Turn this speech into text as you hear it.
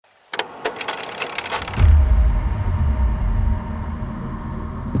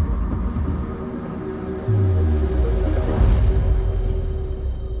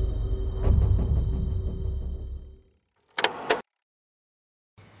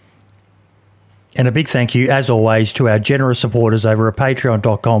And a big thank you, as always, to our generous supporters over at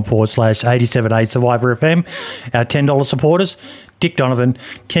patreon.com/878survivorfm. Our $10 supporters, Dick Donovan,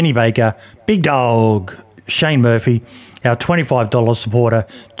 Kenny Baker, Big Dog, Shane Murphy, our $25 supporter,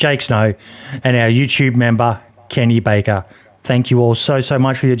 Jake Snow, and our YouTube member, Kenny Baker. Thank you all so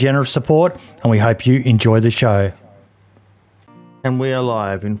much for your generous support, and we hope you enjoy the show. And we are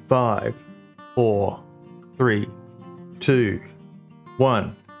live in 5, 4, 3, 2,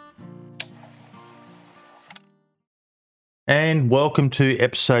 1. And welcome to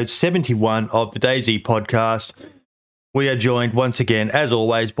episode 71 of the DayZ podcast. We are joined once again, as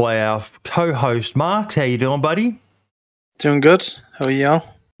always, by our co-host, Mark. How you doing, buddy? Doing good. How are you?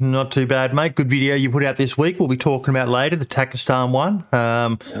 Not too bad, mate. Good video you put out this week. We'll be talking about later, the Takistan one.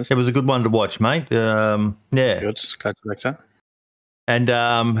 Yes. It was a good one to watch, mate. Yeah. Good. Glad to make that. And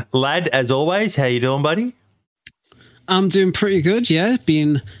Lad, as always, how you doing, buddy? I'm doing pretty good, yeah.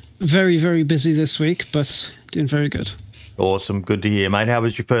 Been very, very busy this week, but doing very good. Awesome. Good to hear, mate. How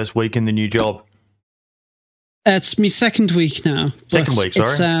was your first week in the new job? It's my second week now. Second week,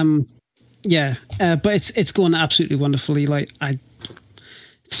 sorry. But it's going absolutely wonderfully. It's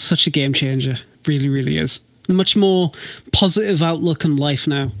such a game changer. Really, really is. Much more positive outlook on life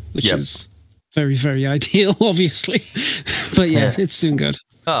now, which is very, very ideal, obviously. But yeah, it's doing good.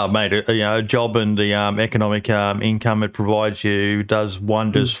 Oh, mate, a job and the economic income it provides you does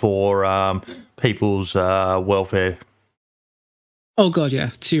wonders for people's welfare. Oh, God,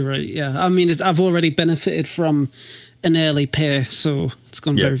 yeah. Too right, yeah. I mean, I've already benefited from an early pay, so it's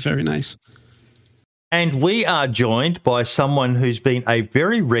gone very, very nice. And we are joined by someone who's been a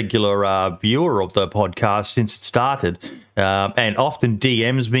very regular viewer of the podcast since it started and often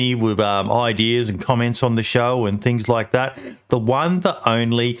DMs me with ideas and comments on the show and things like that. The one, the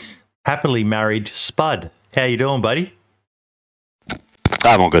only, happily married Spud. How you doing, buddy?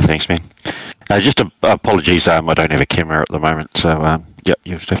 I'm all good, thanks, man. Just apologies, I don't have a camera at the moment, so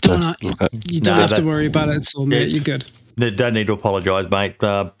you just have to look at. You don't have to worry about it, so mate, you're good. Don't need to apologise, mate.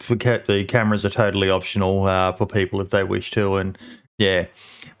 The cameras are totally optional for people if they wish to, and yeah,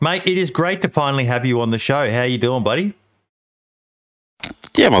 mate, it is great to finally have you on the show. How you doing, buddy?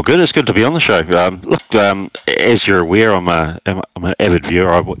 Yeah, I'm all good. It's good to be on the show. As you're aware, I'm an avid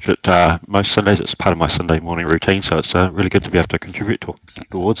viewer. I watch it most Sundays. It's part of my Sunday morning routine, so it's really good to be able to contribute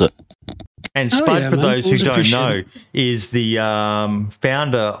towards it. And Spud, for those who don't know, is the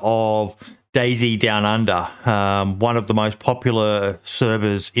founder of DayZ Down Under, one of the most popular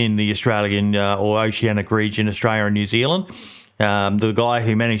servers in the Australian or Oceanic region, Australia and New Zealand. The guy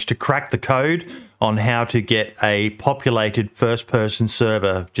who managed to crack the code on how to get a populated first-person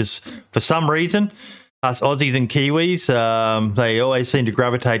server. Just for some reason, us Aussies and Kiwis, they always seem to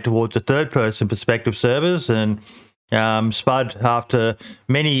gravitate towards the third-person perspective servers, and Spud, after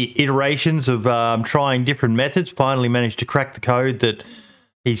many iterations of trying different methods, finally managed to crack the code that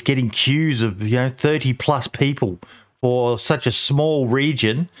he's getting queues of 30 plus people for such a small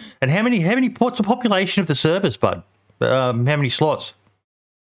region. And what's the population of the server, Spud? How many slots?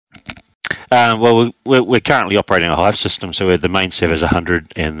 Well, we're currently operating a hive system, so the main server is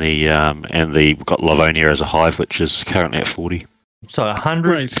 100, and we've got Livonia as a hive, which is currently at 40. So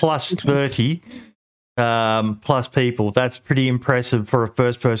 100 plus 30 plus people. That's pretty impressive for a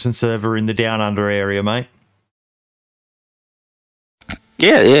first-person server in the Down Under area, mate.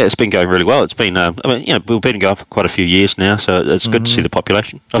 Yeah, it's been going really well. It's been, we've been going for quite a few years now, so it's good to see the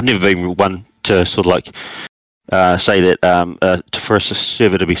population. I've never been one to sort of say that for a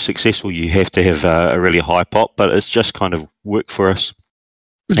server to be successful, you have to have a really high pop, but it's just kind of worked for us,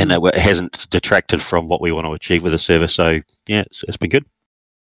 and it hasn't detracted from what we want to achieve with the server. So yeah, it's been good.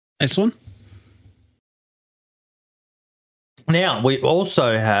 Nice one. Now we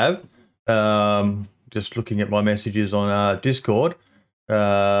also have, just looking at my messages on Discord.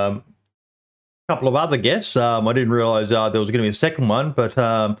 A couple of other guests. I didn't realise there was going to be a second one, but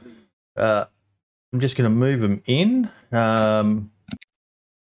I'm just going to move them in. God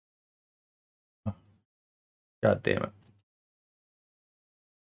damn it.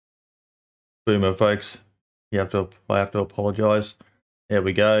 Boomer, folks. I have to apologise. There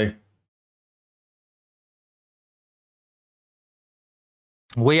we go.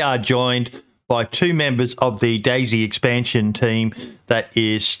 We are joined by two members of the DayZ expansion team. That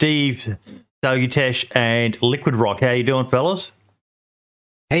is Steve Salutesh and Liquid Rock. How you doing, fellas?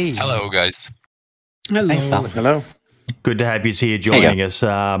 Hey. Hello, guys. Hello. Thanks, pal. Hello. Good to have you here joining us.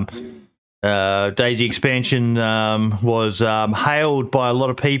 DayZ expansion was hailed by a lot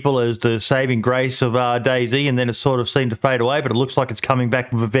of people as the saving grace of DayZ, and then it sort of seemed to fade away, but it looks like it's coming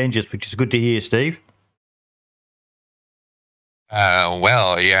back with a vengeance, which is good to hear, Steve.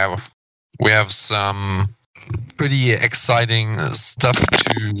 Well, yeah, we have some pretty exciting stuff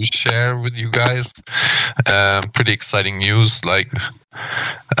to share with you guys. Pretty exciting news, like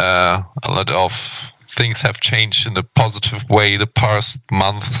a lot of things have changed in a positive way the past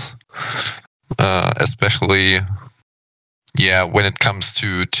month, especially when it comes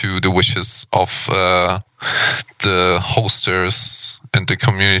to the wishes of the hosters and the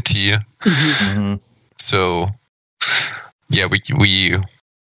community. Mm-hmm. So we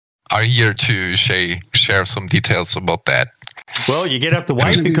are here to share some details about that. Well, you get up to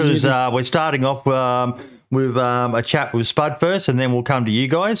wait because we're starting off with a chat with Spud first, and then we'll come to you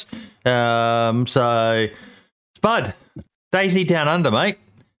guys. So, Spud, Daisy Down Under, mate.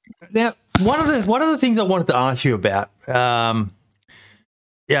 Now, one of the things I wanted to ask you about,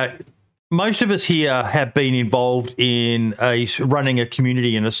 most of us here have been involved in running a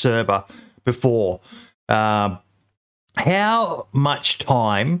community and a server before. How much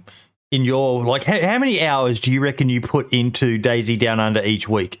time in your, like, how many hours do you reckon you put into Daisy Down Under each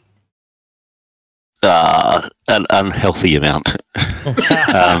week? An unhealthy amount.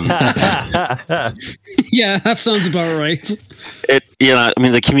 Yeah, that sounds about right.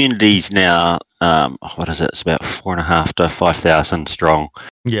 The community's now, what is it? It's about 4,500 to 5,000 strong.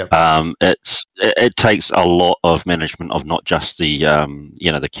 Yeah. It takes a lot of management of not just the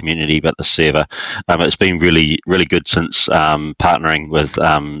the community but the server. It's been really really good since partnering with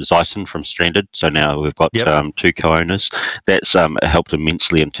Zyson from Stranded. So now we've got 2 co-owners. That's helped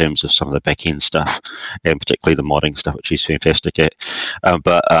immensely in terms of some of the back end stuff and particularly the modding stuff, which he's fantastic at.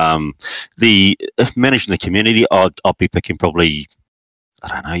 But managing the community, I'll be picking probably, I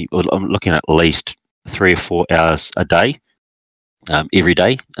don't know, I'm looking at least 3 or 4 hours a day. Every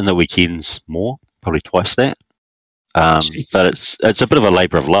day, and the weekends more, probably twice that. But it's a bit of a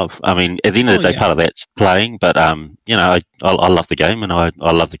labour of love. I mean, at the end of the day, part of that's playing, but I love the game and I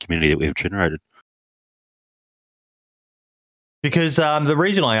love the community that we've generated. Because the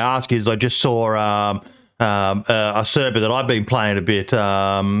reason I ask is I just saw a server that I've been playing a bit.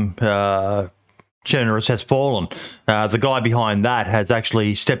 Generous Has Fallen. The guy behind that has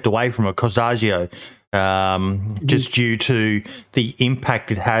actually stepped away from it, Cosagio. Just due to the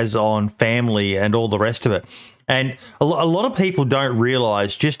impact it has on family and all the rest of it. And a lot of people don't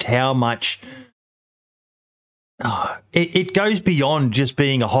realise just how much it goes beyond just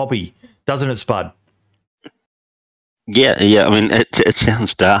being a hobby, doesn't it, Spud? Yeah. I mean, it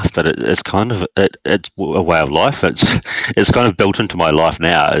sounds daft, but it's kind of it's a way of life. It's kind of built into my life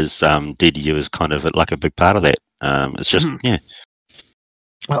now. As DDU is kind of like a big part of that. It's just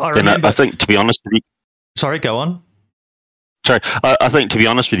I think, to be honest with you. Sorry, go on. Sorry, I think, to be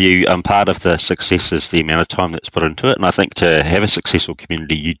honest with you, part of the success is the amount of time that's put into it, and I think to have a successful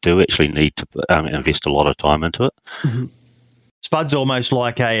community, you do actually need to invest a lot of time into it. Mm-hmm. Spud's almost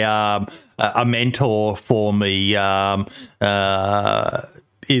like a mentor for me in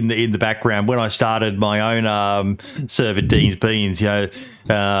the background. When I started my own server, Dean's Beans,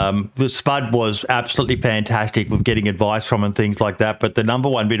 Spud was absolutely fantastic with getting advice from and things like that. But the number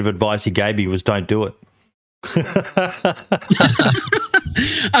one bit of advice he gave me was don't do it.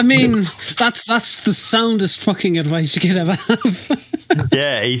 I mean, that's the soundest fucking advice you could ever have.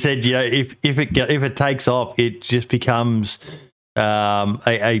 Yeah, he said, if it takes off, it just becomes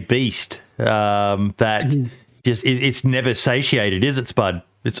a beast that just it's never satiated, is it, Spud?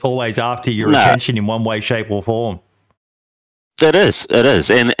 It's always after your attention in one way, shape, or form. It is,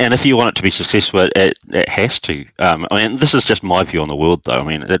 and if you want it to be successful, it has to. I mean, this is just my view on the world, though. I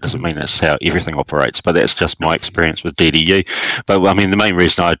mean, that doesn't mean that's how everything operates, but that's just my experience with DDU. But I mean, the main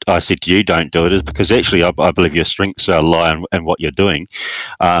reason I said to you don't do it is because actually I believe your strengths lie in what you're doing,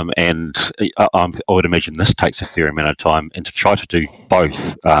 and I would imagine this takes a fair amount of time, and to try to do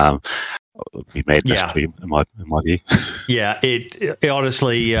both. Would be madness to you, in my view. Yeah, it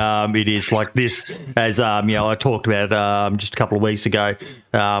honestly it is like this. As I talked about just a couple of weeks ago.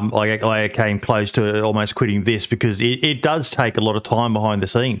 I came close to almost quitting this because it does take a lot of time behind the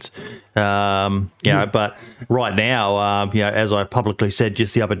scenes. But right now, as I publicly said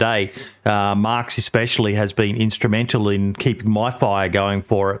just the other day, Marks especially has been instrumental in keeping my fire going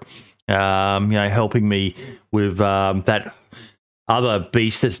for it. Helping me with that other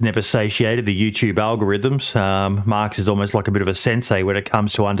beast that's never satiated, the YouTube algorithms. Marks is almost like a bit of a sensei when it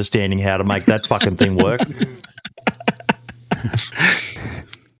comes to understanding how to make that fucking thing work.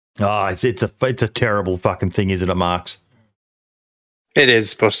 It's a terrible fucking thing, isn't it, Marks? It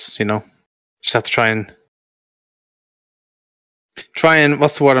is, but just have to try and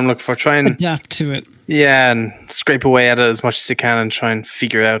what's the word I'm looking for? Try and adapt to it. Yeah, and scrape away at it as much as you can and try and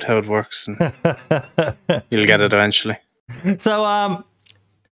figure out how it works, and you'll get it eventually. So,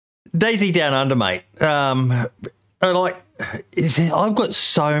 DayZ Down Under, mate. I've got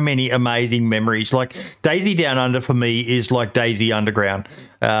so many amazing memories. Like DayZ Down Under for me is like DayZ Underground.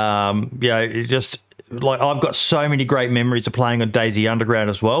 Just like I've got so many great memories of playing on DayZ Underground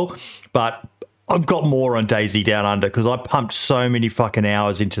as well. But I've got more on DayZ Down Under because I pumped so many fucking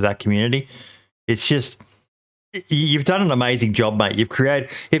hours into that community. It's just, you've done an amazing job, mate. You've created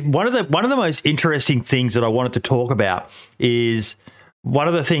one of the most interesting things that I wanted to talk about is one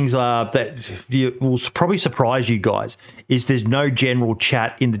of the things that will probably surprise you guys is there's no general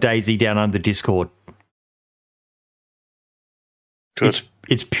chat in the DayZ Down Under Discord. Good.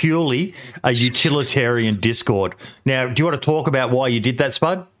 It's purely a utilitarian Discord. Now, do you want to talk about why you did that,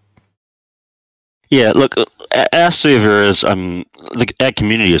 Spud? Yeah, look, our server is our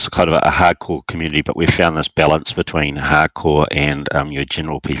community is kind of a hardcore community, but we've found this balance between hardcore and your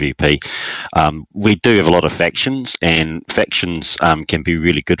general PvP. We do have a lot of factions, and factions can be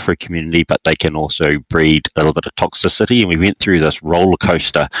really good for a community, but they can also breed a little bit of toxicity. And we went through this roller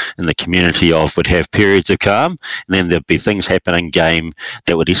coaster in the community of would have periods of calm, and then there'd be things happen in game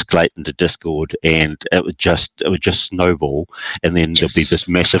that would escalate into Discord, and it would just snowball, and then there'd be this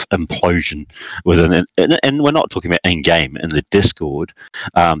massive implosion within. And we're not talking about in-game, in the Discord,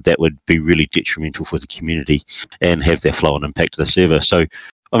 that would be really detrimental for the community and have their flow and impact to the server. So,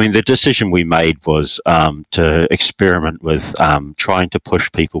 I mean, the decision we made was to experiment with trying to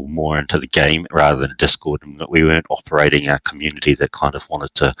push people more into the game rather than Discord, and that we weren't operating a community that kind of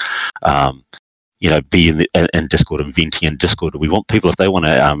wanted to be in Discord and venting in Discord. We want people, if they want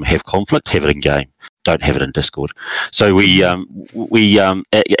to have conflict, have it in game. Don't have it in Discord. So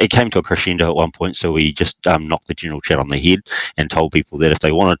it came to a crescendo at one point. So we just knocked the general chat on the head and told people that if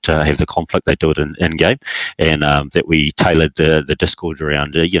they wanted to have the conflict, they do it in game, and that we tailored the Discord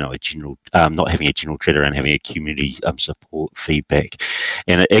around a general, not having a general chat, around having a community support feedback,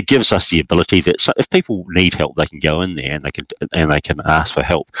 and it gives us the ability that if people need help, they can go in there and they can ask for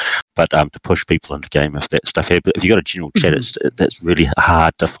help. But to push people into game, if that stuff happens, if you've got a general chat, that's really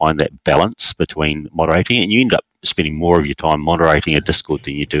hard to find that balance between moderating, and you end up spending more of your time moderating a Discord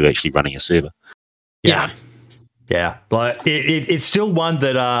than you do actually running a server. Yeah. Like it's still one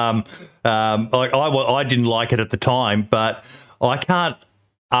that I didn't like it at the time, but I can't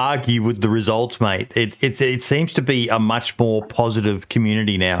argue with the results, mate. It seems to be a much more positive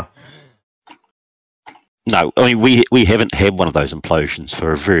community now. No, I mean we haven't had one of those implosions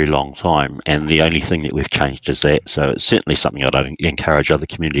for a very long time, and the only thing that we've changed is that. So it's certainly something I'd encourage other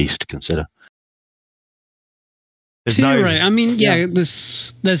communities to consider. Right. I mean,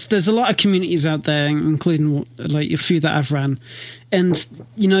 there's a lot of communities out there, including like a few that I've ran, and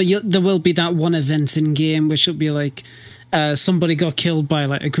there will be that one event in game which will be like somebody got killed by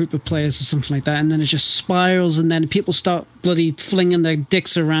like a group of players or something like that, and then it just spirals, and then people start bloody flinging their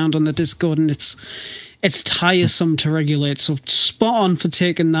dicks around on the Discord, and it's tiresome to regulate. So spot on for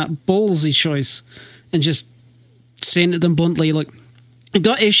taking that ballsy choice and just saying to them bluntly, like, I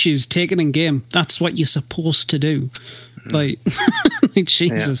got issues, take it in game. That's what you're supposed to do. Like,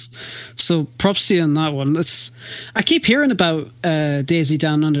 Jesus. Yeah. So props to you on that one. I keep hearing about DayZ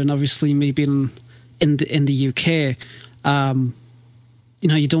Down Under, and obviously me being in the UK.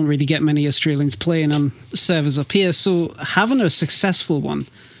 You don't really get many Australians playing on servers up here. So having a successful one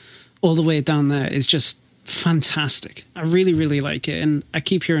all the way down there is just fantastic. I really, really like it, and I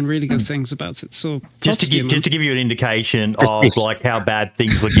keep hearing really good things about it. So just to give you an indication of like how bad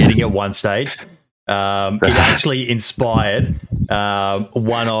things were getting at one stage, it actually inspired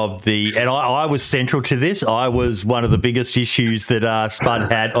one of the, and I was central to this. I was one of the biggest issues that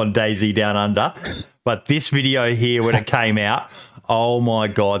Spud had on DayZ Down Under. But this video here, when it came out, oh my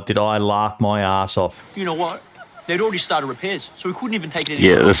God, did I laugh my ass off. You know what? They'd already started repairs, so we couldn't even take it in.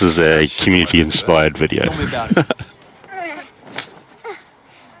 Yeah, this is a community-inspired video. Tell me about it.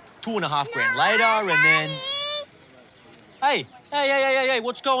 $2.5 grand later, and then... Hey,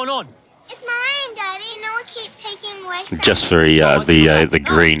 what's going on? It's mine, Daddy. Noah keeps taking away from Just for the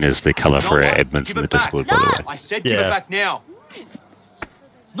green is the colour for our admins in the Discord, by the way. I said give it back now.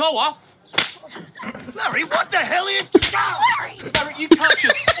 Noah! Larry, what the hell are you... Larry, you can't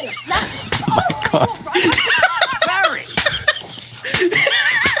just... Oh my God. Larry!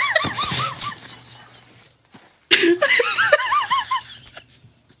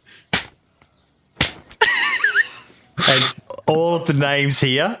 And all of the names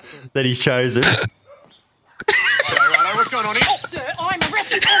here that he shows it. Right, what's going on here? Oh, sir, I'm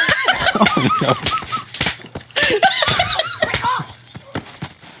arrested. Oh, no.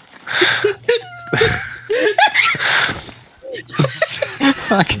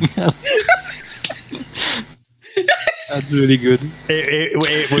 Fucking hell. That's It's really good. It was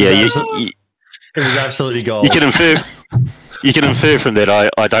it was absolutely gold. You can infer from that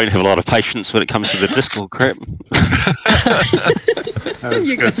I don't have a lot of patience when it comes to the Discord crap. That's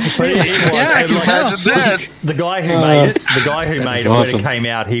good. I can imagine that. The guy who made it, awesome. when it came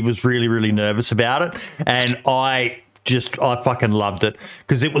out, he was really, really nervous about it, and I fucking loved it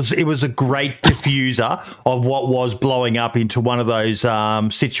because it was a great diffuser of what was blowing up into one of those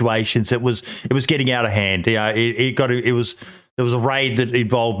situations. It was getting out of hand. Yeah, there was a raid that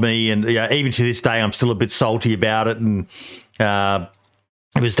involved me, and even to this day, I'm still a bit salty about it. And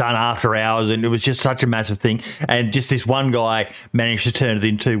it was done after hours, and it was just such a massive thing. And just this one guy managed to turn it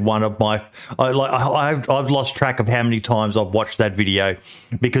into one of my. I've lost track of how many times I've watched that video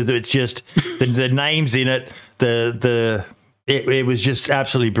because it's just the names in it. It was just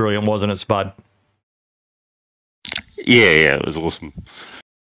absolutely brilliant, wasn't it, Spud? Yeah, it was awesome.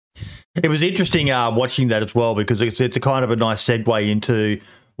 It was interesting watching that as well because it's a kind of a nice segue into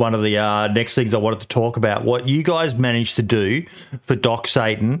one of the next things I wanted to talk about. What you guys managed to do for Doc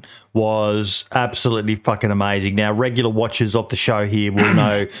Satan was absolutely fucking amazing. Now, regular watchers of the show here will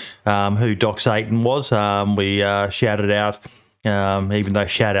know who Doc Satan was. We shouted out, even though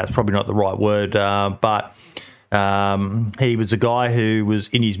shout out's probably not the right word, but he was a guy who was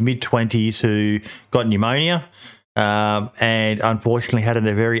in his mid-20s who got pneumonia. And unfortunately had a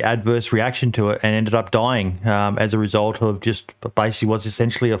very adverse reaction to it and ended up dying as a result of just basically was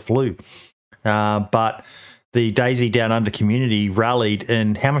essentially a flu. But the Daisy Down Under community rallied,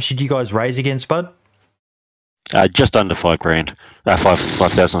 and how much did you guys raise against, Bud? Just under $5,000,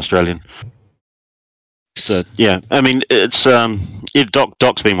 5,000 Australian. So yeah, I mean it's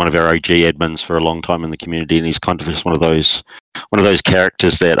Doc's been one of our OG admins for a long time in the community, and he's kind of just one of those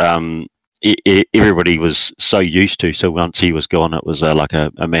characters that everybody was so used to. So once he was gone, it was like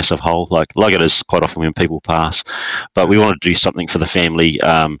a massive hole, like it is quite often when people pass. But we wanted to do something for the family,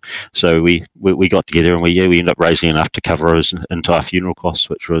 so we got together and we ended up raising enough to cover his entire funeral costs,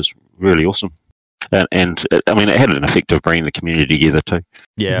 which was really awesome. And I mean, it had an effect of bringing the community together too.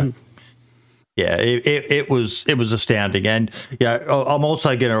 Yeah. Yeah, it was astounding, and I'm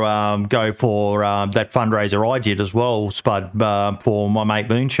also going to go for that fundraiser I did as well, Spud, for my mate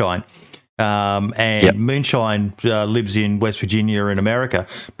Moonshine. Yep. Moonshine lives in West Virginia in America,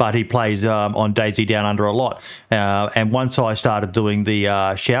 but he plays on Daisy Down Under a lot. And once I started doing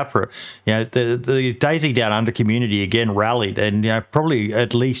the shout for it, the Daisy Down Under community again rallied, and probably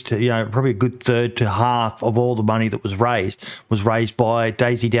at least probably a good third to half of all the money that was raised by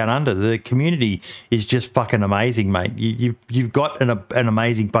Daisy Down Under. The community is just fucking amazing, mate. You've got an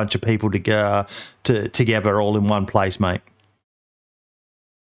amazing bunch of people together all in one place, mate.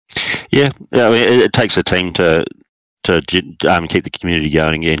 Yeah, I mean, it takes a team to keep the community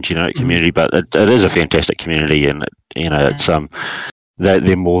going and generate community, but it is a fantastic community, and it's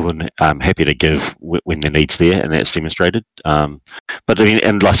they're more than happy to give when the need's there, and that's demonstrated. But I mean,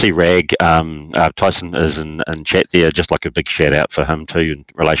 and I see Rag Tyson is in chat there. Just like a big shout out for him too in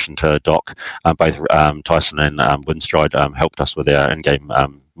relation to Doc. Both Tyson and Windstride helped us with our in-game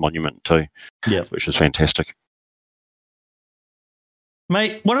monument too, which was fantastic.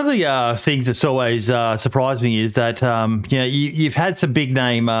 Mate, one of the things that's always surprised me is that you've had some big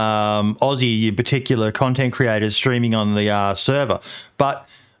name Aussie, in particular, content creators streaming on the server, but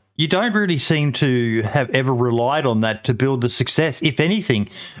you don't really seem to have ever relied on that to build the success. If anything,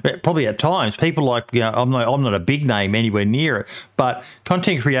 probably at times, people like I'm not a big name anywhere near it, but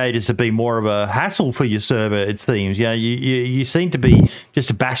content creators have been more of a hassle for your server. It seems, you seem to be just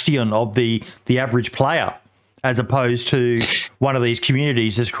a bastion of the average player, as opposed to one of these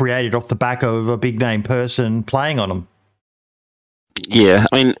communities that's created off the back of a big name person playing on them. Yeah,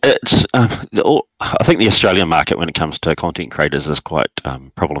 I mean, it's. I think the Australian market, when it comes to content creators, is quite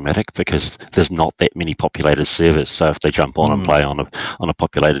problematic because there's not that many populated servers. So if they jump on and play on a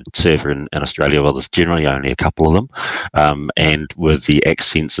populated server in Australia, well, there's generally only a couple of them, and with the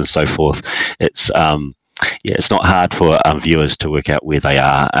accents and so forth, it's. It's not hard for viewers to work out where they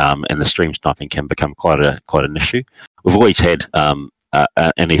are, and the stream sniping can become quite an issue. We've always had an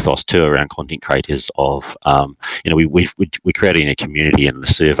ethos too around content creators of we're creating a community and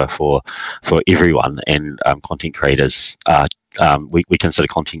a server for everyone, and content creators we consider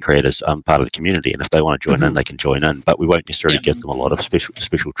content creators part of the community, and if they want to join in, they can join in, but we won't necessarily give them a lot of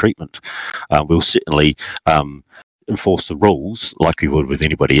special treatment. We'll certainly enforce the rules like we would with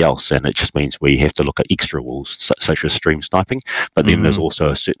anybody else, and it just means we have to look at extra rules such as stream sniping, but then there's also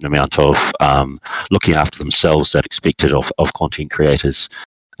a certain amount of looking after themselves that expected of content creators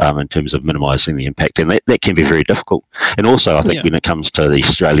in terms of minimizing the impact, and that can be very difficult. And also I think when it comes to the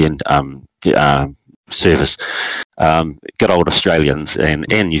Australian servers. Good old Australians and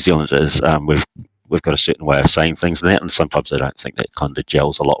New Zealanders, we've got a certain way of saying things and that, and sometimes I don't think that kind of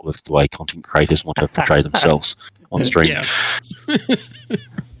gels a lot with the way content creators want to portray themselves on stream. Yeah.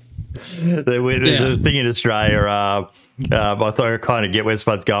 The thing in Australia, I thought I kind of get where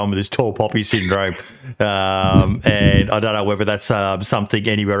Spud's going with this tall poppy syndrome, and I don't know whether that's something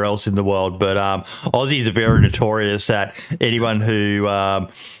anywhere else in the world, but Aussies are very notorious that anyone who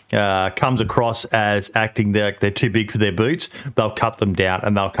comes across as acting they're too big for their boots, they'll cut them down,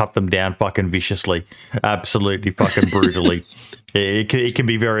 and they'll cut them down fucking viciously, absolutely fucking brutally. It can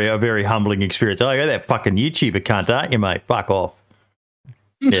be a very humbling experience. Oh, you're that fucking YouTuber cunt, aren't you, mate? Fuck off.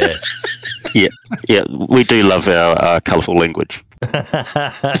 Yeah. yeah. We do love our colourful language.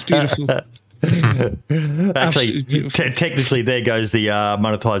 It's beautiful. Actually, technically, there goes the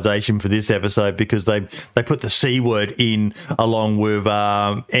monetization for this episode, because they put the C word in along with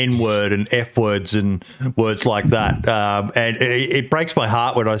N word and F words and words like that. And it breaks my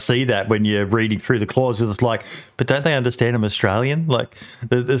heart when I see that when you're reading through the clauses. It's like, but don't they understand I'm Australian? Like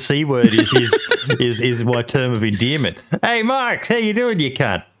the C word is my term of endearment. Hey, Mark, how you doing, you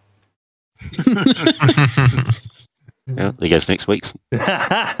cunt? Yeah, there goes next week's.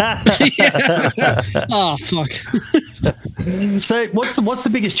 Oh, fuck. So what's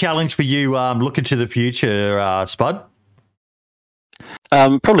the biggest challenge for you looking to the future, Spud?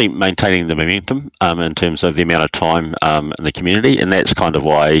 Probably maintaining the momentum in terms of the amount of time in the community, and that's kind of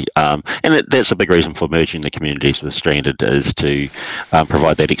why, that's a big reason for merging the communities with Stranded, is to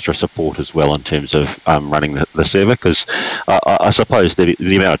provide that extra support as well in terms of running the server, because I suppose the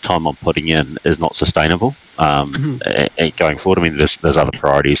amount of time I'm putting in is not sustainable going forward. I mean, there's other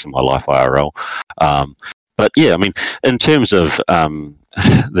priorities in my life IRL, but yeah, I mean, in terms of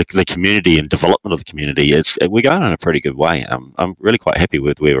the community and development of the community, we're going in a pretty good way. I'm really quite happy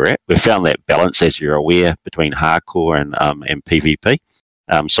with where we're at. We've found that balance, as you're aware, between hardcore and PvP.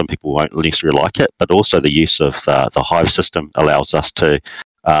 Some people won't necessarily like it, but also the use of the Hive system allows us to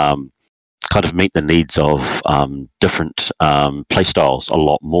kind of meet the needs of different play styles a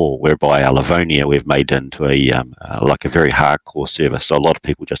lot more, whereby our Livonia we've made into a very hardcore server. So a lot of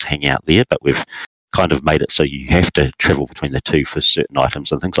people just hang out there, but we've kind of made it so you have to travel between the two for certain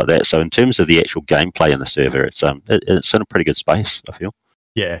items and things like that. So in terms of the actual gameplay in the server, it's in a pretty good space, I feel.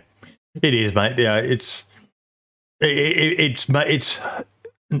 Yeah, it is, mate. Yeah, it's I've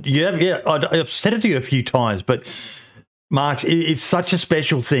said it to you a few times, but Mark, it's such a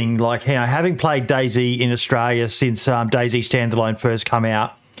special thing. Like, having played DayZ in Australia since DayZ Standalone first come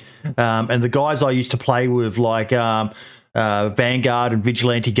out, and the guys I used to play with, like Vanguard and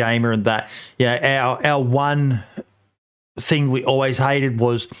Vigilante Gamer and that, our one thing we always hated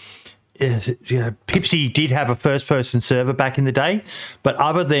was Pipsy did have a first-person server back in the day, but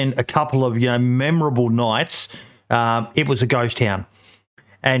other than a couple of memorable nights, it was a ghost town.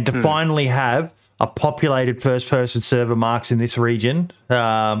 And to finally have a populated first-person server, Marks, in this region with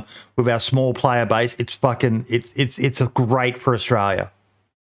our small player base, it's great for Australia.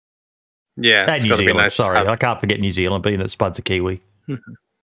 Yeah, and New Zealand. Nice. Sorry, I can't forget New Zealand, being that Spud's a Kiwi.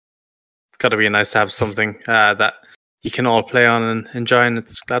 Got to be nice to have something that you can all play on and enjoy, and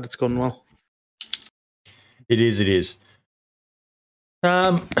glad it's going well. It is.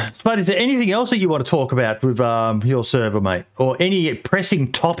 Spud, is there anything else that you want to talk about with your server, mate, or any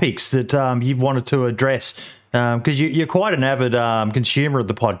pressing topics that you've wanted to address? Because you're quite an avid consumer of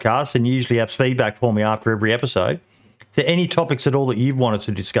the podcast, and you usually have feedback for me after every episode. Is there any topics at all that you've wanted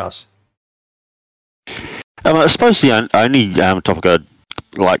to discuss? I suppose the only topic I'd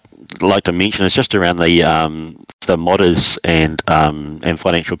like to mention is just around the modders and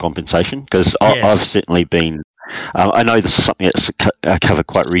financial compensation, because I've certainly been. I know this is something that's covered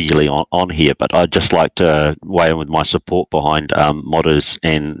quite regularly on here, but I'd just like to weigh in with my support behind modders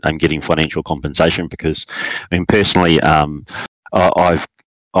and getting financial compensation, because, I mean, personally, I've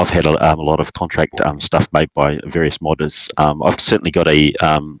had a lot of contract stuff made by various modders. I've certainly got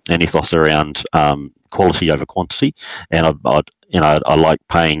an ethos around quality over quantity, and I like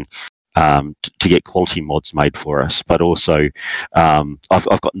paying to get quality mods made for us. But also,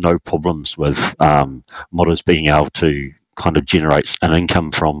 I've got no problems with modders being able to kind of generate an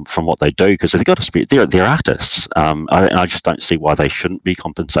income from what they do, because they've got to be, they're artists, and I just don't see why they shouldn't be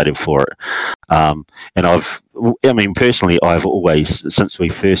compensated for it. And personally, I've always, since we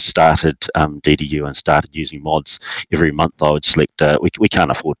first started DDU and started using mods, every month I would select. We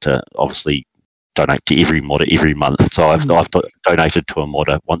can't afford to obviously donate to every modder every month, so I've donated to a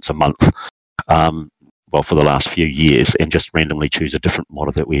modder once a month. for the last few years, and just randomly choose a different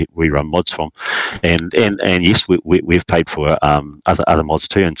modder that we run mods from. And yes, we've paid for other mods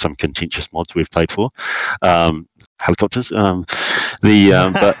too, and some contentious mods we've paid for. Helicopters.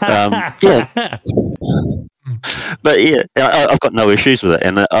 But yeah, I've got no issues with it,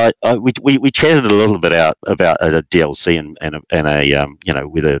 and we chatted a little bit about a DLC and a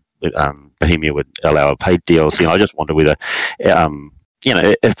whether Bohemia would allow a paid DLC. And I just wonder whether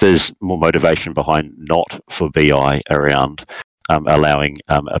if there's more motivation behind not for BI around allowing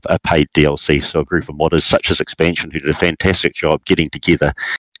a paid DLC, so a group of modders such as Expansion, who did a fantastic job getting together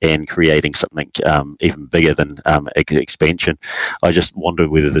and creating something even bigger than Expansion. I just wonder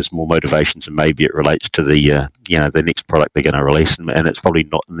whether there's more motivations, and maybe it relates to the the next product they're going to release, and it's probably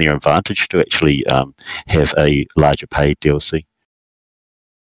not in their advantage to actually have a larger paid DLC.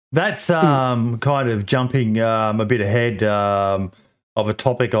 That's kind of jumping a bit ahead of a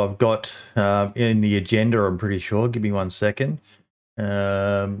topic I've got in the agenda, I'm pretty sure. Give me 1 second.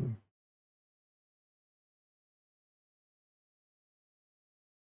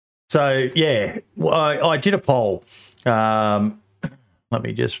 So, yeah, I did a poll. Let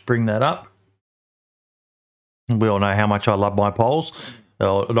me just bring that up. We all know how much I love my polls.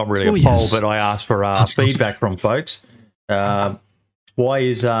 Not really a poll, but I asked for feedback from folks. Why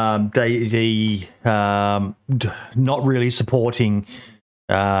is DayZ not really supporting...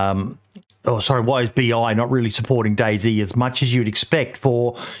 why is BI not really supporting DayZ as much as you'd expect?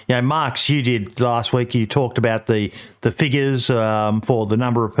 For, Marks, you did last week, you talked about the figures for the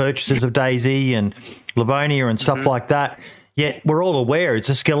number of purchases of DayZ and Livonia and stuff like that. Yet we're all aware it's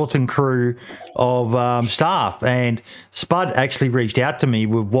a skeleton crew of staff. And Spud actually reached out to me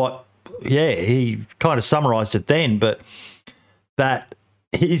with he kind of summarised it then, but that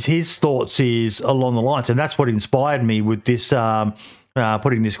his thoughts is along the lines, and that's what inspired me with this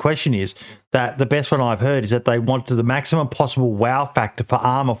putting this question, is that the best one I've heard is that they want the maximum possible wow factor for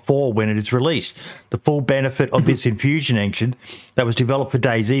Arma 4 when it is released. The full benefit of this infusion engine that was developed for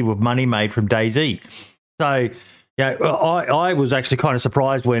DayZ with money made from DayZ. So, I was actually kind of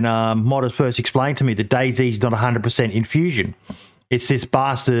surprised when modders first explained to me that DayZ is not 100% infusion. It's this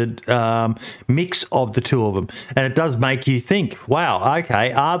bastard mix of the two of them. And it does make you think, wow,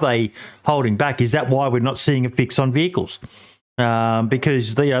 okay, are they holding back? Is that why we're not seeing a fix on vehicles?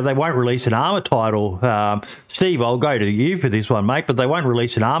 Because they won't release an Arma title. Steve, I'll go to you for this one, mate, but they won't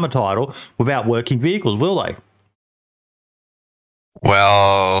release an Arma title without working vehicles, will they?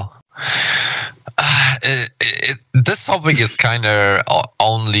 Well, this topic is kind of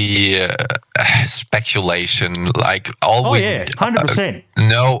only speculation. Like all 100%.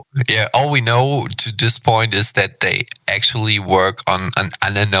 All we know to this point is that they actually work on an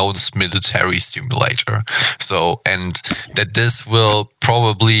unannounced military simulator. So, and that this will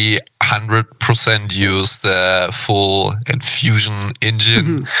probably 100% use the full infusion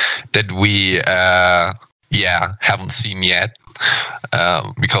engine that we haven't seen yet.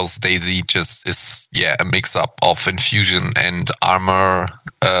 Because DayZ just is a mix up of infusion and armor,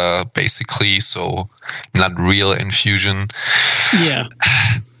 basically, so not real infusion. Yeah.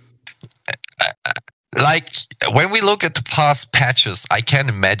 Like when we look at the past patches, I can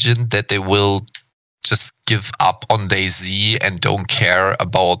imagine that they will just give up on DayZ and don't care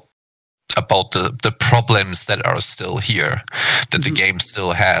about the problems that are still here, that the game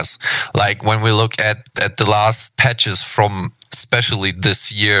still has. Like when we look at the last patches from especially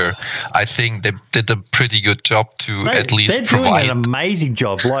this year, I think they did a pretty good job to at least provide. They're doing an amazing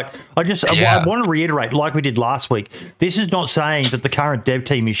job. Like I want to reiterate, like we did last week, this is not saying that the current dev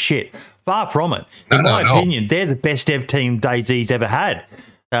team is shit. Far from it. In my opinion, they're the best dev team DayZ's ever had.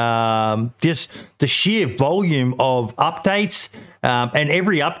 Just the sheer volume of updates, and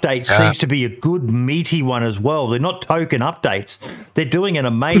every update seems to be a good meaty one as well. They're not token updates. They're doing an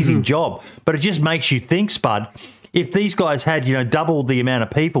amazing job, but it just makes you think, Spud, if these guys had, double the amount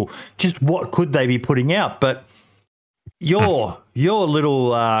of people, just what could they be putting out? But your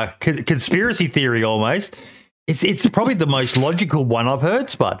little conspiracy theory almost, it's probably the most logical one I've heard,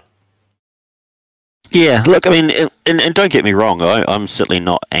 Spud. Yeah, look, I mean, and don't get me wrong, I'm certainly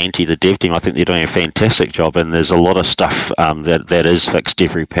not anti the dev team. I think they're doing a fantastic job, and there's a lot of stuff that is fixed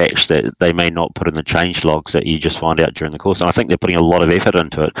every patch that they may not put in the change logs that you just find out during the course. And I think they're putting a lot of effort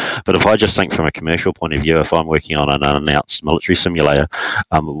into it. But if I just think from a commercial point of view, if I'm working on an unannounced military simulator,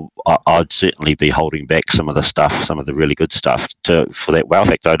 I'd certainly be holding back some of the stuff, some of the really good stuff for that wow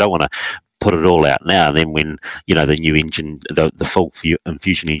factor. I don't want to put it all out now, and then when the new engine, the full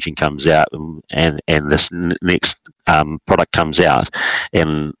infusion engine comes out, and this next product comes out,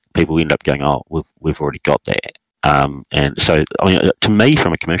 and people end up going, oh, we've already got that, and so I mean, to me,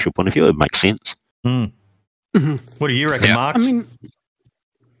 from a commercial point of view, it makes sense. Mm-hmm. What do you reckon, Mark? I mean,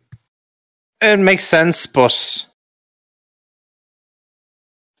 it makes sense, but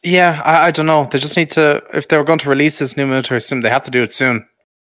yeah, I don't know. They just need to, if they're going to release this new military sim, they have to do it soon.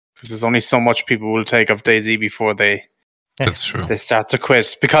 Because there's only so much people will take of DayZ before they That's true. They start to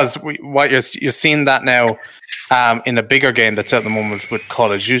quit. Because what you're seeing that now in a bigger game that's out at the moment with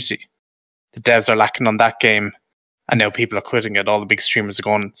Call of Duty. The devs are lacking on that game, and now people are quitting it. All the big streamers are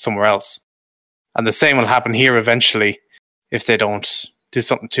going somewhere else. And the same will happen here eventually if they don't do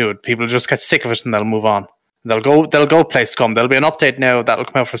something to it. People just get sick of it and they'll move on. They'll go play Scum. There'll be an update now that'll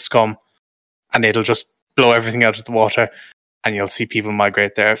come out for Scum, and it'll just blow everything out of the water, and you'll see people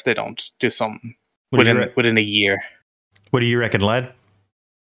migrate there if they don't do something within a year. What do you reckon, lad?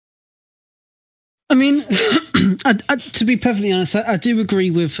 I mean, to be perfectly honest, I do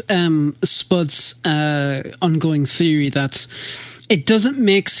agree with Spud's ongoing theory that it doesn't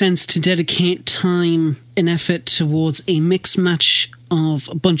make sense to dedicate time and effort towards a mix match of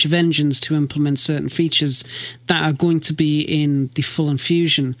a bunch of engines to implement certain features that are going to be in the full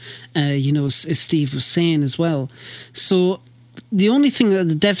infusion, as Steve was saying as well. So the only thing that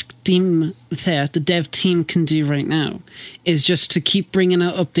the dev team can do right now is just to keep bringing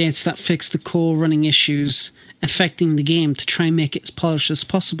out updates that fix the core running issues affecting the game to try and make it as polished as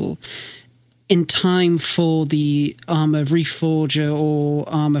possible in time for the Armour Reforger or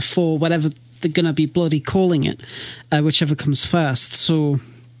Armour 4, whatever they're going to be bloody calling it, whichever comes first. So,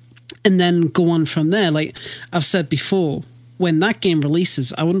 and then go on from there. Like I've said before, when that game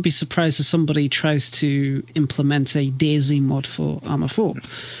releases, I wouldn't be surprised if somebody tries if a DayZ mod for Armour 4.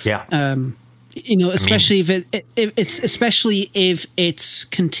 Yeah. Especially if it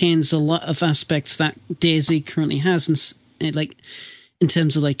contains a lot of aspects that DayZ currently has, in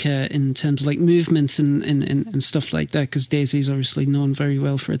terms of movements and stuff like that, because DayZ is obviously known very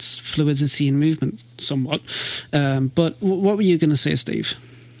well for its fluidity and movement, somewhat. But what were you going to say, Steve?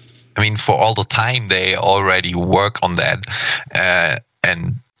 I mean, for all the time they already work on that,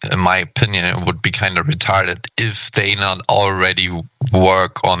 and in my opinion, it would be kind of retarded if they not already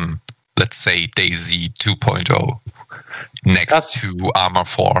work on, let's say, DayZ 2.0 next to Armour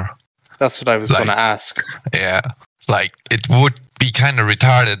 4. That's what I was going to ask. Yeah, it would be kind of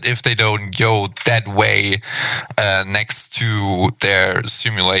retarded if they don't go that way next to their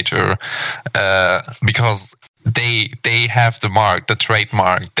simulator, because they have the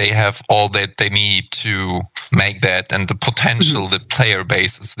trademark, they have all that they need to make that, and the potential, the player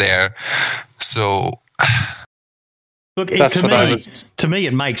base is there. So, look, to me,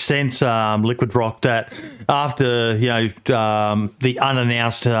 it makes sense, Liquid Rock, that after the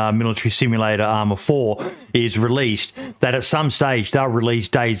unannounced military simulator Armour 4 is released, that at some stage they'll release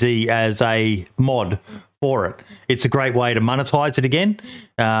DayZ as a mod for it. It's a great way to monetize it again,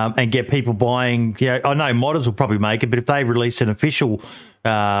 and get people buying. I know modders will probably make it, but if they release an official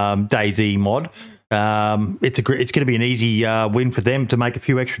DayZ mod, it's going to be an easy win for them to make a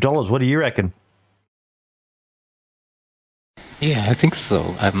few extra dollars. What do you reckon? Yeah, I think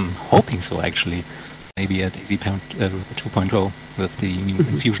so. I'm hoping so, actually. Maybe a DayZ 2.0 with the new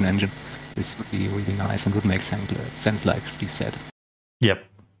Infusion engine. This would be really nice and would make sense, like Steve said. Yep.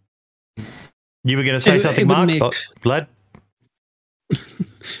 You were going to say something, Mark? Vlad?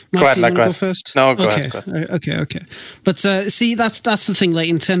 Mark, do you want to go first? No, go ahead. Okay. But see, that's the thing. Like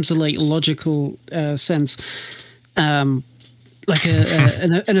in terms of logical sense, an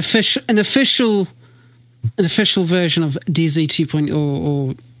official version of DayZ 2.0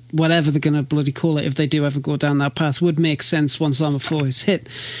 or whatever they're going to bloody call it, if they do ever go down that path, would make sense once Armour 4 is hit.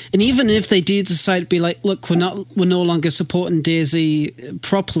 And even if they do decide to be like, look, we're no longer supporting DayZ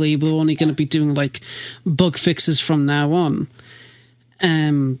properly, we're only going to be doing bug fixes from now on.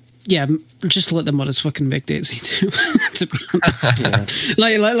 Just let the modders fucking make DayZ 2. To be honest, yeah.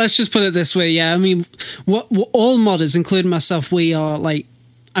 Let's just put it this way. Yeah, I mean, what all modders, including myself, we are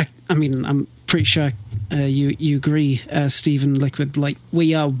I'm pretty sure you agree, Steve and Liquid.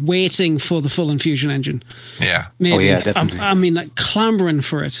 We are waiting for the full Infusion engine. Yeah. Maybe. Oh yeah, definitely. Clamoring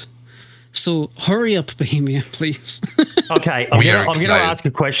for it. So hurry up, Bohemia, please. Okay, I'm going to ask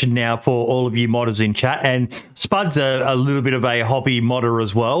a question now for all of you modders in chat, and Spud's a little bit of a hobby modder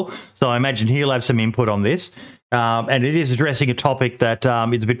as well, so I imagine he'll have some input on this. And it is addressing a topic that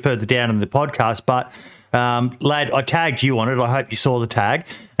is a bit further down in the podcast, but lad, I tagged you on it. I hope you saw the tag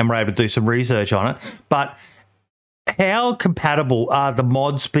and were able to do some research on it. But how compatible are the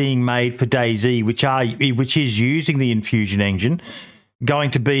mods being made for DayZ, which is using the Infusion engine, going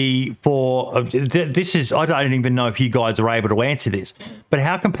to be for this? Is, I don't even know if you guys are able to answer this, but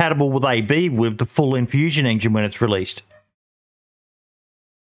how compatible will they be with the full Infusion engine when it's released?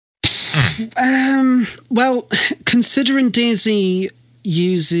 Well, considering DayZ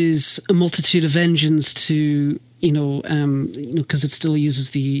uses a multitude of engines to, because it still uses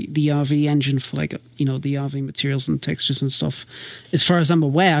the RV engine for the RV materials and textures and stuff. As far as I'm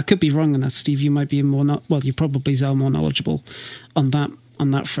aware, I could be wrong on that, Steve. You might be you probably are more knowledgeable on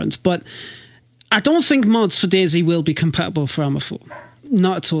that front. But I don't think mods for DayZ will be compatible for Arma 4.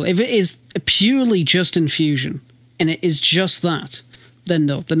 Not at all. If it is purely just Infusion, and it is just that, then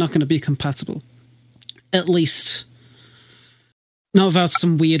no, they're not going to be compatible. At least not without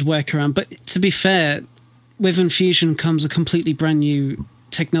some weird workaround. But to be fair, with Infusion comes a completely brand new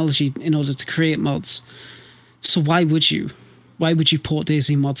technology in order to create mods. So why would you port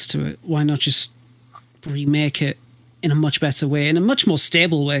DayZ mods to it? Why not just remake it in a much better way, in a much more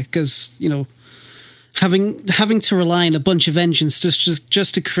stable way? Because, having to rely on a bunch of engines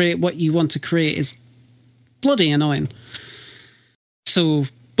just to create what you want to create is bloody annoying. So,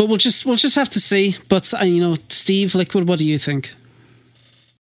 but we'll just have to see. But Steve, Liquid, what do you think?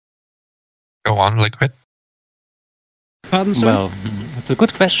 Go on, Liquid. Pardon, sir? Well, it's a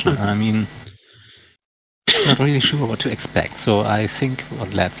good question. I mean, not really sure what to expect. So I think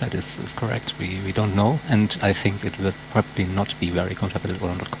what Lad said is correct. We don't know, and I think it will probably not be very compatible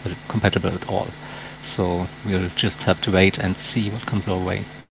or not compatible at all. So we'll just have to wait and see what comes our way.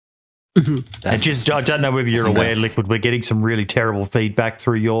 Mm-hmm. I don't know whether you're aware, Liquid, we're getting some really terrible feedback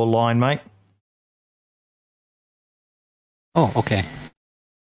through your line, mate. Oh, okay.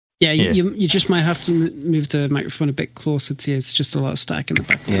 Yeah, you just might have to move the microphone a bit closer to you. It's just a lot of static in the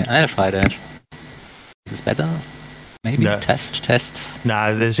background. Yeah, I'll try that. Is this better? Maybe no. Test.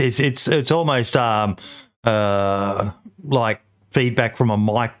 No, it's almost like feedback from a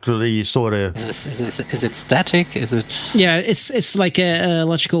mic. You sort of. Is it static? Is it? Yeah, it's like a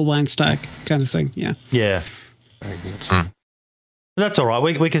electrical line stack kind of thing. Yeah. Yeah. Very good. That's all right.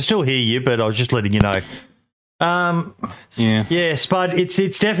 We can still hear you, but I was just letting you know. Yeah, Spud.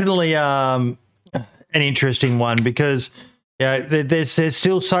 It's definitely an interesting one because there's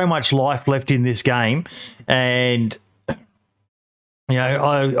still so much life left in this game, and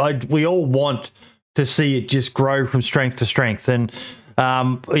we all want to see it just grow from strength to strength. And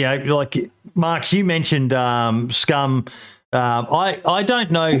like Marks, you mentioned Scum. I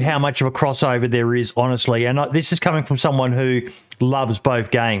don't know how much of a crossover there is, honestly, and this is coming from someone who loves both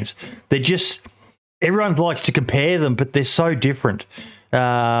games. They're just. Everyone likes to compare them, but they're so different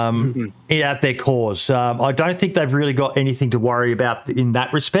at their cores. I don't think they've really got anything to worry about in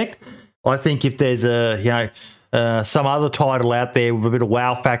that respect. I think if there's some other title out there with a bit of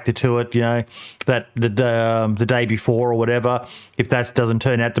wow factor to it, that the day before or whatever, if that doesn't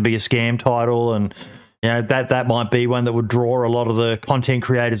turn out to be a scam title, and that might be one that would draw a lot of the content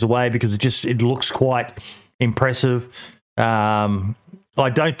creators away because it looks quite impressive. I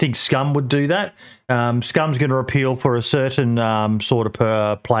don't think Scum would do that. Scum's going to appeal for a certain sort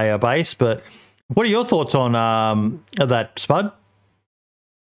of player base. But what are your thoughts on that, Spud?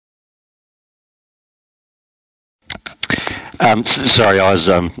 Sorry, I was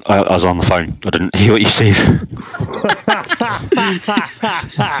on the phone. I didn't hear what you said.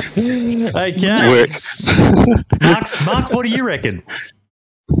 Okay. Mark, what do you reckon?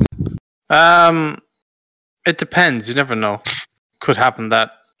 It depends. You never know. Could happen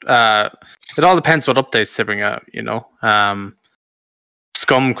that it all depends what updates they bring out.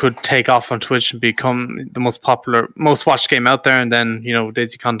 Scum could take off on Twitch and become the most popular, most watched game out there, and then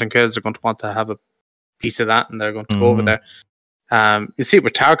DayZ content creators are going to want to have a piece of that, and they're going to go over there. You see it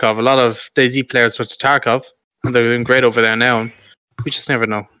with Tarkov. A lot of DayZ players switch to Tarkov, and they're doing great over there now. And we just never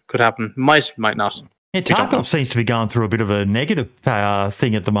know. Could happen. Might not. Yeah, Tarkov seems to be going through a bit of a negative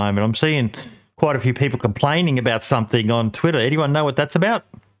thing at the moment. I'm seeing quite a few people complaining about something on Twitter. Anyone know what that's about?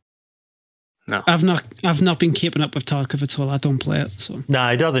 No, I've not been keeping up with Tarkov at all. I don't play it, so no,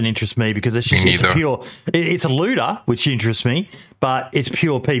 it doesn't interest me because it's a looter, which interests me, but it's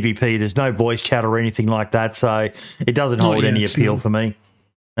pure PvP. There's no voice chat or anything like that, so it doesn't hold any appeal for me.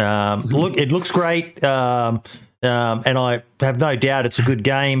 Look, it looks great, and I have no doubt it's a good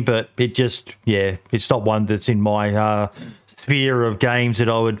game, but it's not one that's in my sphere of games that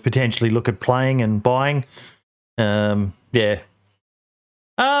I would potentially look at playing and buying.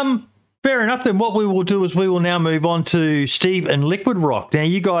 Fair enough. Then what we will do is we will now move on to Steve and Liquid Rock. Now,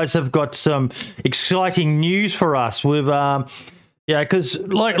 you guys have got some exciting news for us with, because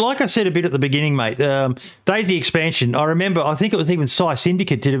like I said a bit at the beginning, mate, DayZ expansion. I remember, I think it was even Psy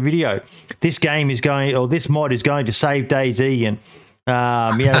Syndicate did a video. This mod is going to save DayZ, and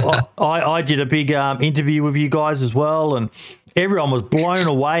I did a big interview with you guys as well, and everyone was blown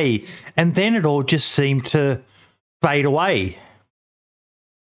away. And then it all just seemed to fade away.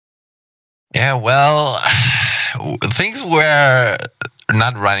 Yeah, well, things were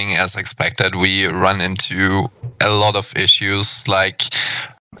not running as expected. We run into a lot of issues, like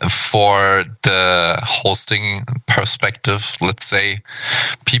for the hosting perspective, let's say.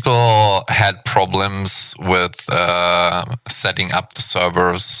 People had problems with setting up the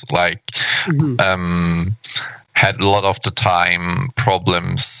servers, like had a lot of the time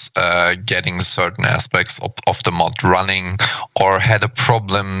problems getting certain aspects of the mod running, or had a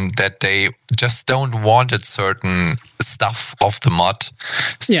problem that they just don't wanted certain stuff of the mod.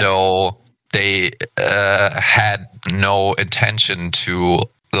 So they had no intention to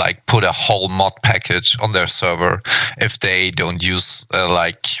like put a whole mod package on their server if they don't use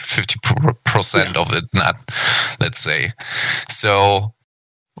like 50% of it, not, let's say. So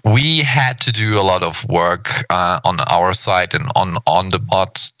we had to do a lot of work on our side and on the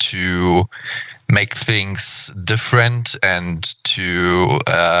mod to make things different and to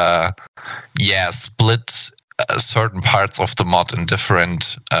split certain parts of the mod in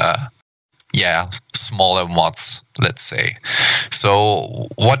different smaller mods, let's say. So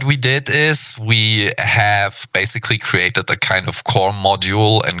what we did is we have basically created a kind of core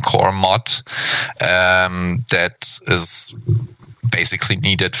module and core mod that is basically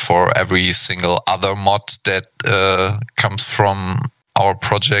needed for every single other mod that comes from our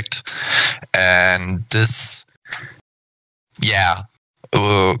project. And this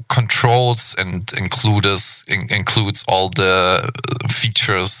controls and includes all the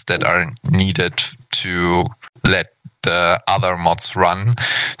features that are needed to let the other mods run,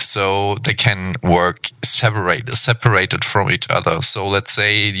 so they can work separated from each other. So let's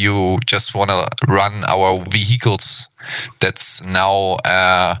say you just want to run our vehicles. That's now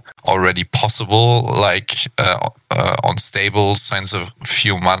already possible, like on stable since a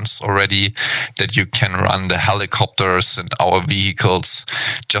few months already, that you can run the helicopters and our vehicles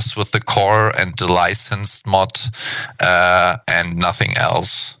just with the core and the licensed mod and nothing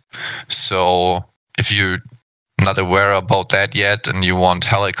else. So if you're not aware about that yet and you want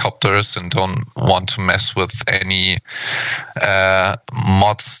helicopters and don't want to mess with any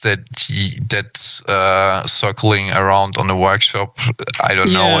mods that circling around on the workshop, I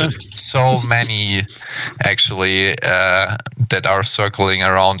don't know, so many actually that are circling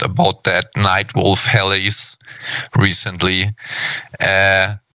around about that Nightwolf helis recently.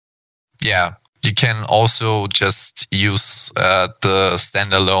 You can also just use the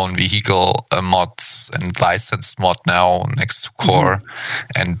standalone vehicle mods and licensed mod now next to core,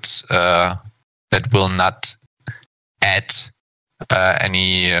 and that will not add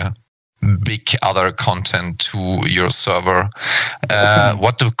any big other content to your server.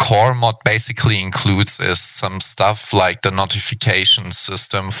 What the core mod basically includes is some stuff like the notification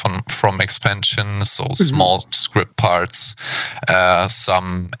system from expansion, so small script parts,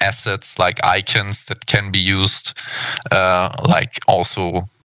 some assets like icons that can be used, like also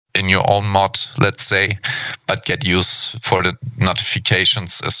in your own mod, let's say, but get used for the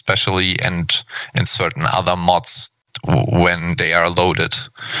notifications especially, and in certain other mods when they are loaded.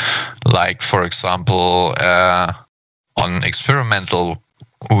 Like, for example, on experimental,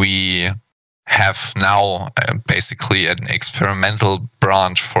 we have now basically an experimental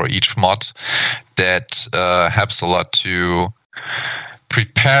branch for each mod that helps a lot to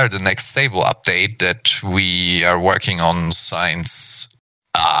prepare the next stable update that we are working on since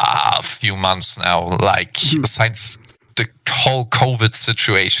a few months now, like since the whole COVID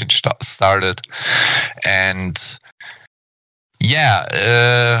situation started. And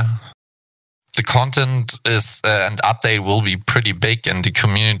the content is and update will be pretty big, and the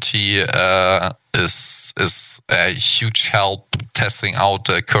community is a huge help testing out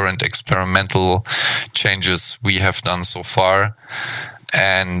the current experimental changes we have done so far.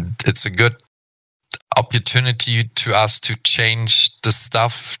 And it's a good opportunity to us to change the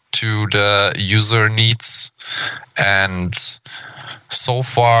stuff to the user needs. And so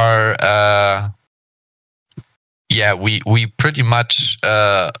far, we pretty much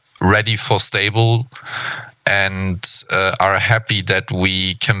ready for stable, and are happy that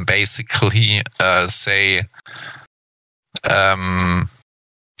we can basically say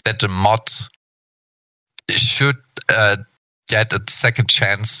that the mod should get a second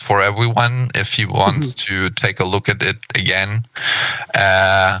chance for everyone if he wants to take a look at it again.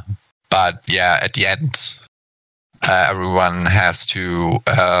 But at the end, everyone has to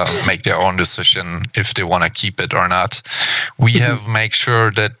make their own decision if they want to keep it or not. We have made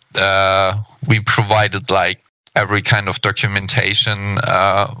sure that we provided like every kind of documentation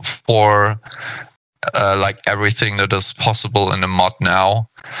for like everything that is possible in the mod now,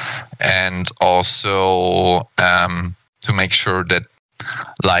 and also to make sure that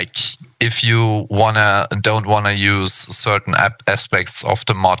like if you don't wanna use certain aspects of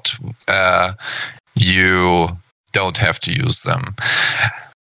the mod, you don't have to use them.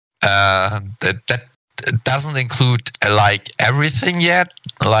 That doesn't include like everything yet.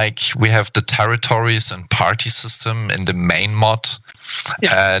 Like we have the territories and party system in the main mod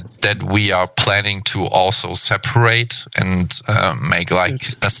that we are planning to also separate and make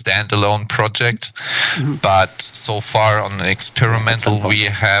like a standalone project. Mm-hmm. But so far on the experimental, we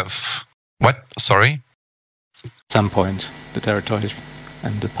have what? Sorry. At some point, the territories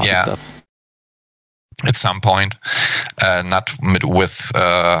and the party stuff. At some point, not with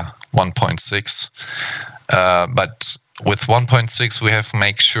 1.6, but with 1.6 we have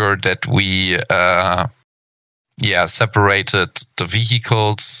make sure that we separated the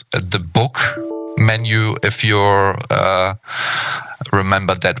vehicles, the book menu, if you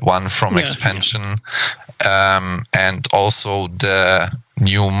remember that one from expansion, and also the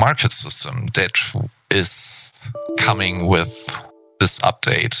new market system that is coming with this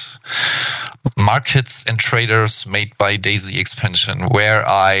update. Markets and traders made by DayZ expansion, where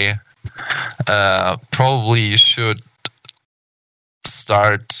I probably should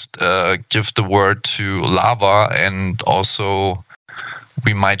start give the word to Lava, and also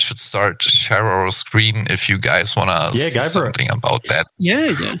we should start share our screen if you guys want to say something about that.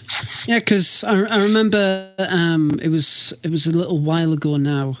 Yeah, because I remember it was a little while ago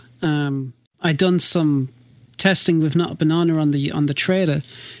now. I done some testing with Not a Banana on the trader,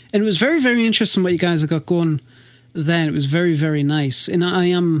 and it was very, very interesting what you guys have got going then. It was very, very nice, and I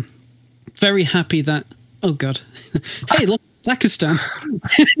am very happy that oh god hey look, Pakistan.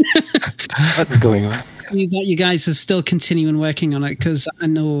 What's going on? That you guys are still continuing working on it, because I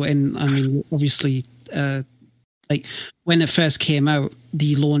know, and I mean obviously like when it first came out,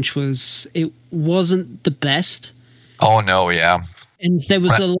 the launch wasn't the best. Oh no, yeah. And there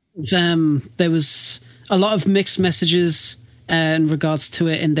was a lot of mixed messages in regards to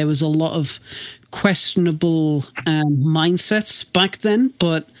it, and there was a lot of questionable mindsets back then.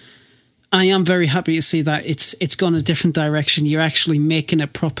 But I am very happy to see that it's gone a different direction. You're actually making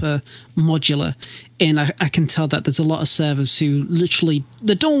it proper modular, and I can tell that there's a lot of servers who literally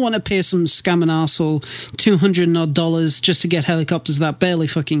they don't want to pay some scamming arsehole $200 odd just to get helicopters that barely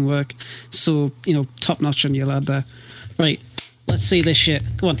fucking work. So top notch on your lad there. Right, let's see this shit.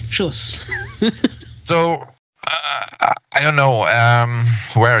 Go on, show us. So I don't know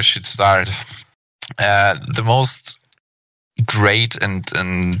where I should start. The most great and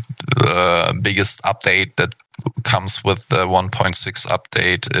biggest update that comes with the 1.6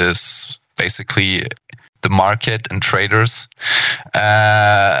 update is basically the market and traders.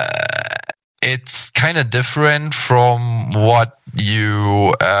 It's kind of different from what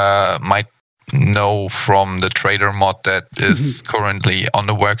you might know from the trader mod that is currently on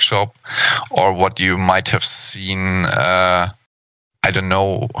the workshop, or what you might have seen. I don't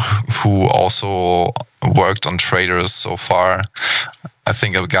know who also worked on traders so far. I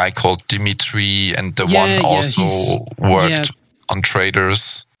think a guy called Dimitri and also worked on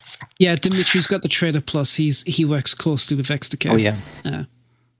traders. Yeah, Dimitri's got the Trader Plus. He works closely with Extracare. Oh yeah.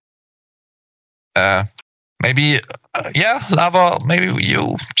 Maybe Lava, maybe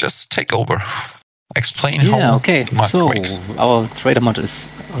you just take over. Explain how. Yeah, okay. So our trader mod is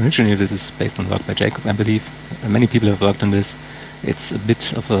originally this is based on work by Jacob, I believe. Many people have worked on this. It's a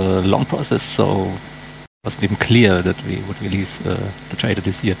bit of a long process, so it wasn't even clear that we would release the trader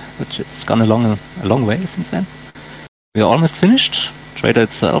this year. But it's gone a long way since then. We are almost finished. Trader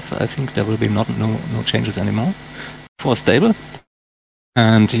itself, I think there will be no changes anymore. For stable.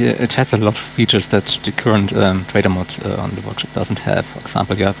 And it has a lot of features that the current trader mod on the workshop doesn't have. For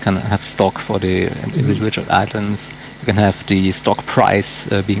example, you can have stock for the individual items. You can have the stock price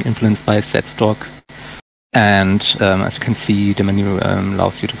being influenced by set stock. And as you can see, the menu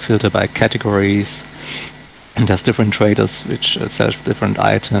allows you to filter by categories. And there's different traders which sells different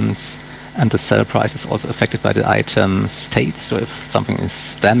items. And the sell price is also affected by the item state. So if something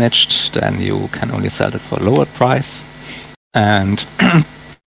is damaged, then you can only sell it for a lower price. And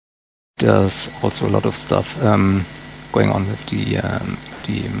there's also a lot of stuff going on with the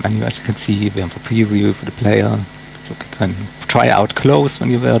menu. As you can see, we have a preview for the player, so you can try out clothes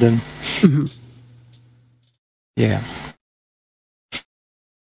when you wear them. Mm-hmm. Yeah.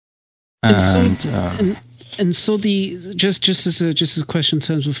 And so the just as a question in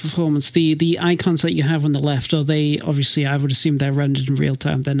terms of performance, the icons that you have on the left, are they obviously? I would assume they're rendered in real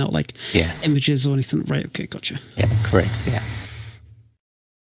time. They're not like images or anything, right? Okay, gotcha. Yeah, correct. Yeah.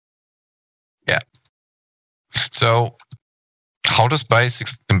 Yeah. So, how this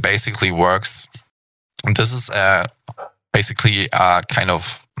basically works? And this is a basically a kind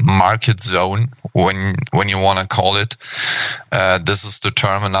of market zone, when you want to call it. This is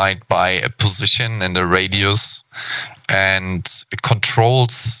determined by a position in the radius, and it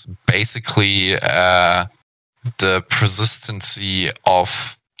controls basically the persistency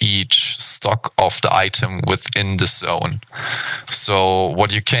of each stock of the item within the zone. So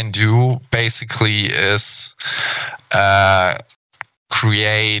what you can do basically is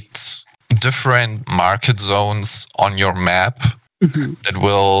create different market zones on your map that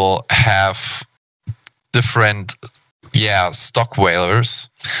will have different stock whalers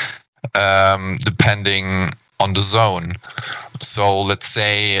depending on the zone. So let's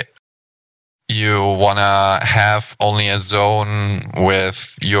say you want to have only a zone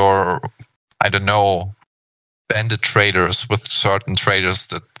with your, I don't know, bandit traders, with certain traders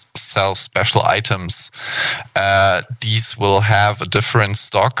that sell special items. These will have a different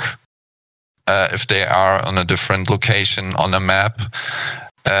stock if they are on a different location on a map.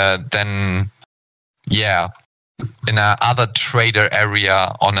 Then, in a other trader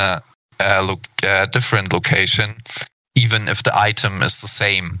area on a different location, even if the item is the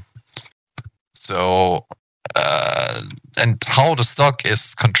same. So, and how the stock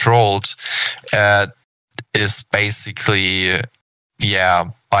is controlled is basically,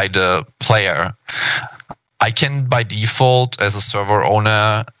 by the player. I can, by default, as a server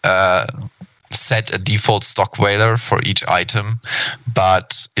owner, set a default stock whaler for each item.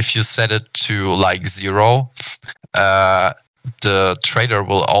 But if you set it to like 0, the trader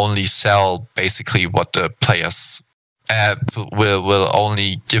will only sell basically what the players will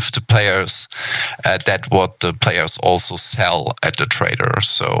only give to players that what the players also sell at the trader.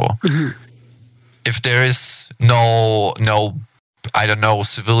 So if there is no I don't know,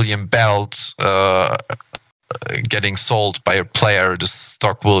 civilian belt getting sold by a player, the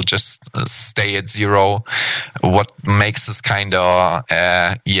stock will just stay at 0. What makes this kind of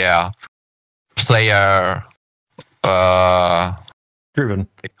player driven,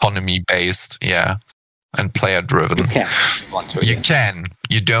 economy based, and player driven. You can.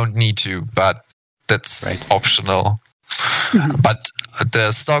 You don't need to, but that's optional. But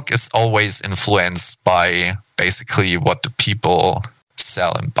the stock is always influenced by basically what the people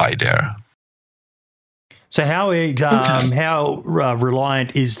sell and buy there. So how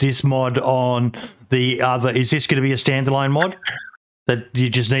reliant is this mod on the other? Is this going to be a standalone mod that you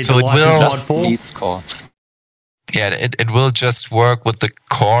just need the license mod for? Yeah, it will just work with the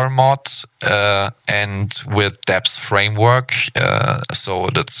core mod and with Depth's framework. So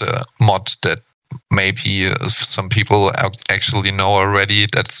that's a mod that maybe some people actually know already.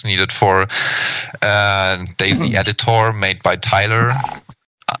 That's needed for Daisy Editor, made by Tyler,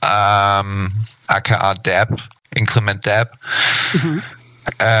 aka Deb, Inclement Deb.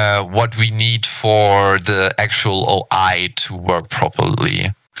 What we need for the actual OI to work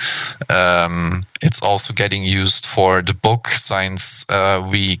properly. It's also getting used for the book since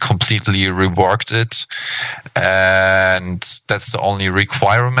we completely reworked it, and that's the only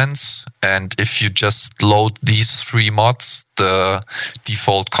requirements. And if you just load these 3 mods, the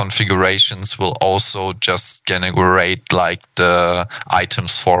default configurations will also just generate like the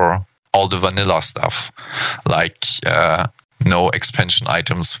items for all the vanilla stuff. Like no expansion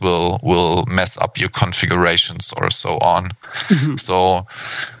items will mess up your configurations or so on. So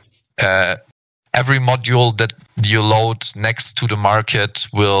every module that you load next to the market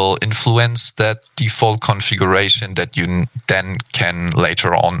will influence that default configuration that you then can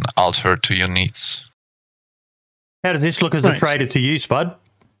later on alter to your needs. How does this look as a trader to you, Spud?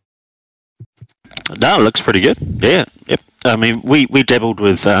 No, it looks pretty good. Yeah, yep. I mean, we dabbled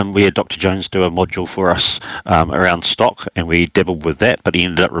with, we had Dr. Jones do a module for us around stock, and we dabbled with that, but he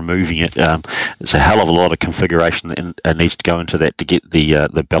ended up removing it. It's a hell of a lot of configuration that needs to go into that to get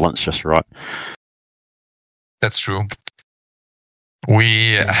the balance just right. That's true.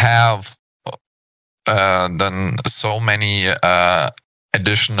 We have done so many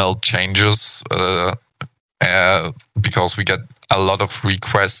additional changes because we get a lot of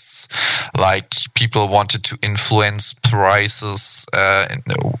requests, like people wanted to influence prices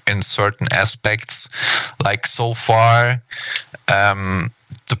in certain aspects. Like so far,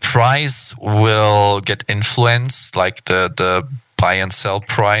 the price will get influenced, like the buy and sell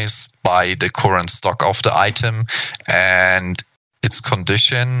price, by the current stock of the item and its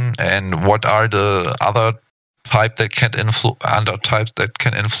condition. And what are the other types that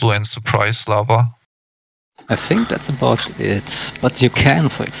can influence the price, Lava? I think that's about it. But you can,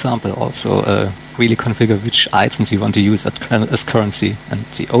 for example, also really configure which items you want to use as currency. And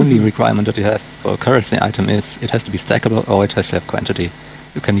the only requirement that you have for a currency item is it has to be stackable or it has to have quantity.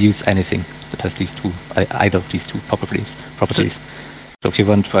 You can use anything. that has either of these two properties. So if you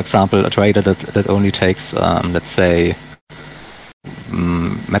want, for example, a trader that only takes, let's say,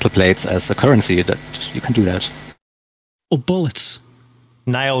 metal plates as a currency, that you can do that. Or bullets.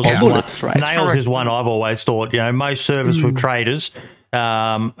 Nails, bullets, right? Nails is one I've always thought. Most servers with traders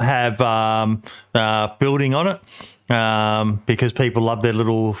have building on it because people love their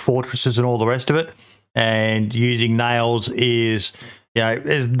little fortresses and all the rest of it. And using nails is,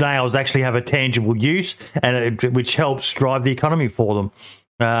 nails actually have a tangible use, and which helps drive the economy for them.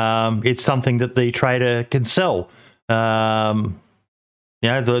 It's something that the trader can sell.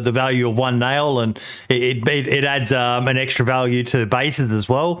 The value of one nail, and it adds an extra value to bases as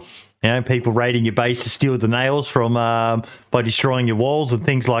well. People raiding your base to steal the nails from by destroying your walls and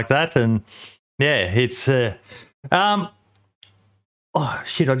things like that. And it's I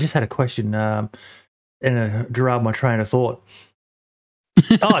just had a question and derailed my train of thought.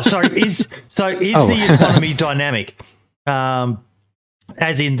 Is the economy dynamic?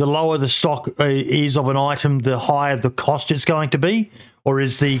 As in, the lower the stock is of an item, the higher the cost is going to be? Or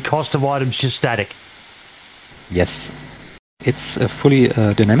is the cost of items just static? Yes. It's fully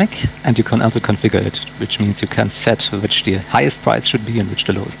dynamic, and you can also configure it, which means you can set which the highest price should be and which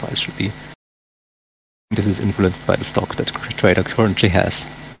the lowest price should be. This is influenced by the stock that the trader currently has.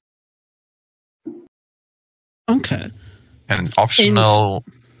 Okay. And optional...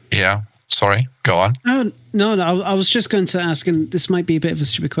 Sorry, go on. No, I was just going to ask, and this might be a bit of a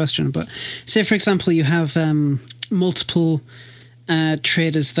stupid question, but say, for example, you have multiple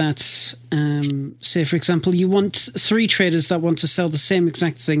traders that, say, for example, you want 3 traders that want to sell the same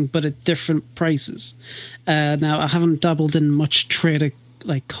exact thing, but at different prices. Now, I haven't dabbled in much trader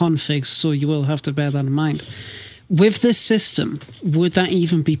configs, so you will have to bear that in mind. With this system, would that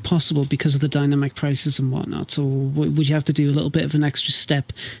even be possible because of the dynamic prices and whatnot? Or would you have to do a little bit of an extra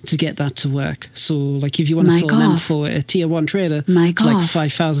step to get that to work? So, if you want to sell an M for a tier 1 trader, like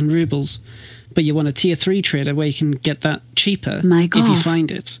 5,000 rubles, but you want a tier 3 trader where you can get that cheaper if you find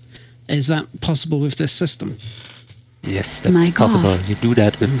it. Is that possible with this system? Yes, that's possible. You do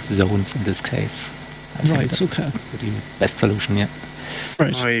that with zones in this case. Right, okay. The best solution, yeah.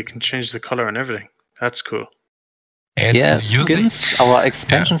 Right. Oh, you can change the color and everything. That's cool. Skins, our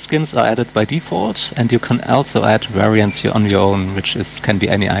expansion skins are added by default, and you can also add variants on your own, which can be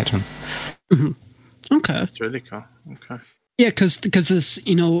any item. Mm-hmm. Okay. That's really cool. Okay. Yeah, because as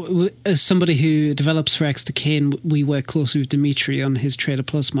as somebody who develops for XDK, and we work closely with Dimitri on his Trader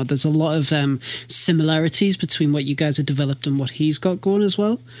Plus mod, there's a lot of similarities between what you guys have developed and what he's got going as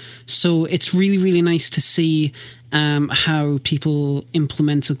well. So it's really, really nice to see how people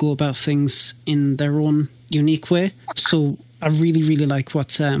implement or go about things in their own unique way. So I really, really like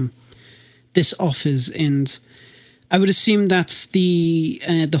what this offers, and I would assume that the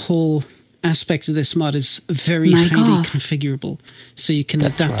whole aspect of this mod is very highly configurable, so you can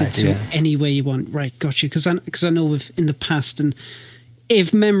adapt it to any way you want. Right, got you. Because I know in the past, and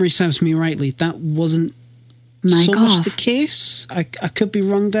if memory serves me rightly, that wasn't so much the case. I could be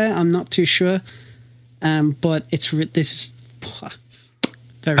wrong there. I'm not too sure. But this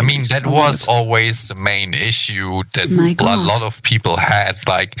very I mean, that was always the main issue that a lot of people had,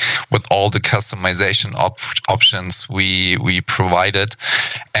 with all the customization options we provided.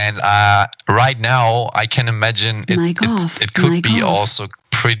 And right now, I can imagine it could be also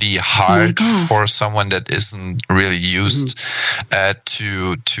pretty hard for someone that isn't really used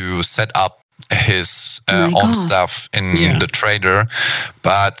to set up his own stuff in the trader.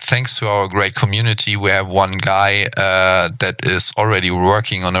 But thanks to our great community, we have one guy that is already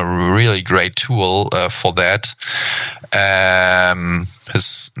working on a really great tool for that.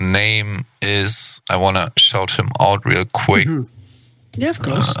 His name is, I want to shout him out real quick. Yeah, of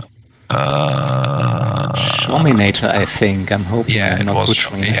course. Shrominator, I think. I'm hoping I'm not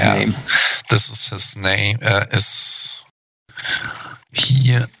butchering his name. This is his name.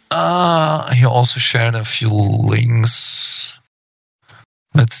 He also shared a few links.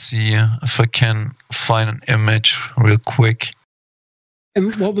 Let's see if I can find an image real quick.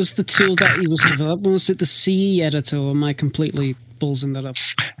 And what was the tool that he was developing? Was it the CE editor, or am I completely ballsing that up?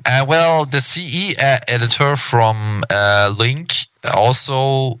 Well, the CE editor from Link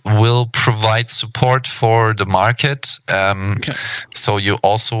also will provide support for the market. So you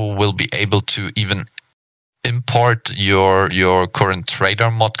also will be able to even import your current trader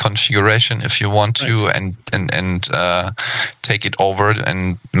mod configuration if you want to, and take it over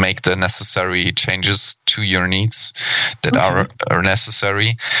and make the necessary changes to your needs that are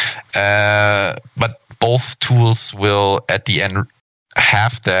necessary. But both tools will at the end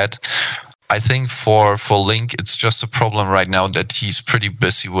have that. I think for Link, it's just a problem right now that he's pretty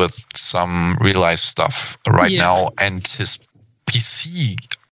busy with some real life stuff right now, and his PC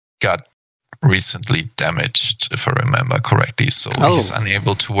got recently damaged, if I remember correctly. So he's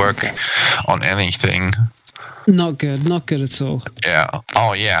unable to work on anything. Not good at all. Yeah.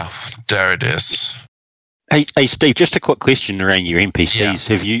 Oh yeah, there it is. Hey, Steve, just a quick question around your NPCs.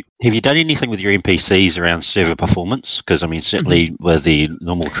 Yeah. Have you done anything with your NPCs around server performance? Because I mean, certainly with the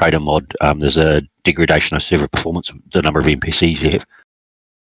normal trader mod, there's a degradation of server performance. The number of NPCs you have.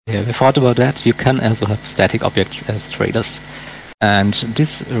 Yeah, we thought about that. You can also have static objects as traders, and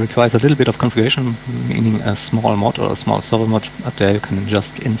this requires a little bit of configuration, meaning a small mod or a small server mod. But there you can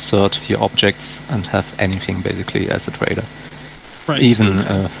just insert your objects and have anything basically as a trader. Right. Even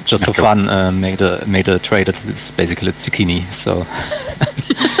just for fun, made a trader that's basically a zucchini. So,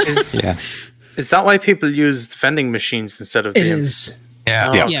 is that why people use vending machines instead of? It is.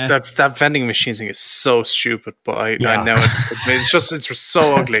 Yeah. That vending machine thing is so stupid, but I know it's just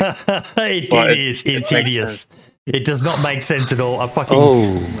so ugly. It is. It's hideous. It does not make sense at all. A fucking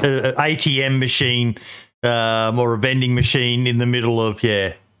ATM machine or a vending machine in the middle of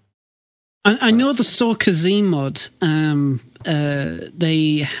I know the Stalker Z mod.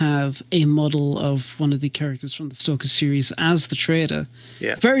 They have a model of one of the characters from the Stalker series as the trader.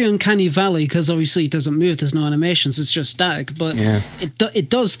 Yeah. Very uncanny valley because obviously it doesn't move. There's no animations. It's just static, but it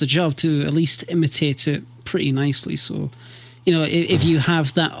does the job to at least imitate it pretty nicely. So, if you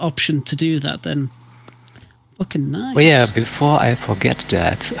have that option to do that, then fucking nice. Well, yeah, before I forget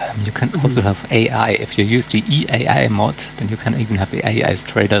that, you can also have AI. If you use the EAI mod, then you can even have AI as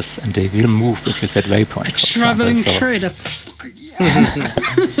traders, and they will move if you set waypoints. Traveling trader.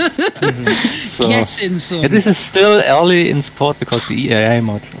 So, gets in some. This is still early in support because the EAI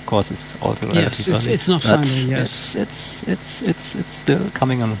mod, of course, is also relatively early. It's not final yet. It's still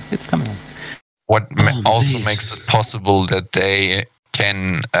coming on. It's coming on. What also makes it possible that they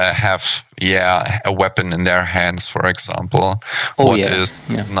can have a weapon in their hands, for example.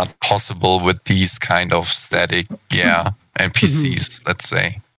 Is not possible with these kind of static NPCs, let's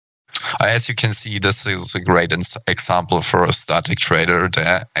say. As you can see, this is a great example for a static trader.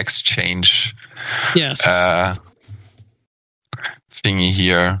 The exchange thingy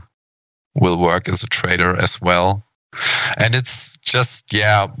here will work as a trader as well. And it's just,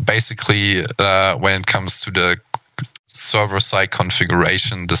 basically when it comes to the server-side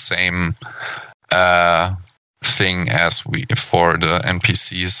configuration, the same thing as for the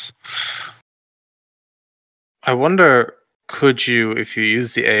NPCs. I wonder, could you, if you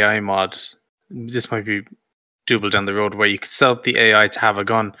use the AI mod, this might be doable down the road, where you could set up the AI to have a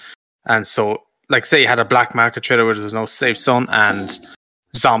gun, and so, like, say you had a black market trader where there's no safe zone and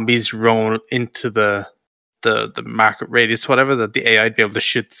zombies roll into the market radius, whatever, that the AI would be able to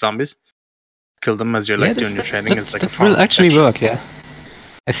shoot zombies, kill them as you're doing your trading. It's like that will actually work.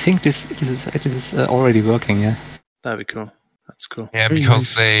 I think this is already working. That'd be cool. That's cool. Yeah,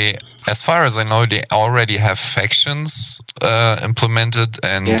 because they, as far as I know, they already have factions implemented,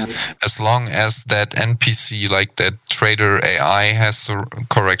 and as long as that NPC, like that trader AI, has the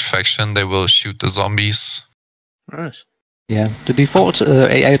correct faction, they will shoot the zombies. Right. Yeah, the default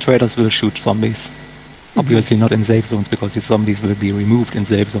AI traders will shoot zombies. Obviously not in safe zones, because these zombies will be removed in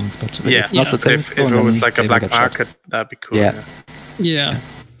safe zones. But if it was like a black market, that'd be cool. Yeah.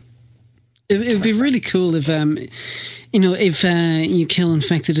 It would be really cool if if you kill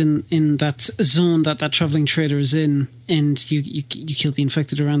infected in that zone that traveling trader is in, and you kill the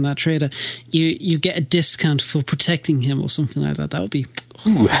infected around that trader, you get a discount for protecting him or something like that. That would be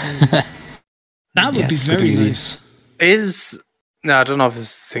that would be very nice. I don't know if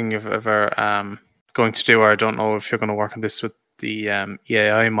this thing you've ever going to do, or I don't know if you're going to work on this with the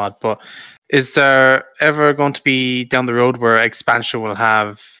EAI mod, but is there ever going to be down the road where expansion will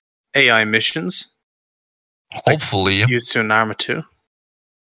have AI missions? Hopefully. Like used to an Arma 2?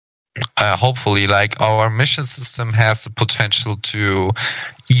 Hopefully, like, our mission system has the potential to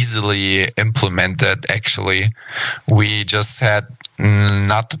easily implement that, actually. We just had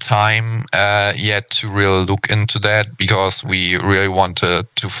not the time yet to really look into that, because we really wanted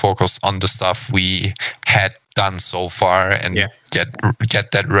to focus on the stuff we had done so far and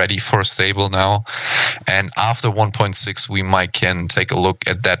get that ready for stable now. And after 1.6 we might can take a look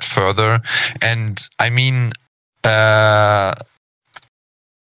at that further. And I mean,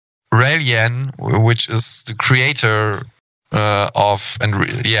 Raelian, which is the creator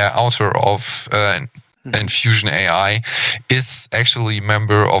author of Infusion AI, is actually a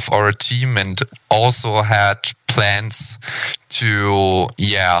member of our team and also had plans to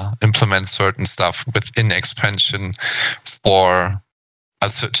implement certain stuff within expansion for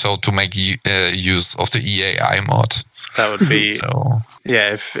so to make use of the EAI mod. That would be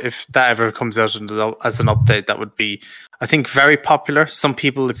if that ever comes out as an update, that would be, I think, very popular. Some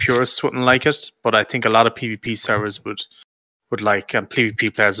people, the purists, wouldn't like it, but I think a lot of PvP servers would like, and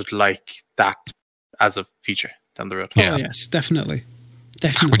PvP players would like that as a feature down the road. Yeah. Oh yes, definitely.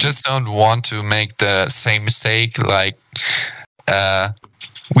 We just don't want to make the same mistake. Like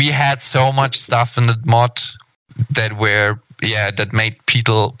we had so much stuff in the mod that made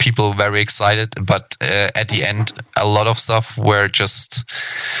people very excited, but at the end, a lot of stuff were just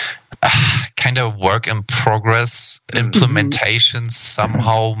kind of work in progress. Implementations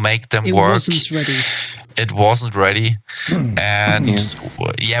somehow make them work. It wasn't ready, and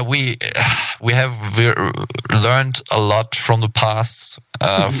we have learned a lot from the past,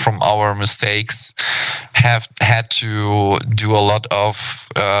 from our mistakes. Have had to do a lot of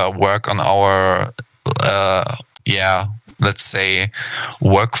work on our let's say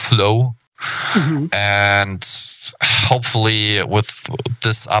workflow. And hopefully with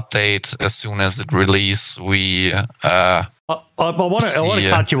this update, as soon as it releases, we I want to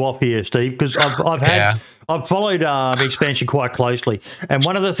cut you off here, Steve, because I've followed expansion quite closely, and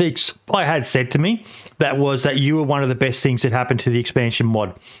one of the things I had said to me was that you were one of the best things that happened to the expansion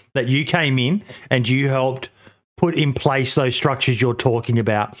mod, that you came in and you helped put in place those structures you're talking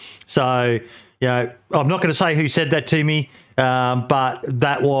about. So, I'm not going to say who said that to me, but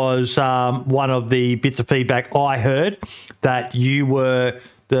that was one of the bits of feedback I heard, that you were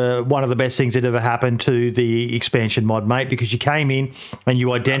one of the best things that ever happened to the expansion mod, mate, because you came in and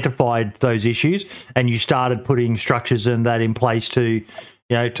you identified those issues and you started putting structures and that in place to,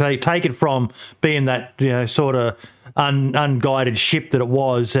 take it from being that, sort of unguided ship that it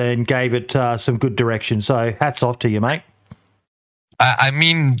was, and gave it some good direction. So hats off to you, mate. I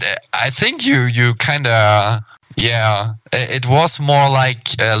mean, I think you kind of, it was more like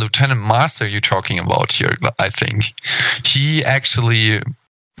Lieutenant Master you're talking about here. I think he actually,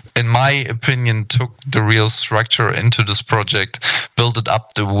 in my opinion, took the real structure into this project, built it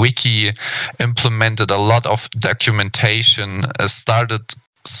up the wiki, implemented a lot of documentation, started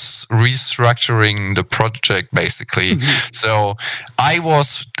restructuring the project basically. So I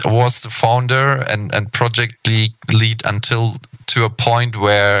was the founder and project lead until to a point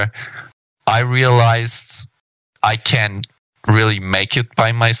where I realized I can't really make it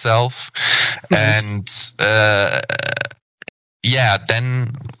by myself. And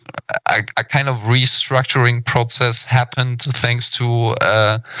then a kind of restructuring process happened thanks to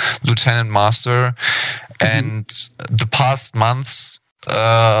Lieutenant Master. And the past months,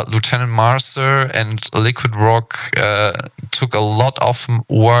 Lieutenant Master and Liquid Rock took a lot of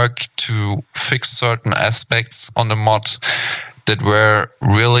work to fix certain aspects on the mod that were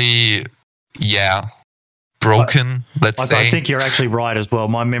really, broken, let's say. I think you're actually right as well.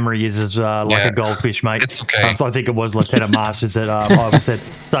 My memory is like a goldfish, mate. It's okay. I think it was Lieutenant Masters that I said.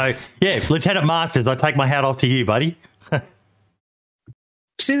 So, Lieutenant Masters, I take my hat off to you, buddy.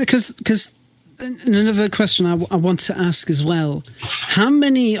 See, because another question I want to ask as well, how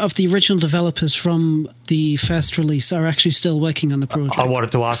many of the original developers from the first release are actually still working on the project? I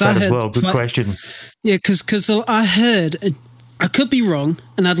wanted to ask that as well. Good question. Yeah, because I heard, I could be wrong,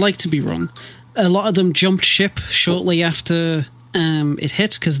 and I'd like to be wrong, a lot of them jumped ship shortly after it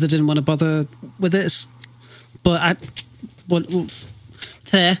hit because they didn't want to bother with it. But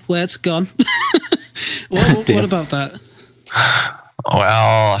words gone. What about that?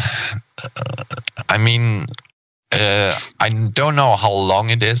 Well, I mean, I don't know how long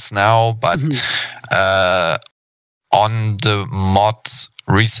it is now, but on the mod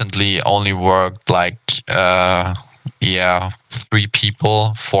recently only worked like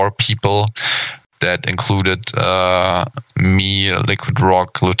 4 people. That included me, Liquid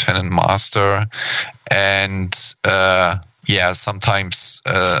Rock, Lieutenant Master, and sometimes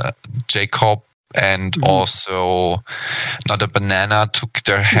Jacob. And also Not a Banana took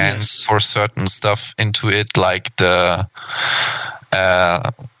their hands for certain stuff into it, like the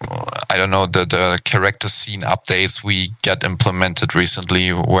the character scene updates we got implemented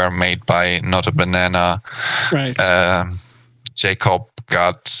recently were made by Not a Banana. Right. Jacob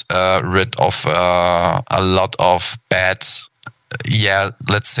got rid of a lot of bad,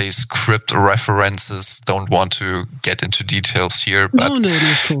 let's say script references. Don't want to get into details here, but no,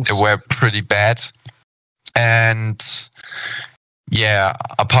 of course. They were pretty bad. And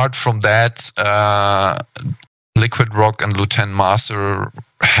apart from that, Liquid Rock and Lieutenant Master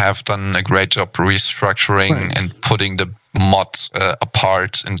have done a great job restructuring and putting the mod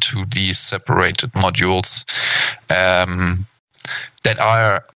apart into these separated modules that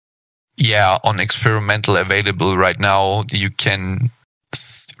are on experimental available right now. You can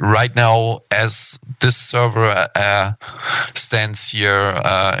right now, as this server stands here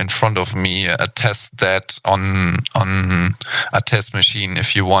in front of me, test that on a test machine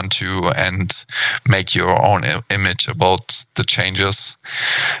if you want to, and make your own image about the changes,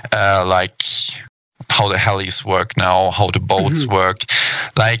 like how the helis work now, how the boats work.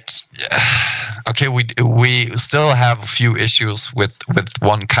 Like, okay, we still have a few issues with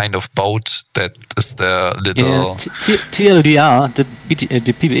one kind of boat that is the little TLDR. The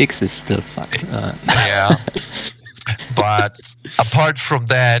PBX is still fucked. Yeah, but apart from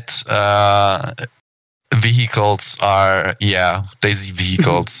that, vehicles are DayZ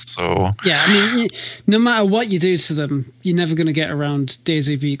vehicles. So yeah, I mean, no matter what you do to them, you're never going to get around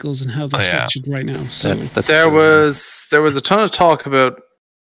DayZ vehicles and how they're structured right now. So there was a ton of talk about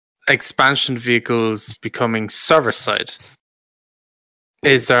expansion vehicles becoming server side.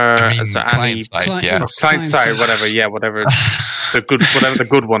 Is there any client side, whatever the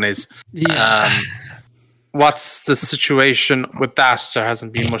good one is? Yeah. What's the situation with that? There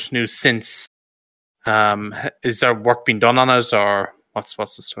hasn't been much news since. Is there work being done on it, or what's the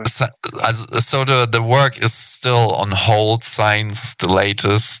story? So the work is still on hold since the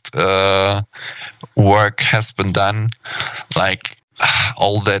latest work has been done. Like,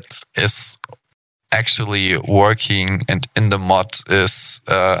 all that is actually working and in the mod is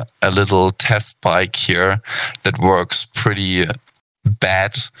a little test bike here that works pretty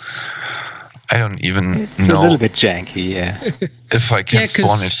bad. I don't even know. It's a little bit janky, if I can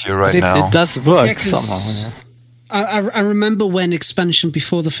spawn it here right now. It does work somehow. I remember when expansion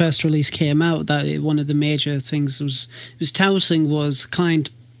before the first release came out, that one of the major things was touting was client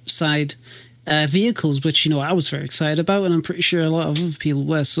side vehicles, which I was very excited about, and I'm pretty sure a lot of other people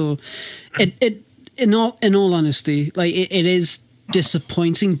were. So, in all honesty, like it is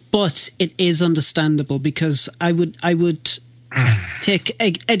disappointing, but it is understandable, because I would take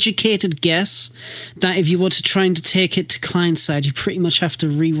an educated guess that if you were to trying to take it to client side, you pretty much have to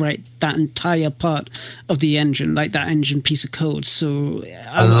rewrite that entire part of the engine, like that engine piece of code. So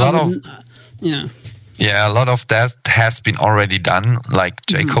a lot of that has been already done. Like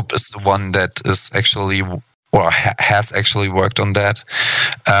Jacob is the one that is actually has actually worked on that,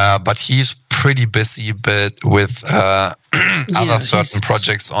 but he's pretty busy with other certain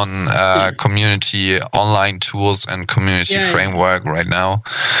projects on community online tools and community framework right now.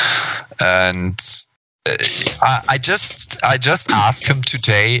 And I just asked him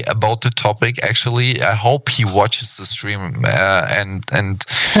today about the topic. Actually, I hope he watches the stream and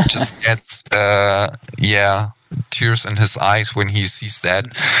just gets tears in his eyes when he sees that.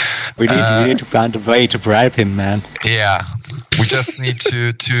 We need to find a way to bribe him, man. Yeah, we just need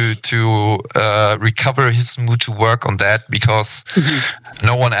to recover his mood to work on that, because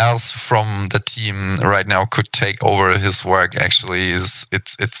no one else from the team right now could take over his work. Actually, it's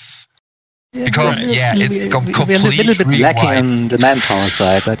because it's completely we're a little bit lacking on the manpower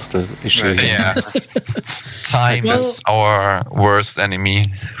side. That's the issue. Yeah, time is our worst enemy.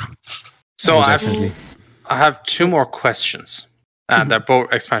 So I have two more questions, and they're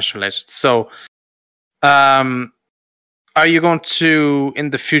both expansion related. So, are you going to, in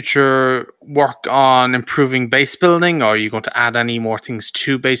the future, work on improving base building, or are you going to add any more things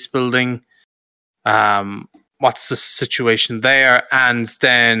to base building? What's the situation there? And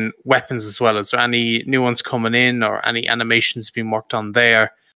then weapons as well. Is there any new ones coming in, or any animations being worked on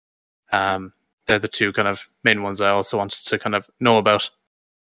there? They're the two kind of main ones I also wanted to kind of know about.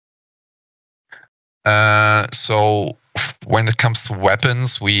 So when it comes to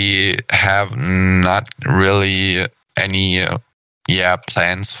weapons, we have not really any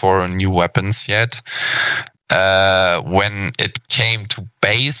plans for new weapons yet. When it came to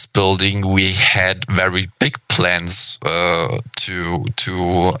base building, we had very big plans to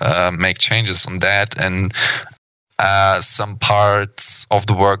make changes on that, and some parts of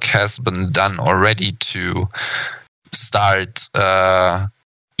the work has been done already to start the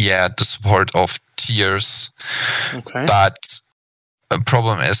support of tiers. Okay. But the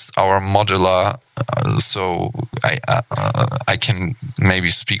problem is our modular, so I can maybe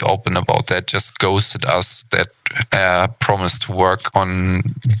speak open about that, just ghosted us that promised to work on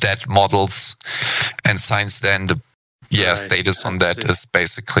that models, and since then the status on that is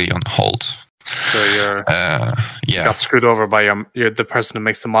basically on hold. So you're got screwed over by you're the person who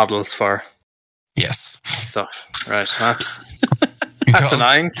makes the models for stuff. Right. That's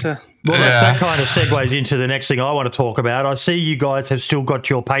annoying to. Well, that kind of segues into the next thing I want to talk about. I see you guys have still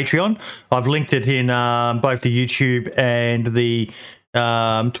got your Patreon. I've linked it in both the YouTube and the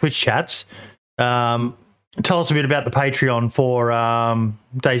Twitch chats. tell us a bit about the Patreon for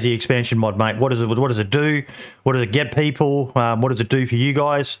DayZ expansion mod, mate. What does it do? What does it get people? What does it do for you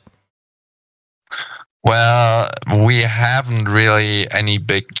guys? Well, we haven't really any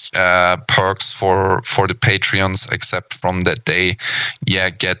big perks for the Patreons, except from that they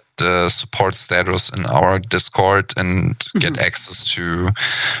get the support status in our Discord and get access to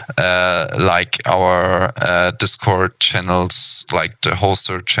like our Discord channels, like the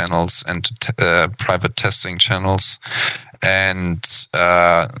hoster channels and private testing channels, and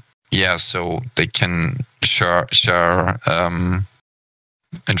so they can share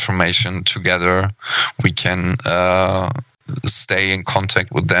information together. We can stay in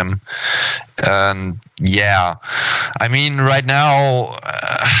contact with them, and I mean, right now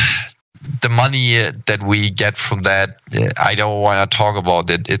the money that we get from that, I don't want to talk about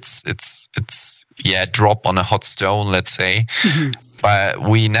it. It's drop on a hot stone, let's say. But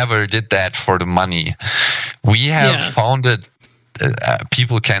we never did that for the money. We have found it.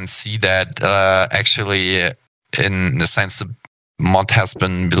 People can see that actually, in the sense the mod has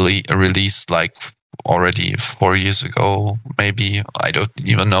been released like already 4 years ago, maybe. I don't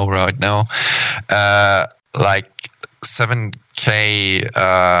even know right now. Like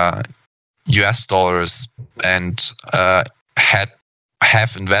 $7,000 US dollars, and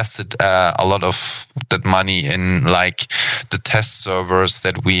have invested a lot of that money in like the test servers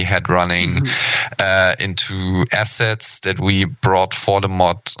that we had running, into assets that we brought for the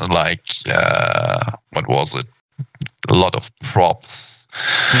mod, like what was it? A lot of props.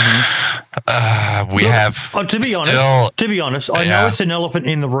 We have. To be honest, I know it's an elephant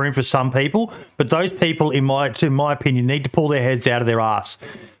in the room for some people, but those people, in my opinion, need to pull their heads out of their ass.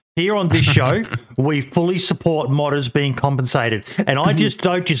 Here on this show, we fully support modders being compensated, and I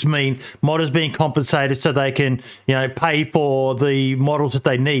don't just mean modders being compensated so they can, pay for the models that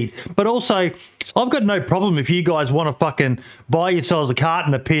they need, but also I've got no problem if you guys want to fucking buy yourselves a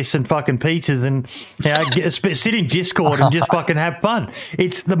carton of piss and fucking pizzas and sit in Discord and just fucking have fun.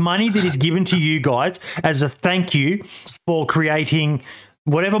 It's the money that is given to you guys as a thank you for creating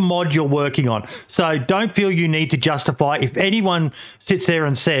whatever mod you're working on. So don't feel you need to justify. If anyone sits there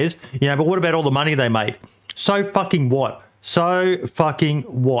and says, but what about all the money they made? So fucking what?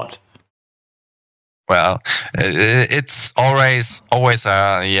 Well, it's always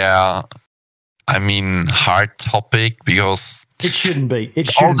I mean, hard topic, because it shouldn't be.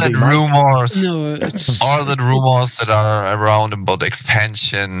 All the rumors that are around about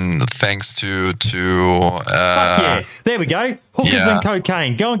expansion, thanks to there we go. Hookers and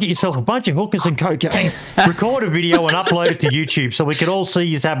cocaine. Go and get yourself a bunch of hookers and cocaine. Record a video and upload it to YouTube so we can all see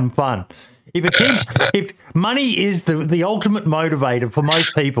you having fun. If money is the ultimate motivator for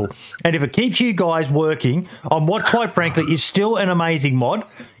most people, and if it keeps you guys working on what, quite frankly, is still an amazing mod,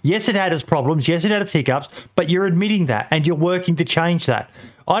 yes, it had its problems, yes, it had its hiccups, but you're admitting that and you're working to change that.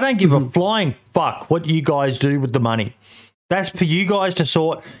 I don't give a flying fuck what you guys do with the money. That's for you guys to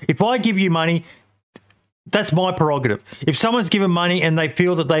sort. If I give you money, that's my prerogative. If someone's given money and they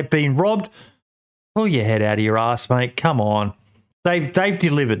feel that they've been robbed, pull your head out of your ass, mate. Come on. They've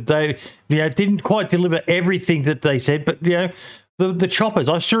delivered. They didn't quite deliver everything that they said, but the choppers.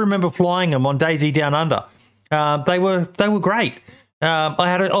 I still remember flying them on DayZ Down Under. They were great.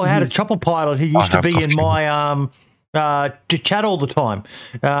 I had a chopper pilot who used to be in my chat all the time.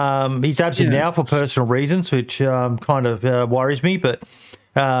 He's absent now for personal reasons, which kind of worries me. But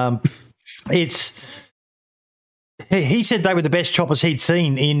he said they were the best choppers he'd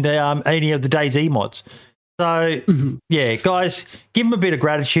seen in any of the DayZ mods. So, guys, give them a bit of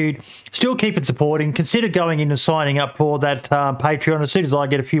gratitude. Still keep it supporting. Consider going in and signing up for that Patreon. As soon as I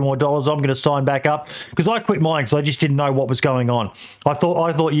get a few more dollars, I'm going to sign back up, because I quit mine because I just didn't know what was going on. I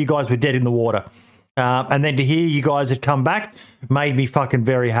thought you guys were dead in the water. And then to hear you guys had come back made me fucking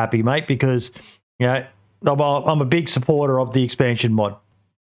very happy, mate, because I'm a big supporter of the expansion mod.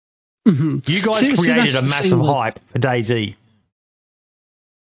 You guys created a massive hype for DayZ.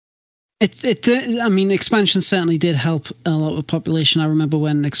 I mean, expansion certainly did help a lot with population. I remember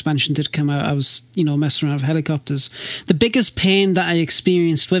when expansion did come out, I was, messing around with helicopters. The biggest pain that I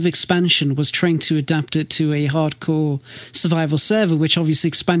experienced with expansion was trying to adapt it to a hardcore survival server, which obviously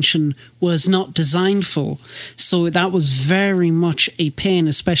expansion was not designed for. So that was very much a pain,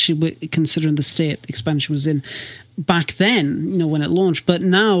 especially considering the state expansion was in back then, when it launched. But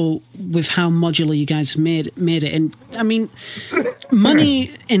now, with how modular you guys have made it, and I mean,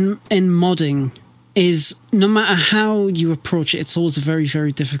 money in modding is, no matter how you approach it, it's always a very,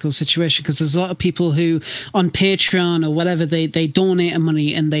 very difficult situation, because there's a lot of people who on Patreon or whatever, they donate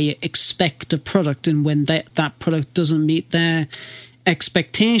money and they expect a product, and when that product doesn't meet their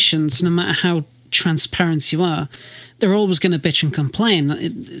expectations, no matter how transparent you are, they're always going to bitch and complain.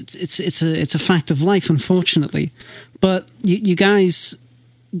 It's a fact of life, unfortunately. But you guys,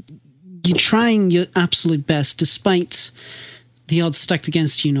 you're trying your absolute best, despite the odds stacked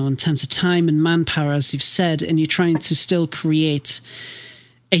against you, in terms of time and manpower, as you've said, and you're trying to still create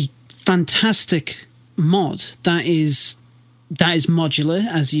a fantastic mod that is modular,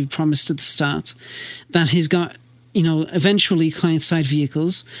 as you promised at the start, that has got, eventually client-side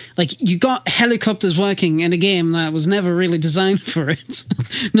vehicles. Like, you got helicopters working in a game that was never really designed for it.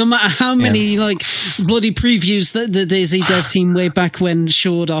 No matter how many, bloody previews that the DayZ dev team way back when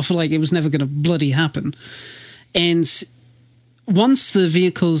showed off, it was never going to bloody happen. And once the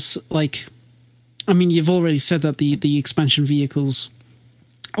vehicles, you've already said that the expansion vehicles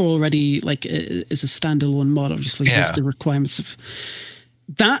are already, is a standalone mod, obviously, with the requirements of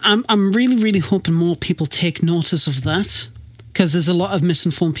that. I'm really, really hoping more people take notice of that, because there's a lot of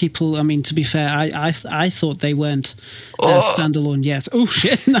misinformed people. I mean, to be fair, I thought they weren't standalone yet. Oh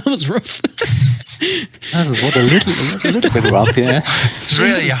shit, that was rough. That is what a little bit rough, yeah. It's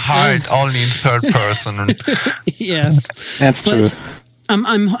really hard only in third person. Yes, that's true.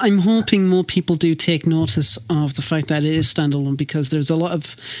 I'm hoping more people do take notice of the fact that it is standalone, because there's a lot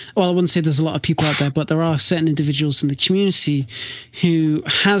of, I wouldn't say there's a lot of people out there, but there are certain individuals in the community who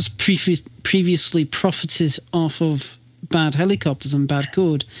has previously profited off of bad helicopters and bad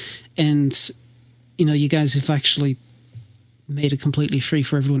code, and you guys have actually made it completely free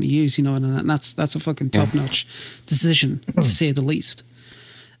for everyone to use, and that's a fucking top-notch decision, to say the least.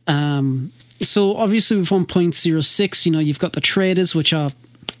 So obviously with 1.06, you've got the traders, which are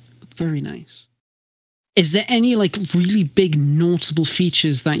very nice. Is there any really big notable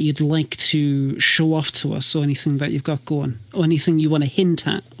features that you'd like to show off to us, or anything that you've got going, or anything you want to hint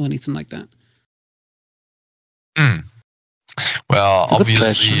at, or anything like that? Well,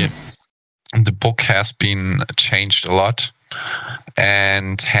 obviously the book has been changed a lot,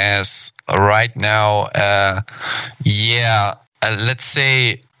 and has right now, let's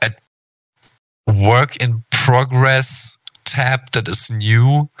say, work in progress tab that is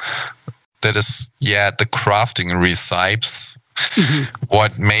new, that is the crafting recipes.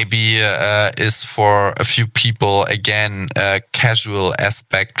 What maybe is for a few people again a casual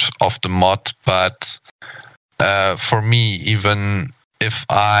aspect of the mod, but for me, even if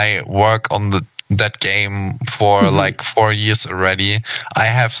I work on that game for 4 years already, I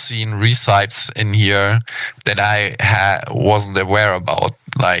have seen recipes in here that I wasn't aware about.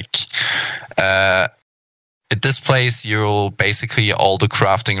 It displays you basically all the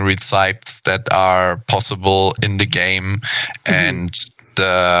crafting recipes that are possible in the game, and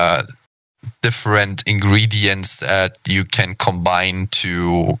the different ingredients that you can combine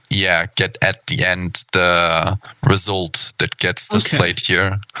to get at the end the result that gets displayed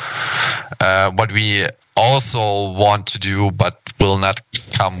here. What we also want to do, but will not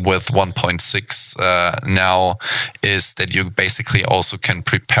come with 1.6 now, is that you basically also can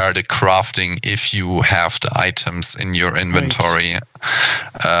prepare the crafting if you have the items in your inventory.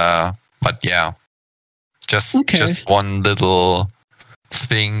 But just one little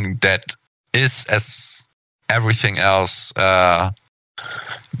thing that is, as everything else,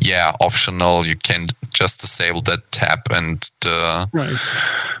 optional. You can just disable that tab, and the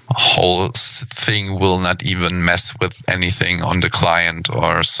whole thing will not even mess with anything on the client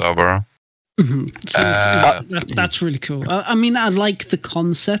or server. So that's really cool. I mean, I like the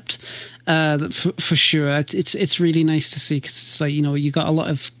concept for sure. It's really nice to see, because it's you got a lot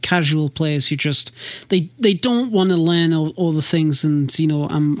of casual players who just they don't want to learn all the things, and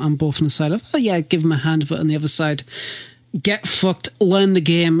I'm both on the side of give them a hand, but on the other side, get fucked, learn the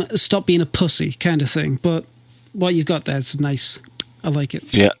game, stop being a pussy kind of thing. But what you've got there is nice. I like it.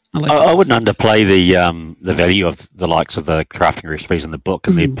 Yeah, I wouldn't underplay the value of the likes of the crafting recipes in the book,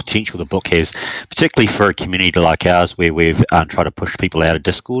 and the potential the book has, particularly for a community like ours where we've tried to push people out of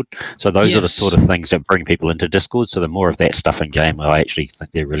Discord. So those are the sort of things that bring people into Discord. So the more of that stuff in game, I actually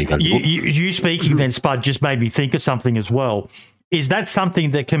think they're really valuable. You speaking then, Spud, just made me think of something as well. Is that something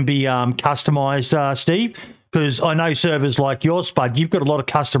that can be customized, Steve? Because I know servers like yours, Spud, you've got a lot of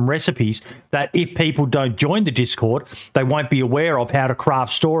custom recipes that if people don't join the Discord, they won't be aware of how to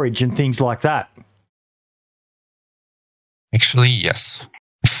craft storage and things like that. Actually, yes.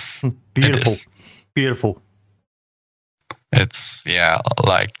 Beautiful. Beautiful. It's,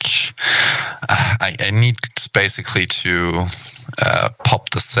 I need basically to pop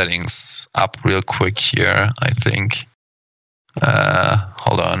the settings up real quick here, I think.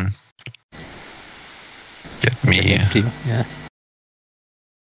 Hold on. Get me.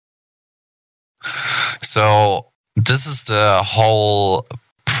 So this is the whole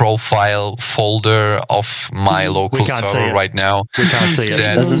profile folder of my local server right now. We can't see it.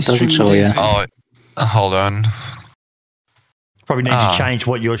 It doesn't show, yeah. Oh, hold on. Probably need to change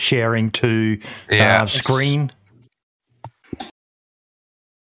what you're sharing to screen.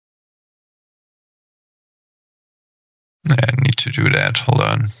 I need to do that. Hold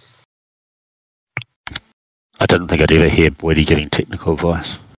on. I didn't think I'd ever hear Woody getting technical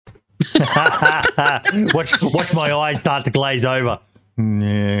advice. Watch my eyes start to glaze over.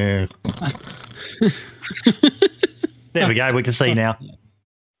 Yeah. There we go. We can see now.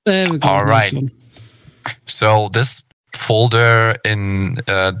 There we go. All right. So this folder in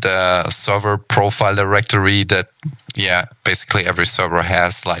the server profile directory that basically every server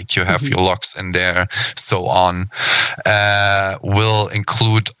has, like you have your logs in there, so on, will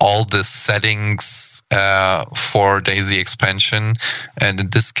include all the settings for DayZ expansion. And in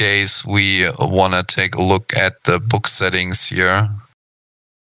this case, we want to take a look at the book settings here.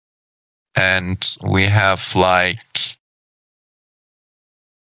 And we have like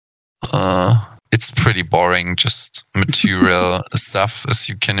it's pretty boring, just material stuff, as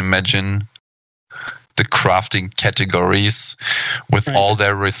you can imagine. The crafting categories with all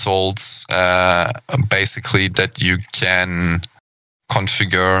their results, basically, that you can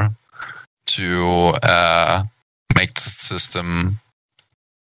configure to make the system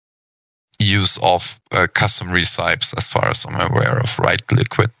use of custom recipes, as far as I'm aware of, right,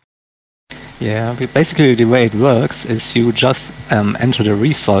 Liquid? Yeah, basically the way it works is you just enter the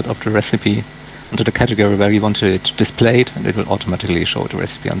result of the recipe into the category where you want it displayed, and it will automatically show the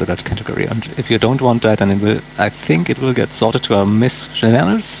recipe under that category. And if you don't want that, then I think it will get sorted to a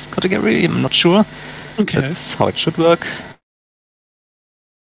miscellaneous category. I'm not sure. Okay. That's how it should work.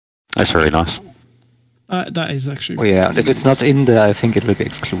 That's very nice. That is actually... Oh yeah, and if it's not in there, I think it will be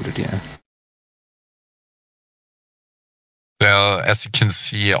excluded, yeah. Well, as you can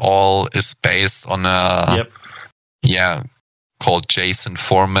see, all is based on a called JSON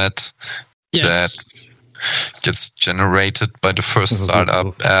format that gets generated by the first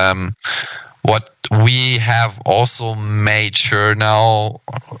startup. What we have also made sure now,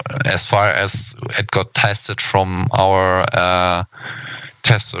 as far as it got tested from our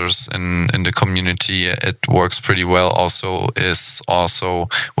testers in the community, it works pretty well also, is also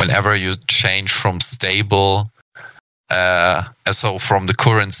whenever you change from stable so from the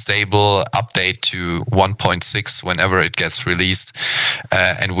current stable update to 1.6 whenever it gets released,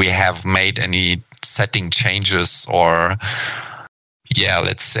 and we have made any setting changes, or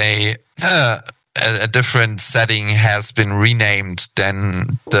let's say a different setting has been renamed,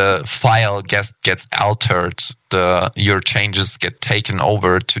 then the file gets altered. Your changes get taken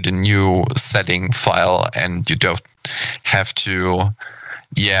over to the new setting file, and you don't have to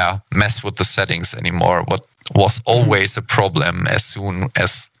mess with the settings anymore. What was always a problem as soon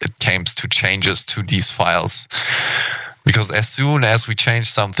as it came to changes to these files, because as soon as we changed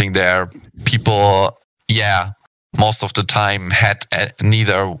something there, people most of the time had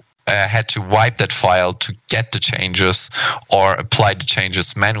neither had to wipe that file to get the changes or apply the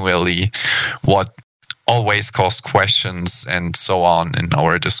changes manually, what always caused questions and so on in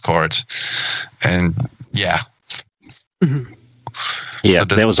our Discord. And so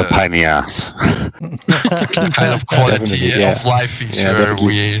that was a pain in the ass. Kind of quality of life feature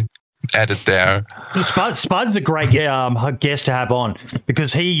we added there. Spud's a great guest to have on,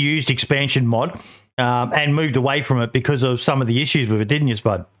 because he used expansion mod and moved away from it because of some of the issues with it, didn't you,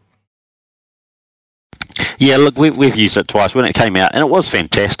 Spud? Yeah, look, we've used it twice when it came out, and it was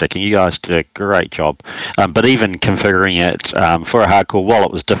fantastic, and you guys did a great job. But even configuring it for a hardcore, while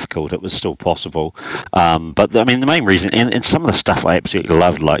it was difficult, it was still possible. But, I mean, the main reason, and some of the stuff I absolutely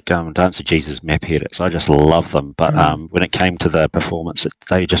loved, like Dancer Jesus map edits, I just love them. But when it came to the performance,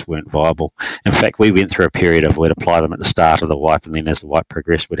 they just weren't viable. In fact, we went through a period of we'd apply them at the start of the wipe, and then as the wipe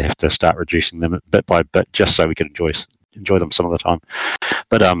progressed, we'd have to start reducing them bit by bit, just so we could enjoy them some of the time.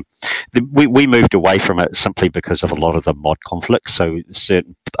 But we moved away from it simply because of a lot of the mod conflicts. So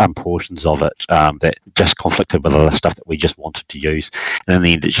certain portions of it that just conflicted with other stuff that we just wanted to use, and in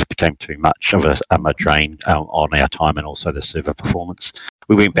the end it just became too much of a drain on our time and also the server performance.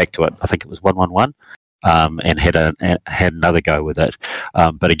 We went back to it, I think it was 1.1, and had another go with it.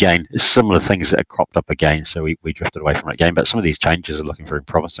 But again, similar things that cropped up again, so we drifted away from it again. But some of these changes are looking very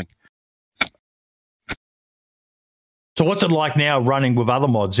promising. So what's it like now running with other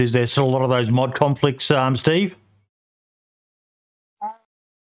mods? Is there still a lot of those mod conflicts, Steve?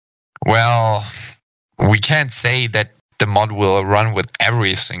 Well, we can't say that the mod will run with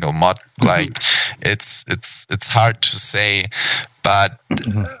every single mod. Like it's hard to say, but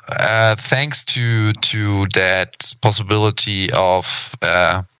thanks to that possibility of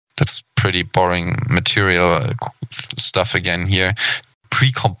that's pretty boring material stuff again here.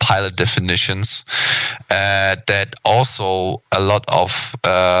 Pre-compiler definitions that also a lot of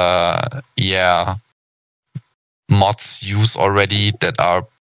mods use already that are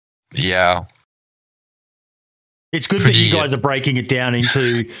It's good that you guys are breaking it down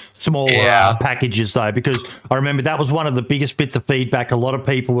into smaller packages, though, because I remember that was one of the biggest bits of feedback a lot of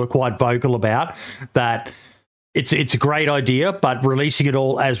people were quite vocal about, that it's a great idea, but releasing it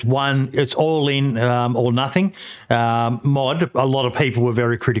all as one, it's all in or nothing mod, a lot of people were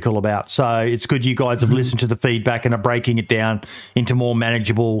very critical about. So it's good you guys have listened to the feedback and are breaking it down into more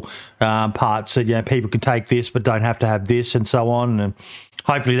manageable parts that, people can take this but don't have to have this and so on. And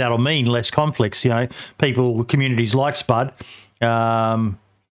hopefully that'll mean less conflicts. People, communities like Spud. Sorry,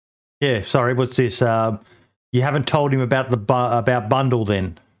 what's this? You haven't told him about about Bundle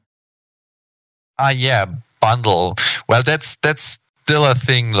then? Bundle. Well, that's still a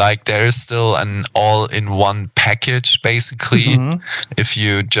thing. Like, there is still an all-in-one package, basically. Mm-hmm. If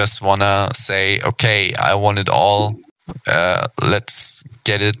you just wanna say, okay, I want it all, let's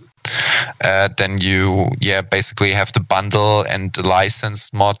get it. Then you basically have the bundle and the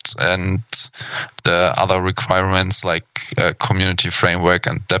license mod and the other requirements like community framework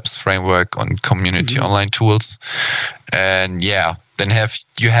and depth framework on community online tools. And then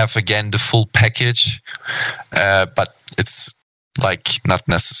you have again the full package, but it's like not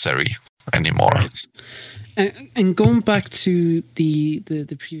necessary anymore. Right. And going back to the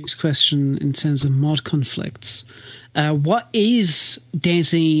previous question in terms of mod conflicts, what is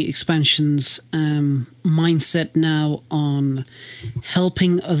DayZ Expansion's mindset now on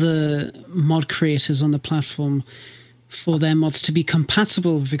helping other mod creators on the platform for their mods to be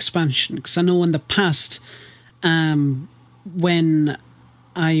compatible with expansion? Because I know in the past, when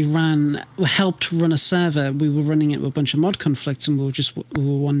I helped run a server, we were running it with a bunch of mod conflicts, and we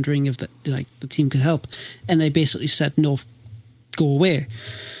were wondering if the team could help, and they basically said no, go away.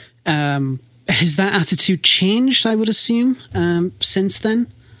 Has that attitude changed, I would assume, since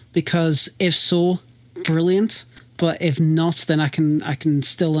then? Because if so, brilliant. But if not, then I can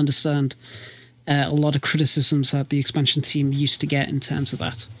still understand a lot of criticisms that the expansion team used to get in terms of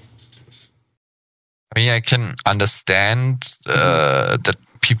that. I mean, I can understand that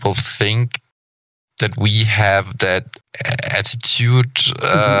people think that we have that attitude,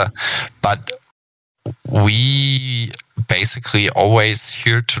 but we basically always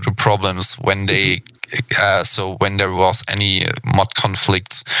hear to the problems when they so when there was any mod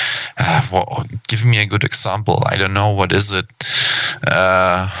conflicts. Give me a good example. I don't know, what is it?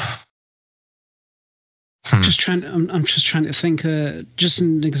 I'm just trying to think. Just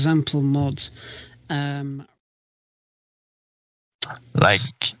an example mod.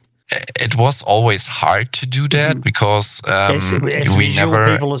 Like, it was always hard to do that because we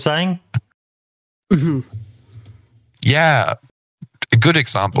never. People are saying. Yeah, a good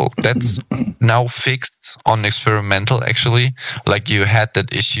example. That's now fixed on experimental, actually. Like, you had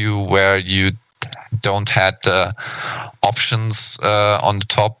that issue where you don't had the options on the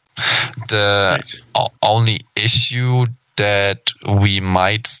top. The only issue that we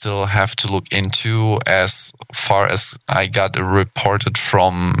might still have to look into, as far as I got reported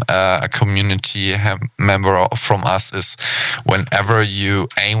from a community member from us, is whenever you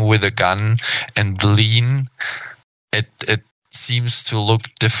aim with a gun and lean, it seems to look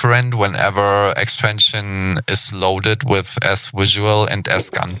different whenever expansion is loaded with S visual and S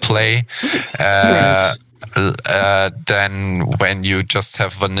gunplay. Than when you just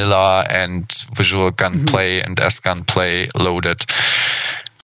have vanilla and visual gunplay and S gunplay loaded.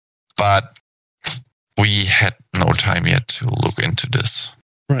 But we had no time yet to look into this.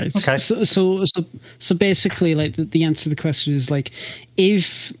 Right. Okay. So basically, like, the answer to the question is, like,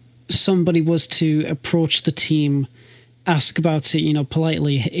 if somebody was to approach the team, ask about it,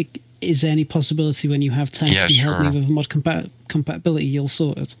 politely, is there any possibility when you have time to help me with mod compatibility, you'll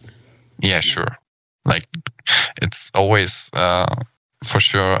sort it? Yeah, sure. Like, it's always for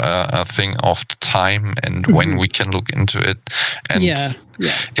sure a thing of the time and when we can look into it. And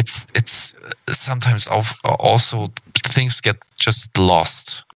it's sometimes also things get just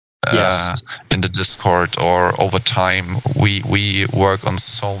lost in the Discord, or over time. We work on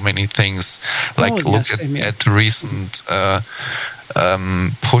so many things. Like, look at the recent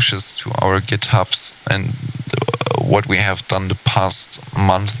pushes to our GitHubs and what we have done the past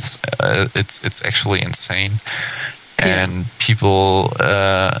month. It's actually insane, and people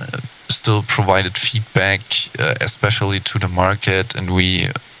still provided feedback, especially to the market, and we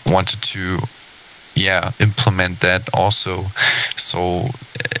wanted to implement that also. So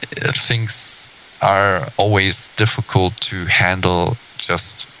things are always difficult to handle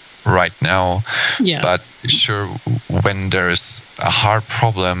just right now. Yeah. But sure, when there is a hard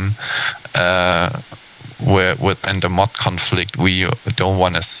problem within the mod conflict, we don't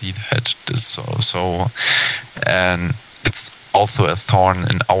want to see that. So and it's also a thorn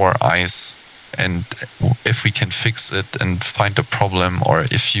in our eyes. And if we can fix it and find a problem, or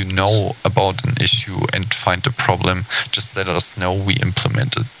if you know about an issue and find a problem, just let us know, we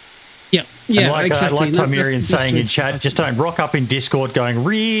implement it. Yeah, yeah, and like, exactly. Like Tomirian's saying in chat, just don't rock up in Discord going,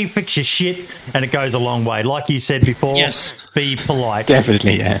 fix your shit, and it goes a long way. Like you said before, be polite.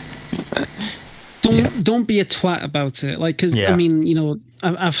 Definitely, yeah. Don't be a twat about it. Like, because, I mean, you know,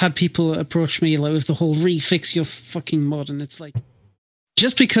 I've had people approach me like with the whole refix your fucking mod, and it's like,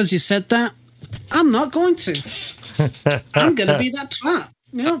 just because you said that, I'm not going to. I'm going to be that twat.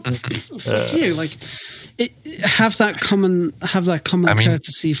 You know, fuck you. Like, have that common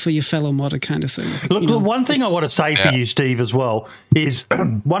courtesy for your fellow modder kind of thing. Look, one thing I want to say for you, Steve, as well, is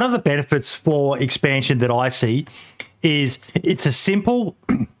one of the benefits for expansion that I see is it's a simple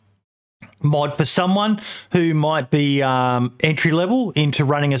mod for someone who might be entry level into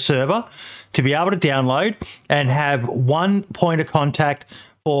running a server to be able to download and have one point of contact.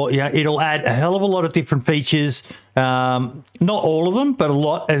 Or it'll add a hell of a lot of different features, not all of them, but a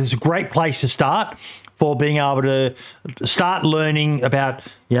lot. And it's a great place to start for being able to start learning about.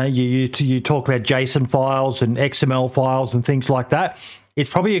 You talk about JSON files and XML files and things like that. It's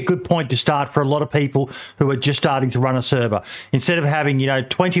probably a good point to start for a lot of people who are just starting to run a server. Instead of having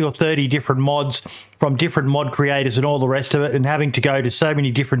 20 or 30 different mods from different mod creators and all the rest of it, and having to go to so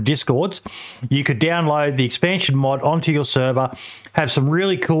many different Discords, you could download the expansion mod onto your server, have some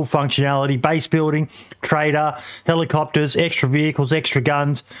really cool functionality, base building, trader, helicopters, extra vehicles, extra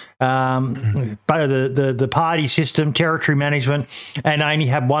guns, the party system, territory management, and only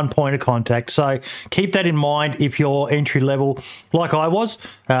have one point of contact. So keep that in mind if you're entry level, like I was,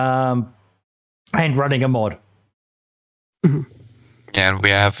 and running a mod. Mm-hmm. Yeah, and we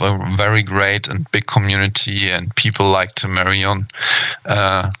have a very great and big community, and people like Tomirian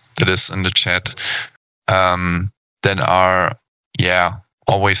that is in the chat that are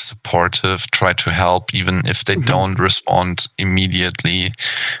always supportive, try to help even if they don't respond immediately.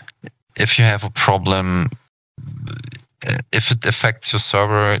 If you have a problem, if it affects your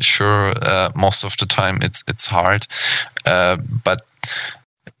server, sure, most of the time it's hard, but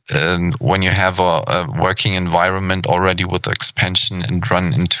when you have a working environment already with the expansion and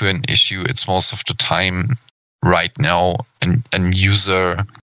run into an issue, it's most of the time right now an user,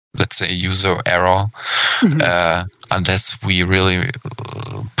 let's say user error, unless we really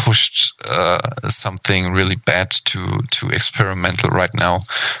pushed something really bad to experimental right now.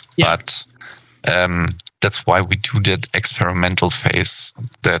 Yeah. But that's why we do that experimental phase,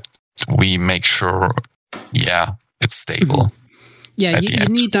 that we make sure, it's stable. Yeah, you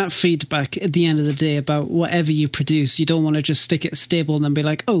need that feedback at the end of the day about whatever you produce. You don't want to just stick it stable and then be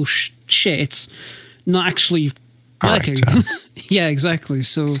like, oh, shit, it's not actually working. Yeah, exactly.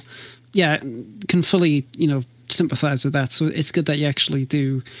 So, can fully, sympathize with that. So it's good that you actually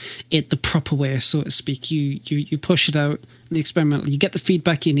do it the proper way, so to speak. You push it out in the experimental. You get the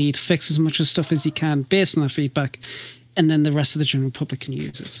feedback you need, fix as much of stuff as you can based on that feedback, and then the rest of the general public can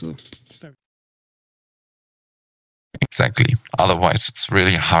use it. So... Exactly. Otherwise, it's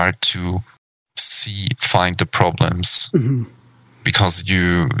really hard to find the problems because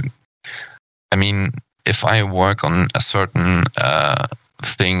if I work on a certain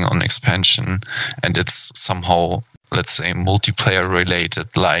thing on expansion and it's somehow, let's say, multiplayer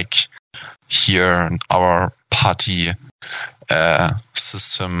related, like here our party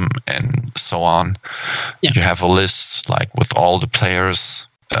system and so on, you have a list like with all the players.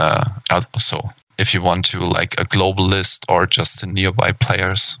 So if you want to like a global list or just the nearby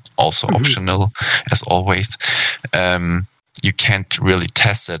players, also optional as always, you can't really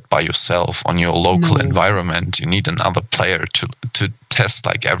test it by yourself on your local environment. You need another player to test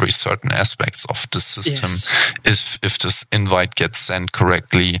like every certain aspects of the system. Yes. If this invite gets sent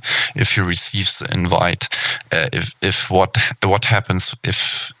correctly, if he receives the invite, if what happens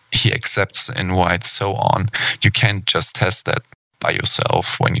if he accepts the invite, so on. You can't just test that by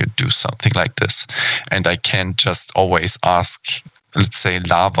yourself when you do something like this. And I can't just always ask, let's say,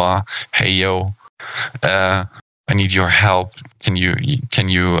 Lava, hey yo, I need your help. Can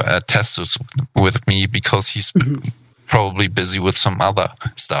you test this with me, because he's probably busy with some other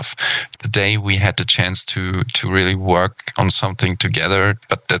stuff. Today we had the chance to really work on something together,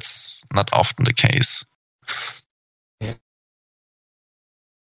 but that's not often the case.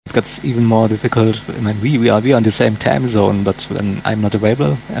 That's even more difficult. I mean, we are on the same time zone, but when I'm not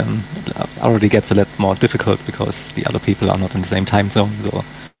available, it already gets a lot more difficult because the other people are not in the same time zone. So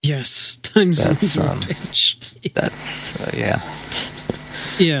Yes, time zone bitch. That's yeah.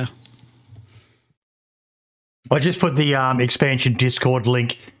 Yeah. I just put the expansion Discord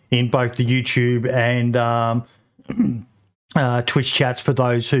link in both the YouTube and Twitch chats for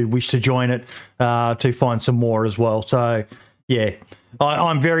those who wish to join it to find some more as well. So, yeah,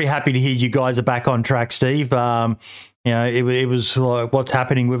 I'm very happy to hear you guys are back on track, Steve. It was like what's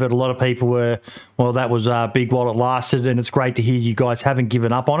happening with it. A lot of people were, well, that was big while it lasted, and it's great to hear you guys haven't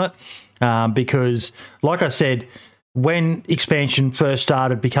given up on it because, like I said, when expansion first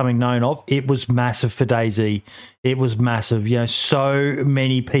started becoming known of, it was massive for DayZ. It was massive. So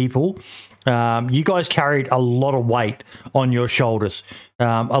many people. You guys carried a lot of weight on your shoulders,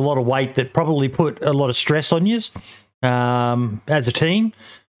 a lot of weight that probably put a lot of stress on you as a team.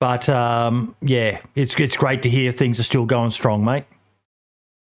 But, it's great to hear things are still going strong, mate.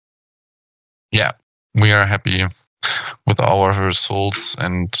 Yeah, we are happy with our results,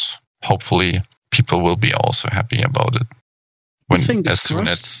 and hopefully people will be also happy about it as soon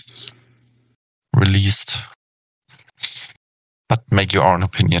as it's released. But make your own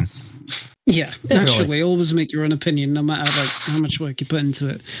opinion. Yeah, naturally, always make your own opinion, no matter how much work you put into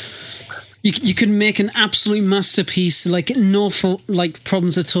it. You can make an absolute masterpiece, no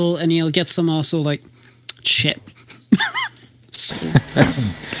problems at all, and you'll get some also shit. So.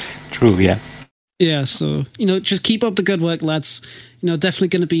 True, yeah. Yeah, so just keep up the good work, lads. Definitely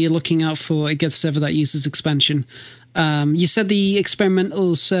going to be looking out for a good server that uses expansion. You said the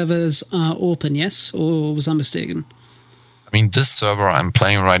experimental servers are open, yes, or was I mistaken? I mean, this server I'm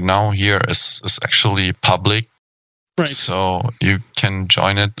playing right now here is actually public. Right. So you can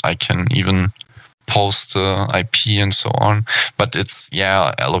join it. I can even post the IP and so on. But it's,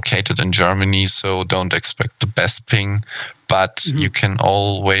 allocated in Germany, so don't expect the best ping. But you can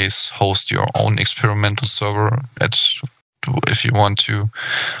always host your own experimental server if you want to.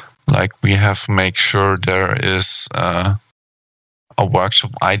 We have to make sure there is a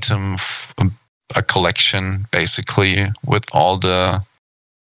workshop item, a collection, basically, with all the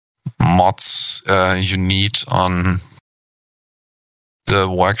mods you need on the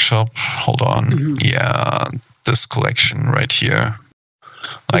workshop. Hold on. Yeah, this collection right here.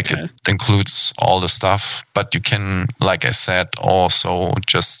 It includes all the stuff, but you can, like I said, also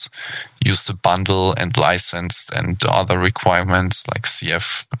just use the bundle and license and the other requirements like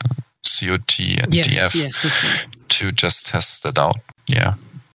CF, COT, and DF to just test it out. Yeah.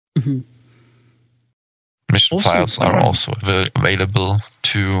 Mission files are also available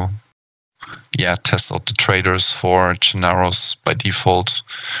to test out the traders for Gennaros by default.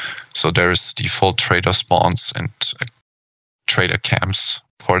 So there's default trader spawns and trader camps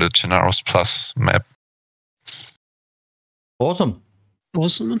for the Gennaros Plus map. Awesome.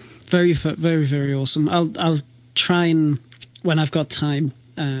 Very, very, very awesome. I'll try and, when I've got time,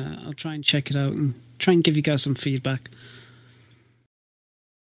 I'll try and check it out and try and give you guys some feedback.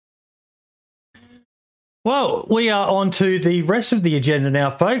 Well, we are on to the rest of the agenda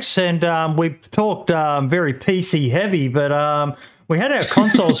now, folks, and we've talked very PC heavy, but we had our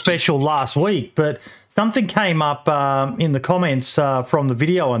console special last week, but something came up in the comments from the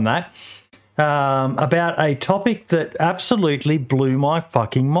video on that about a topic that absolutely blew my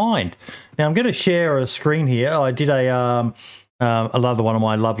fucking mind. Now, I'm going to share a screen here. I did another one of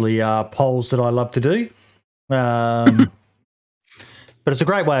my lovely polls that I love to do, but it's a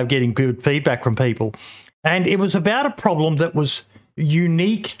great way of getting good feedback from people. And it was about a problem that was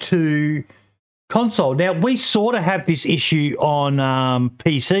unique to console. Now, we sort of have this issue on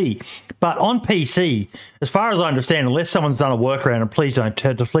PC, but on PC, as far as I understand, unless someone's done a workaround, and please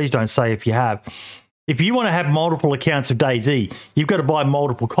don't say if you have, if you want to have multiple accounts of DayZ, you've got to buy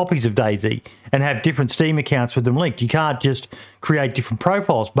multiple copies of DayZ and have different Steam accounts with them linked. You can't just create different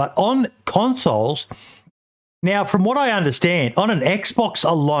profiles. But on consoles, now, from what I understand, on an Xbox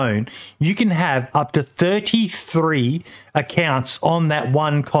alone, you can have up to 33 accounts on that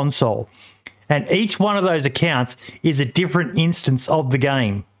one console. And each one of those accounts is a different instance of the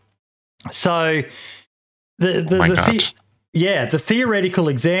game. So, the theoretical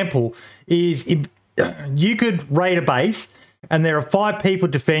example is you could raid a base and there are 5 people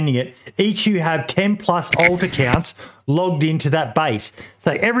defending it. Each you have 10 plus alt accounts logged into that base.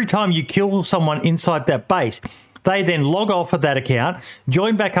 So every time you kill someone inside that base, they then log off of that account,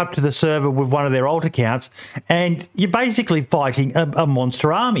 join back up to the server with one of their alt accounts, and you're basically fighting a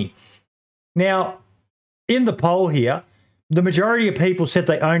monster army. Now, in the poll here, the majority of people said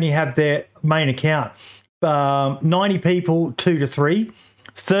they only have their main account. 90 people, 2 to 3.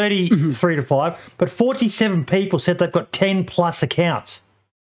 30, 3 to 5. But 47 people said they've got 10 plus accounts.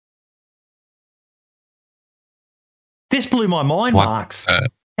 This blew my mind, Marks.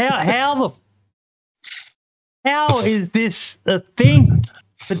 How is this a thing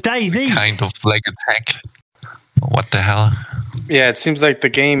for DayZ? Kind of leg attack. What the hell? Yeah, it seems like the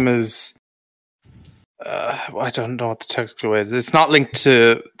game is. I don't know what the technical way is. It's not linked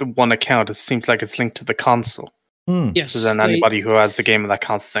to the one account. It seems like it's linked to the console. Yes. So then anybody who has the game on that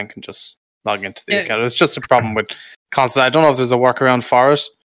console then can just log into the account. It's just a problem with console. I don't know if there's a workaround for it.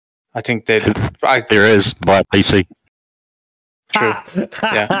 I think there is by PC. True.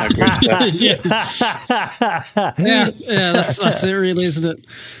 Yeah, I agree with that. yeah, that's it, really, isn't it?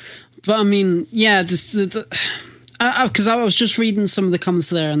 But I mean, yeah, because I was just reading some of the comments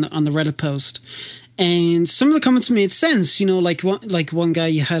there on the Reddit post, and some of the comments made sense. You know, like one guy,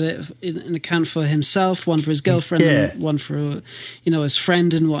 you had an account for himself, one for his girlfriend, and one for his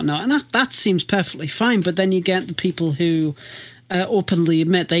friend and whatnot, and that seems perfectly fine. But then you get the people who openly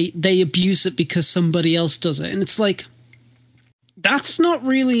admit they abuse it because somebody else does it, and it's like, that's not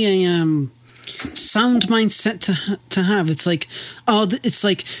really a sound mindset to have. It's like, it's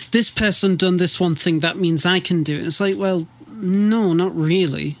like this person done this one thing, that means I can do it. It's like, well, no, not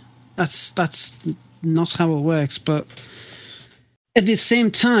really. That's not how it works. But at the same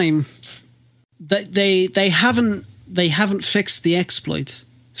time, they haven't fixed the exploit.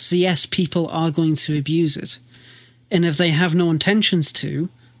 So yes, people are going to abuse it, and if they have no intentions to,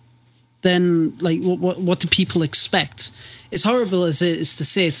 then like what do people expect? As horrible as it is to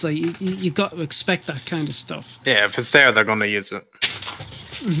say, it's like you got to expect that kind of stuff. Yeah, if it's there, they're going to use it.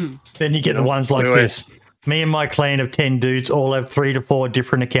 Mm-hmm. Then you get the ones like this. Me and my clan of 10 dudes all have 3 to 4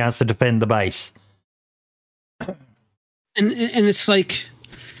 different accounts to defend the base. And it's like,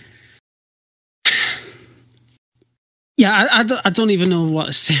 yeah, I don't even know what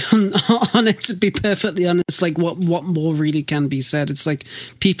to say on it, to be perfectly honest. Like, what more really can be said? It's like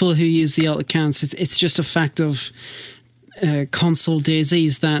people who use the alt accounts, it's just a fact of console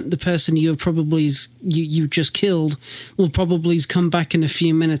DayZ, that the person you just killed will probably come back in a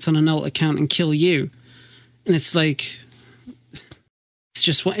few minutes on an alt account and kill you, and it's like,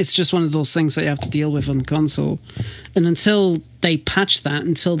 it's just one of those things that you have to deal with on console, and until they patch that,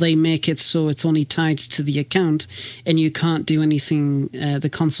 until they make it so it's only tied to the account and you can't do anything the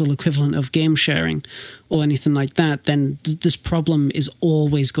console equivalent of game sharing or anything like that, then this problem is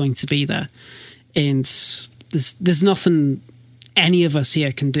always going to be there, and there's nothing any of us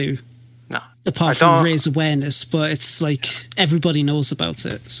here can do, apart from raise awareness. But it's like everybody knows about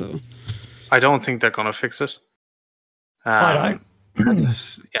it, so I don't think they're going to fix it. I don't.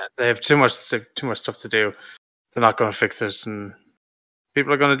 Yeah, they have too much stuff to do. They're not going to fix it, and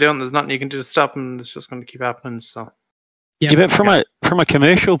people are going to do it. And there's nothing you can do to stop them. It's just going to keep happening. So yeah, but from a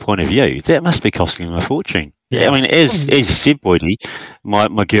commercial point of view, that must be costing them a fortune. Yeah, I mean, as you said, Boydie,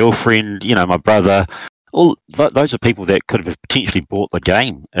 my girlfriend, my brother. All those are people that could have potentially bought the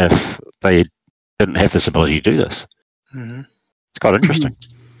game if they didn't have this ability to do this. Mm-hmm. It's quite interesting.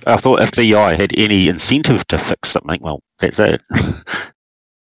 I thought if BI had any incentive to fix something, well, that's it.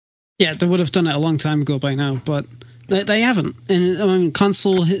 Yeah, they would have done it a long time ago by now, but they haven't. And I mean, the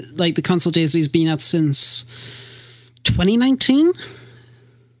console DayZ has been out since 2019.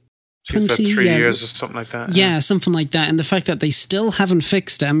 It's about 3 years or something like that. Yeah, something like that. And the fact that they still haven't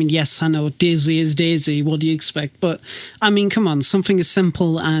fixed it, I mean, yes, I know DayZ is DayZ, what do you expect? But, I mean, come on, something as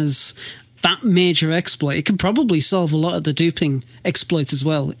simple as that major exploit, it could probably solve a lot of the duping exploits as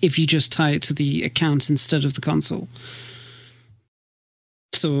well, if you just tie it to the account instead of the console.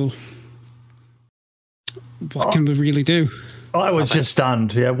 So, what can we really do? I was just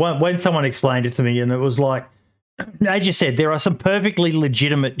stunned. Yeah, when someone explained it to me, and it was like, as you said, there are some perfectly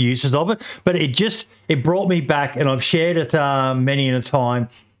legitimate uses of it, but it brought me back, and I've shared it many a time.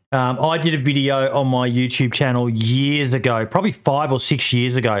 I did a video on my YouTube channel years ago, probably 5 or 6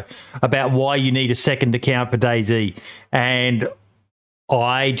 years ago, about why you need a second account for DayZ, and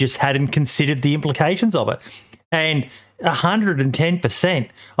I just hadn't considered the implications of it. And 110%,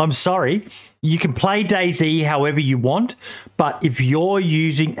 I'm sorry, you can play DayZ however you want, but if you're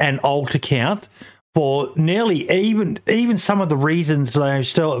using an alt account for nearly even some of the reasons, I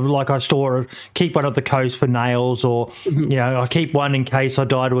keep one at the coast for nails, or I keep one in case I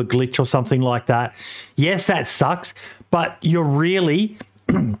die to a glitch or something like that. Yes, that sucks, but you're really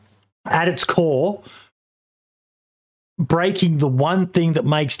at its core breaking the one thing that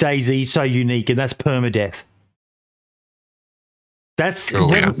makes DayZ so unique, and that's permadeath. That's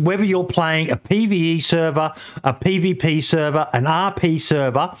whether you're playing a PvE server, a PvP server, an RP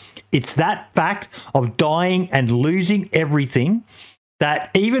server, it's that fact of dying and losing everything that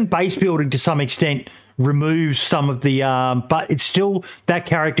even base building to some extent removes some of the, but it's still, that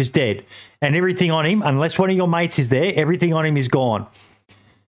character's dead. And everything on him, unless one of your mates is there, everything on him is gone.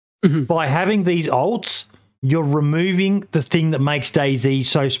 by having these alts, you're removing the thing that makes DayZ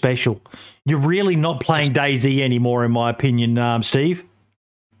so special. You're really not playing DayZ anymore, in my opinion, Steve.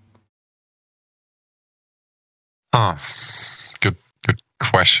 Oh, good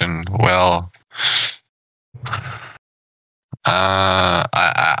question. Well, I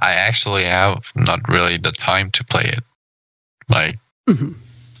actually have not really the time to play it. Like,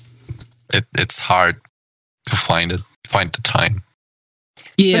 it's hard to find the time.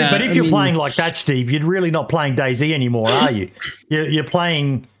 Yeah, but if you're playing like that, Steve, you're really not playing DayZ anymore, are you? You're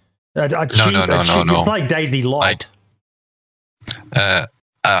playing No. You're playing DayZ Light.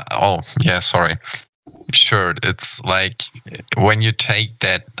 Oh, yeah, sorry. Sure, it's like when you take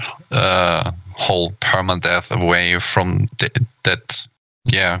that whole permadeath away from that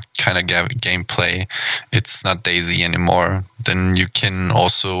kind of gameplay, it's not DayZ anymore. Then you can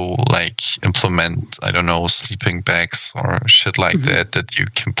also like implement, I don't know, sleeping bags or shit like that you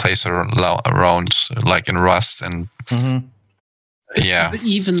can place around like in Rust and But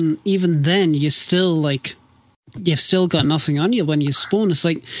even then, you've still got nothing on you when you spawn. It's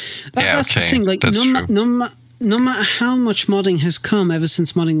like that's the thing. Like no matter how much modding has come ever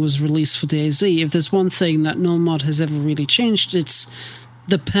since modding was released for DayZ, if there's one thing that no mod has ever really changed, it's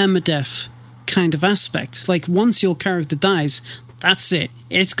the permadeath kind of aspect. Like once your character dies, that's it.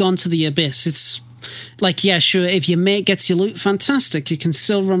 It's gone to the abyss. It's like, yeah, sure, if your mate gets your loot, fantastic. You can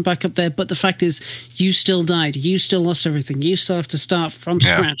still run back up there. But the fact is, you still died. You still lost everything. You still have to start from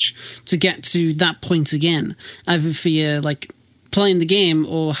scratch to get to that point again. Either for you, like, playing the game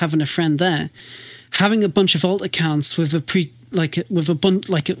or having a friend there. Having a bunch of alt accounts with a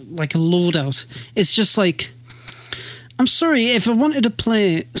loadout, it's just like, I'm sorry, if I wanted to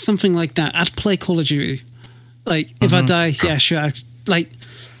play something like that, I'd play Call of Duty. Like, if I die, yeah, sure.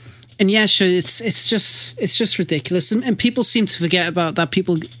 And yeah, sure, it's just ridiculous. And people seem to forget about that.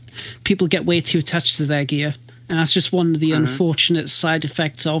 People get way too attached to their gear. And that's just one of the unfortunate side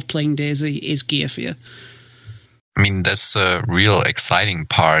effects of playing DayZ is gear fear. I mean, that's a real exciting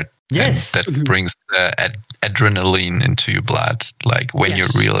part. Yes. And that brings the adrenaline into your blood. Like when you're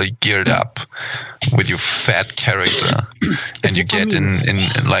really geared up with your fat character and you get in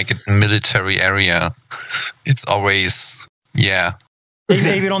like a military area, it's always,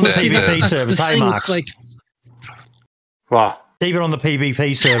 Even on the PvP servers, hey, Mark. Wow. Even on the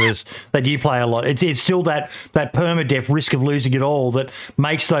PvP servers that you play a lot, it's still that permadeath risk of losing it all that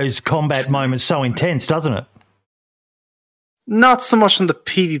makes those combat moments so intense, doesn't it? Not so much on the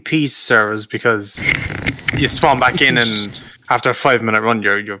PvP servers because you spawn back in and after a 5-minute run,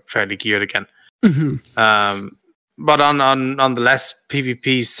 you're fairly geared again. But on the less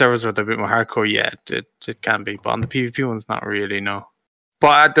PvP servers where they're a bit more hardcore, it can be. But on the PvP ones, not really, no.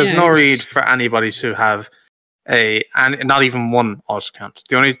 But there's no need for anybody to have not even one alt account.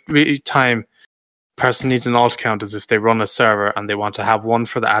 The only time a person needs an alt account is if they run a server and they want to have one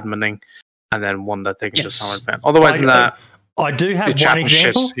for the adminning and then one that they can just hammer down. Otherwise than that, I do have one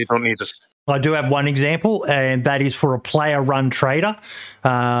example. Shit, you don't need it. I do have one example, and that is for a player-run trader,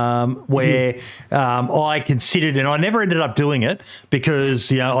 where I considered, and I never ended up doing it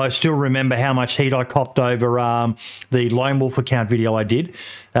because I still remember how much heat I copped over the Lone Wolf account video I did.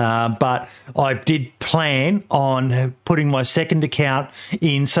 But I did plan on putting my second account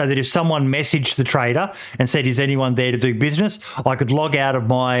in so that if someone messaged the trader and said, "Is anyone there to do business?" I could log out of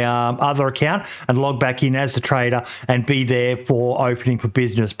my other account and log back in as the trader and be there for opening for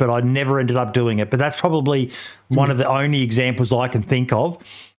business. But I never ended up doing it. But that's probably one of the only examples I can think of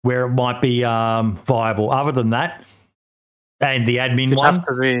where it might be viable. Other than that, and the admin one,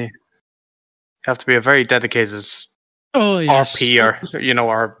 have to be a very dedicated RP or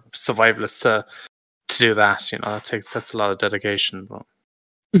survivalist to do that. That's a lot of dedication. But.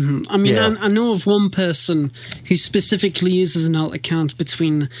 I mean, I know of one person who specifically uses an alt account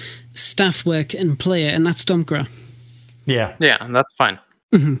between staff work and player, and that's Dumpgra. Yeah, and that's fine.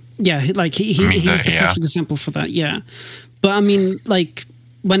 Yeah, like he's the perfect example for that. Yeah, but I mean, like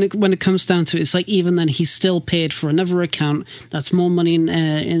when it comes down to it, it's like even then he's still paid for another account that's more money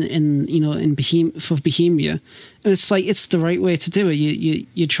for Bohemia, and it's like it's the right way to do it.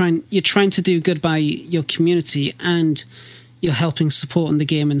 You're trying to do good by your community and you're helping supporting the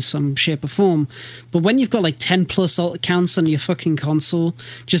game in some shape or form. But when you've got like 10 plus alt accounts on your fucking console,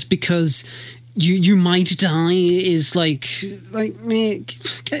 just because you might die is like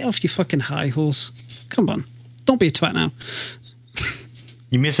mate, get off your fucking high horse. Come on, don't be a twat now.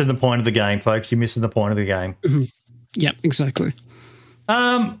 You're missing the point of the game, folks. You're missing the point of the game. Yeah, exactly.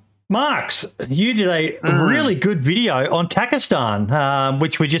 Marks, you did a really good video on Takistan,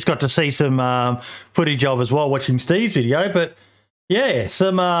 which we just got to see some footage of as well, watching Steve's video. But Yeah,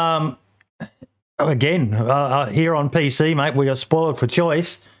 some again here on PC, mate. We got spoiled for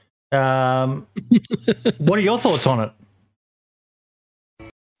choice. What are your thoughts on it?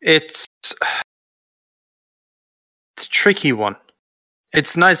 It's a tricky one.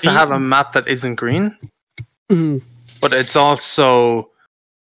 It's nice to have a map that isn't green, but it's also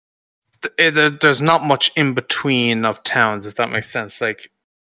there's not much in between of towns, if that makes sense. Like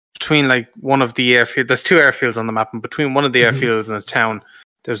between like one of the airfields, there's 2 airfields on the map, and between one of the airfields and a town,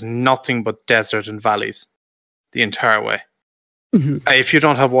 there's nothing but desert and valleys the entire way. If you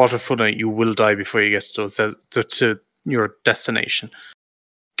don't have water footing, you will die before you get to those to your destination.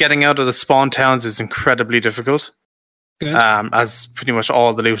 Getting out of the spawn towns is incredibly difficult, as pretty much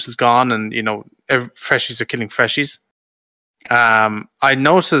all the loot is gone, and freshies are killing freshies. I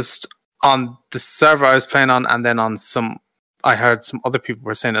noticed on the server I was playing on, and then on I heard some other people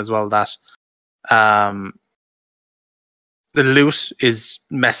were saying as well that the loot is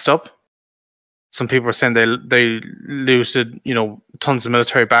messed up. Some people were saying they looted, tons of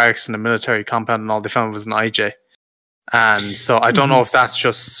military barracks and a military compound, and all they found was an IJ. And so I don't know if that's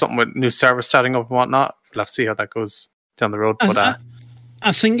just something with new servers starting up and whatnot. We'll have to see how that goes down the road. But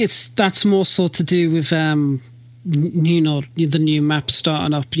I think that's more so to do with the new map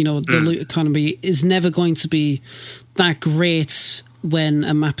starting up. The loot economy is never going to be that great when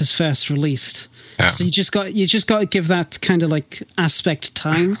a map is first released. Yeah. So you just got to give that kind of like aspect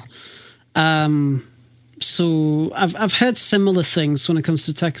time. So I've heard similar things when it comes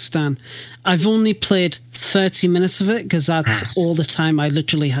to Takistan. I've only played 30 minutes of it because that's all the time I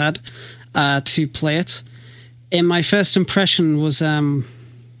literally had to play it. And my first impression was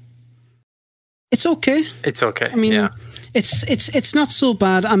it's okay. It's okay. I mean, it's not so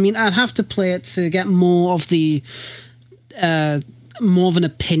bad. I mean, I'd have to play it to get more of an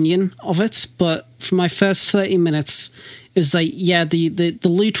opinion of it. But for my first 30 minutes, it was like, the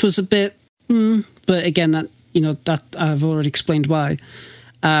loot was a bit. But again, that I've already explained why.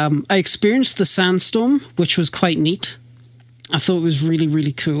 I experienced the sandstorm, which was quite neat. I thought it was really,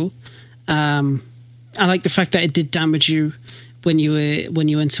 really cool. I like the fact that it did damage you when you went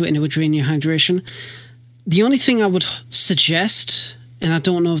into it and it would drain your hydration. The only thing I would suggest, and I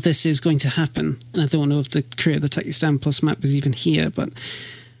don't know if this is going to happen, and I don't know if the creator of the Takistan Plus map is even here, but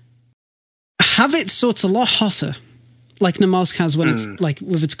have it so it's a lot hotter, like Namalsk has when it's like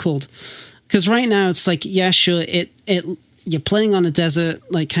with its cold. Because right now it's like, yeah, sure, you're playing on a desert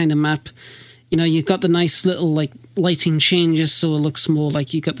like kind of map. You've got the nice little like lighting changes, so it looks more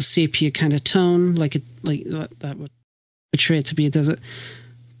like you got the sepia kind of tone, like that would portray it to be a desert.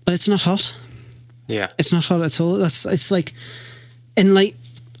 But it's not hot. Yeah, it's not hot at all. It's like, and like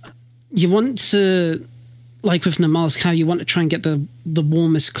you want to, like with Namalsk, how you want to try and get the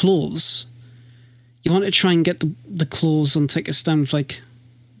warmest clothes. You want to try and get the clothes on Takistan with like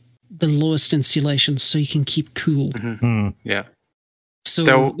the lowest insulation so you can keep cool. Yeah.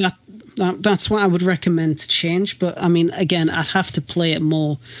 So that's what I would recommend to change. But I mean, again, I'd have to play it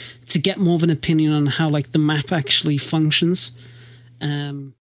more to get more of an opinion on how like the map actually functions,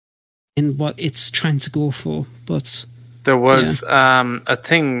 and what it's trying to go for. But there was a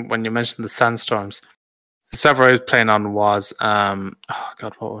thing when you mentioned the sandstorms. The server I was playing on was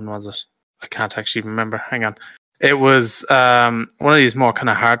what one was it? I can't actually remember. Hang on. It was one of these more kind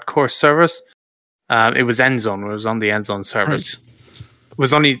of hardcore servers. It was Endzone. It was on the Endzone servers. Right.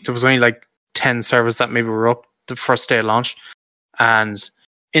 There was only like 10 servers that maybe were up the first day of launch, and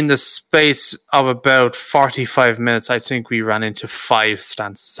in the space of about 45 minutes, I think we ran into 5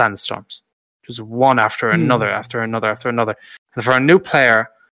 sandstorms, just one after another, after another, after another. And for a new player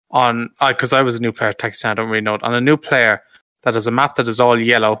because I was a new player at Takistan, I don't really know it. On a new player that has a map that is all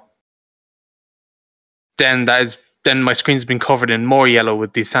yellow. Then my screen's been covered in more yellow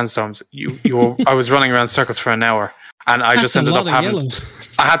with these sandstorms. I was running around circles for an hour, and I just ended up having.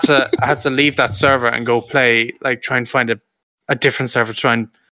 I had to leave that server and go play, like try and find a different server,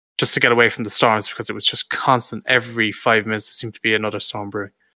 just to get away from the storms, because it was just constant. Every 5 minutes there seemed to be another storm brewing,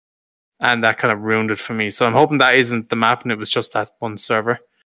 and that kind of ruined it for me. So I'm hoping that isn't the map, and it was just that one server.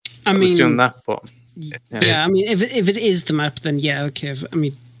 I mean, was doing that, but yeah. I mean, if it is the map, then yeah, okay. I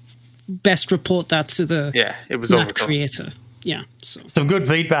mean. Best report that to the it was map creator. Yeah. So. Some good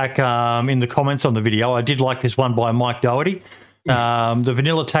feedback in the comments on the video. I did like this one by Mike Doherty. The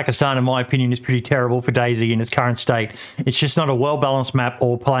vanilla Takistan, in my opinion, is pretty terrible for DayZ in its current state. It's just not a well-balanced map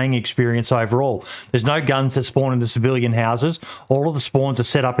or playing experience overall. There's no guns that spawn in the civilian houses. All of the spawns are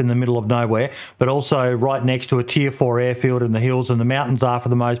set up in the middle of nowhere, but also right next to a Tier 4 airfield in the hills, and the mountains are, for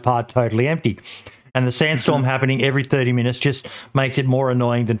the most part, totally empty. And the sandstorm happening every 30 minutes just makes it more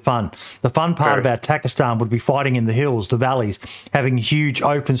annoying than fun. The fun part about Takistan would be fighting in the hills, the valleys, having huge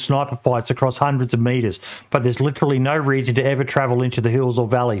open sniper fights across hundreds of meters, but there's literally no reason to ever travel into the hills or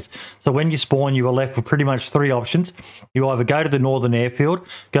valleys. So when you spawn, you are left with pretty much 3 options. You either go to the northern airfield,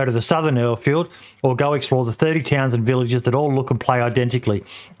 go to the southern airfield, or go explore the 30 towns and villages that all look and play identically.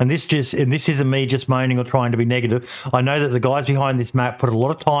 And this isn't me just moaning or trying to be negative. I know that the guys behind this map put a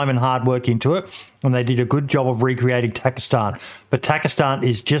lot of time and hard work into it, and they did a good job of recreating Takistan. But Takistan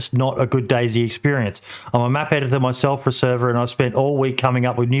is just not a good DayZ experience. I'm a map editor myself for a server, and I've spent all week coming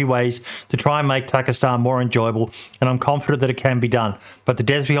up with new ways to try and make Takistan more enjoyable, and I'm confident that it can be done. But the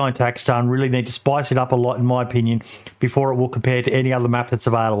devs behind Takistan really need to spice it up a lot, in my opinion, before it will compare to any other map that's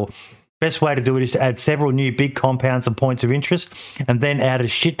available. Best way to do it is to add several new big compounds and points of interest, and then add a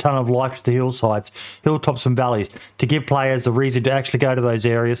shit ton of life to the hillsides, hilltops and valleys to give players a reason to actually go to those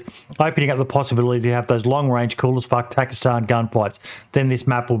areas, opening up the possibility to have those long-range, cool as fuck Takistan gunfights. Then this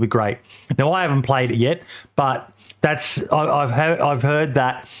map will be great. Now, I haven't played it yet, but I've heard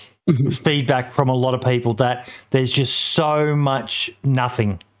that feedback from a lot of people that there's just so much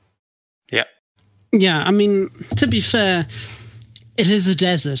nothing. Yeah, I mean, to be fair, it is a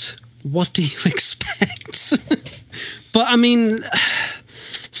desert. What do you expect? But I mean,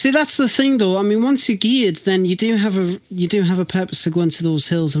 see, that's the thing, though. I mean, once you're geared, then you do have a purpose to go into those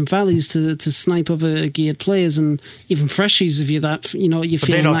hills and valleys to snipe other geared players and even freshies if you're that, you know, you're but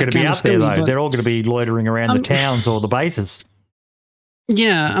feeling. They're not going to be out there though. But they're all going to be loitering around the towns or the bases.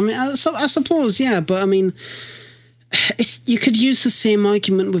 Yeah, I mean, I suppose, yeah, but I mean, you could use the same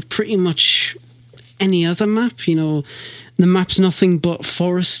argument with pretty much any other map, you know. The map's nothing but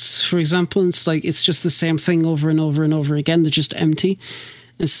forests, for example. It's like it's just the same thing over and over and over again. They're just empty.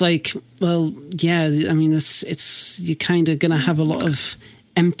 It's like, well, yeah. I mean, it's you're kind of gonna have a lot of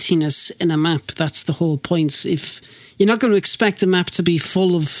emptiness in a map. That's the whole point. If you're not going to expect a map to be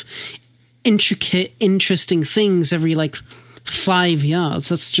full of intricate, interesting things every like 5 yards,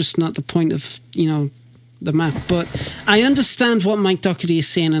 that's just not the point of the map. But I understand what Mike Doherty is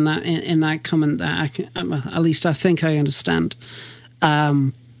saying in that comment. That at least I think I understand.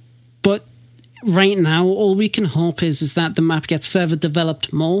 But right now, all we can hope is that the map gets further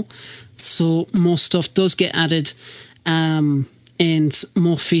developed more, so more stuff does get added, and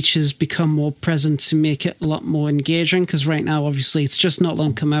more features become more present to make it a lot more engaging. Because right now, obviously, it's just not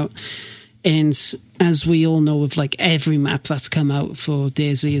long come out. And as we all know, with like every map that's come out for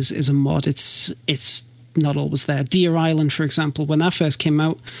DayZ is a mod. It's not always there. Deer Island, for example, when that first came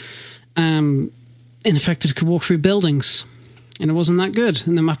out, in effect, it could walk through buildings, and it wasn't that good.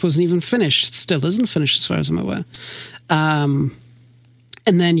 And the map wasn't even finished. It still isn't finished, as far as I'm aware. And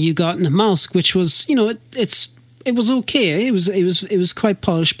then you got Namalsk, which was, it was okay. It was quite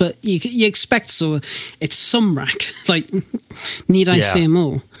polished, but you expect so. It's Sumrak. Like, need I say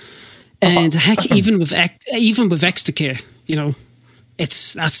more? And heck, even with Extacare,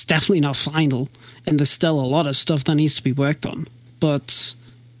 that's definitely not final, and there's still a lot of stuff that needs to be worked on. But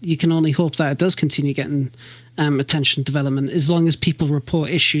you can only hope that it does continue getting attention development as long as people report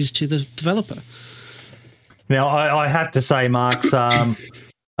issues to the developer. Now, I have to say, Marks, are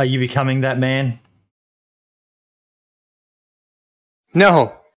you becoming that man?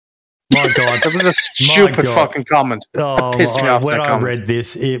 No. My God. That was a stupid fucking comment. That pissed me off. When I read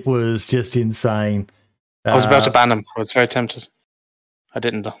this, it was just insane. I was about to ban him. I was very tempted. I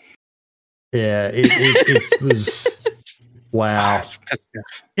didn't, though. Yeah, it was... Wow.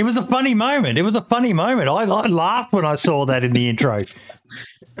 It was a funny moment. I laughed when I saw that in the intro.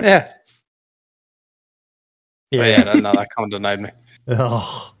 Yeah. Yeah, that comment annoyed me.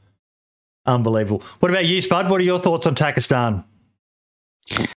 Oh, unbelievable. What about you, Spud? What are your thoughts on Takistan?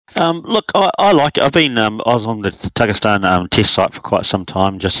 Look, I like it. I was on the Takistan test site for quite some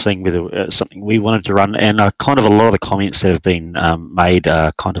time, just seeing whether it's something we wanted to run, and kind of a lot of the comments that have been made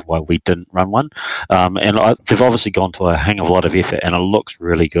are kind of why we didn't run one. They've obviously gone to a hang of a lot of effort, and it looks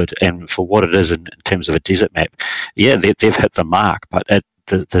really good. And for what it is in terms of a desert map, yeah, they've hit the mark, but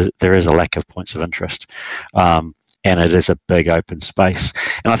there is a lack of points of interest. And it is a big open space.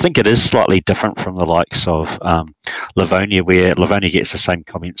 And I think it is slightly different from the likes of Livonia, where Livonia gets the same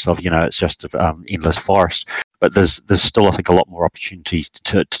comments of, it's just endless forest. But there's still, I think, a lot more opportunity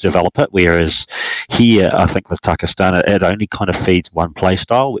to develop it, whereas here, I think with Takistan, it only kind of feeds one play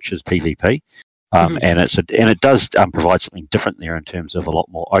style, which is PvP. And it does provide something different there in terms of a lot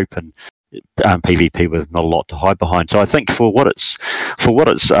more open PvP with not a lot to hide behind. So I think for what it's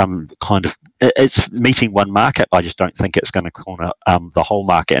kind of, it's meeting one market. I just don't think it's going to corner the whole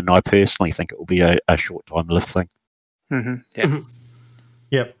market, and I personally think it will be a short time lived thing. Mm-hmm. Yeah. Mm-hmm.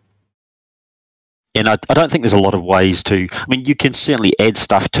 Yep. And I don't think there's a lot of ways to. I mean, you can certainly add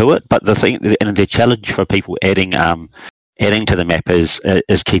stuff to it, but the thing and the challenge for people adding to the map is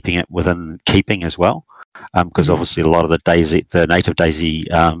keeping it within keeping as well, because obviously a lot of the native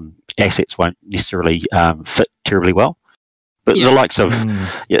DayZ assets won't necessarily fit terribly well. But the likes of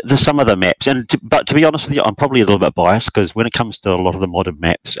there's some of the maps, but to be honest with you, I'm probably a little bit biased because when it comes to a lot of the modded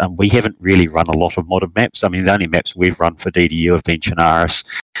maps, we haven't really run a lot of modded maps. I mean, the only maps we've run for DDU have been Chernarus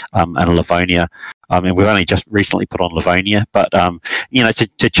and Livonia. And we've only just recently put on Livonia, but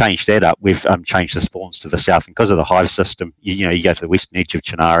to change that up, we've changed the spawns to the south, and because of the hive system, you go to the western edge of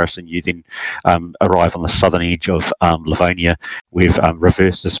Chernarus, and you then arrive on the southern edge of Livonia. We've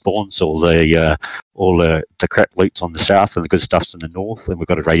reversed the spawns, all the crap loot's on the south, and the good stuff's in the north, and we've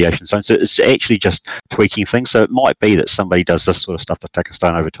got a radiation zone. So it's actually just tweaking things. So it might be that somebody does this sort of stuff to take a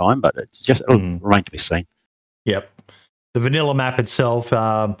stone over time, but it'll remain to be seen. Yep. The vanilla map itself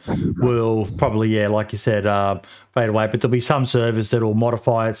will probably, like you said, fade away. But there'll be some servers that will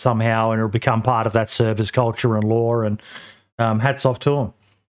modify it somehow, and it'll become part of that server's culture and lore. And hats off to them.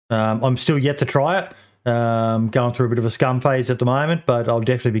 I'm still yet to try it. Going through a bit of a scum phase at the moment, but I'll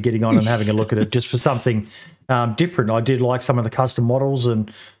definitely be getting on and having a look at it just for something different. I did like some of the custom models, and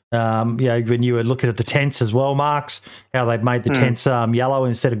when you were looking at the tents as well, Marks, how they've made the tents yellow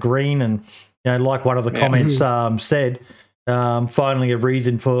instead of green, and like one of the comments said. Finally, a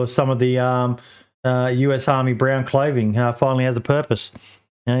reason for some of the US Army brown clothing finally has a purpose.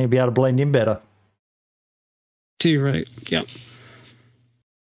 You'll be able to blend in better. Too right. Yep.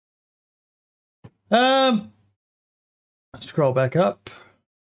 Scroll back up.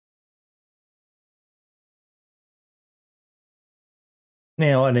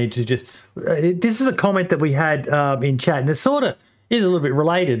 Now I need to just. This is a comment that we had in chat, and it sort of is a little bit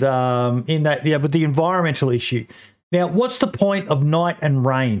related in that, with the environmental issue. Now, what's the point of night and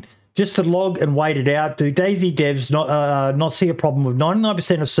rain? Just to log and wait it out? Do DayZ devs not see a problem with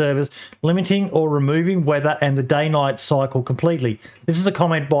 99% of servers limiting or removing weather and the day-night cycle completely? This is a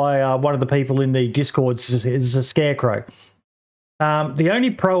comment by one of the people in the Discord. Is a Scarecrow. The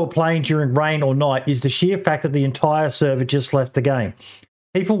only pro of playing during rain or night is the sheer fact that the entire server just left the game.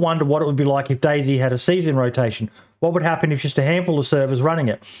 People wonder what it would be like if DayZ had a season rotation. What would happen if just a handful of servers running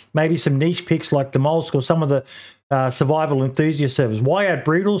it? Maybe some niche picks like Demolsk or some of the survival enthusiast servers. Why add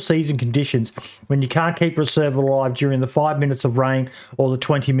brutal season conditions when you can't keep a server alive during the 5 minutes of rain or the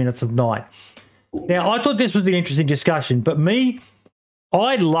 20 minutes of night? Now, I thought this was an interesting discussion, but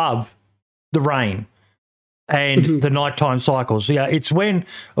I love the rain and the nighttime cycles. Yeah, it's when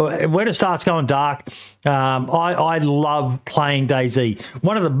it starts going dark. I love playing DayZ.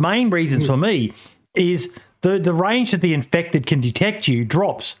 One of the main reasons for me is the range that the infected can detect you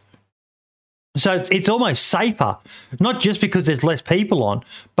drops. So it's almost safer, not just because there's less people on,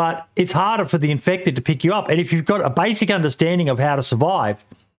 but it's harder for the infected to pick you up. And if you've got a basic understanding of how to survive,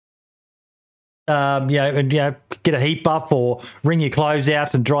 get a heat buff or wring your clothes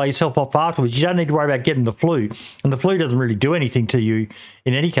out and dry yourself off afterwards, you don't need to worry about getting the flu. And the flu doesn't really do anything to you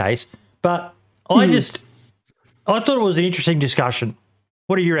in any case. But I thought it was an interesting discussion.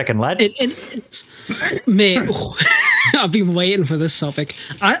 What do you reckon, lad? Mate, I've been waiting for this topic.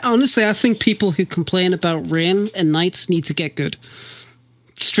 I think people who complain about rain and nights need to get good.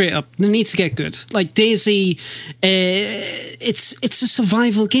 Straight up, they need to get good. Like DayZ, it's a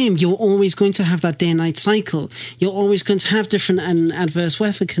survival game. You're always going to have that day-night cycle. You're always going to have different and adverse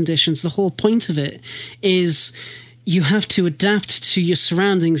weather conditions. The whole point of it is you have to adapt to your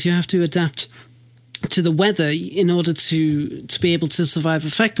surroundings. You have to adapt to the weather in order to be able to survive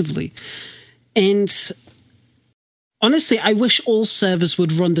effectively. And honestly, I wish all servers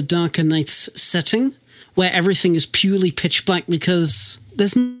would run the Darker Nights setting, where everything is purely pitch black, because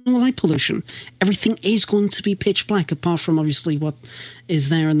there's no light pollution. Everything is going to be pitch black, apart from obviously what is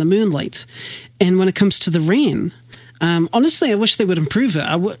there in the moonlight. And when it comes to the rain, honestly, I wish they would improve it.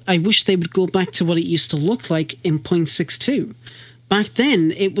 I wish they would go back to what it used to look like in 0.62. Back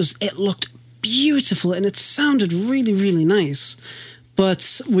then, it looked beautiful and it sounded really, really nice.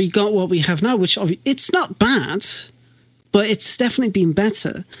 But we got what we have now, which it's not bad, but it's definitely been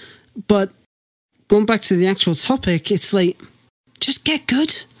better. But going back to the actual topic, it's like, just get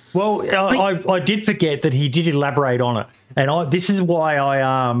good. Well, I did forget that he did elaborate on it. And this is why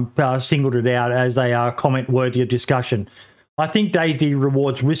I singled it out as a comment worthy of discussion. I think DayZ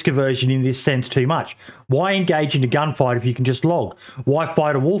rewards risk aversion in this sense too much. Why engage in a gunfight if you can just log? Why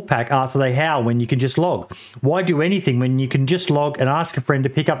fight a wolf pack after they howl when you can just log? Why do anything when you can just log and ask a friend to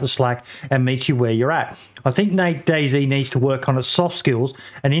pick up the slack and meet you where you're at? I think DayZ needs to work on its soft skills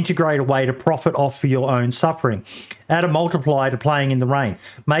and integrate a way to profit off your own suffering. Add a multiplier to playing in the rain.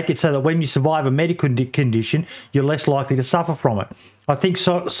 Make it so that when you survive a medical condition, you're less likely to suffer from it. I think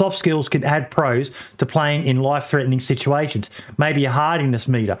soft skills can add pros to playing in life-threatening situations. Maybe a hardiness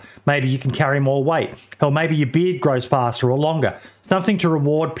meter. Maybe you can carry more weight. Hell, maybe your beard grows faster or longer. Something to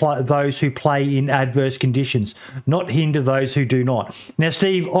reward those who play in adverse conditions, not hinder those who do not. Now,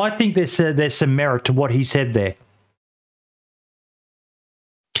 Steve, I think there's some merit to what he said there.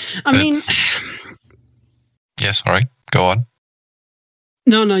 I mean... Yes, all right. Go on.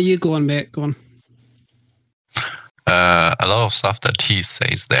 No, you go on, mate. Go on. A lot of stuff that he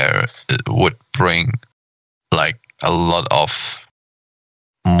says there would bring like a lot of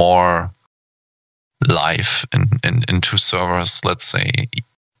more life into servers, let's say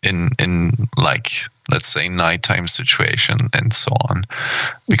in like, let's say, nighttime situation and so on,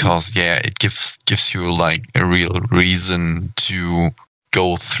 because it gives you like a real reason to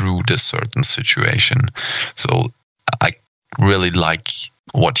go through this certain situation. So I really like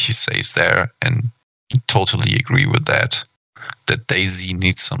what he says there and totally agree with that DayZ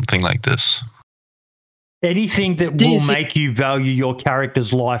needs something like this. Anything that will make you value your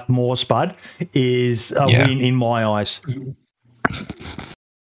character's life more, Spud, is a win in my eyes.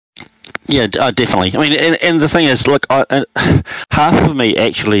 Yeah, definitely. I mean, and the thing is, look, half of me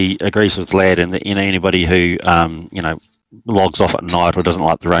actually agrees with Lad, and that anybody who logs off at night or doesn't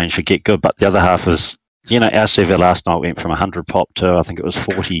like the rain should get good. But the other half is, our server last night went from 100 pop to I think it was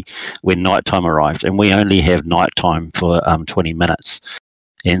 40 when nighttime arrived, and we only have nighttime for 20 minutes.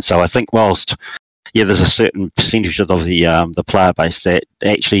 And so I think whilst there's a certain percentage of the player base that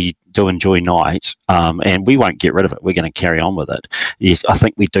actually do enjoy night, and we won't get rid of it. We're going to carry on with it. Yes, I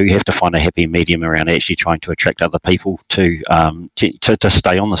think we do have to find a happy medium around actually trying to attract other people to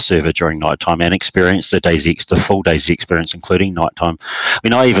stay on the server during nighttime and experience the full DayZ experience, including nighttime. I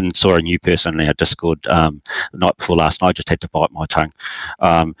mean, I even saw a new person in our Discord the night before last night. I just had to bite my tongue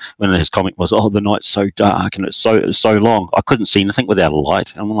when his comment was, "Oh, the night's so dark and it's so long. I couldn't see anything without a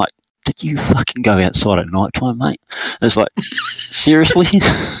light." And I'm like, did you fucking go outside at night time, mate? It's like, seriously?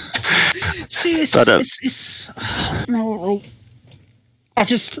 See, it's no. I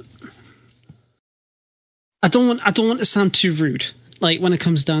don't want to sound too rude, like when it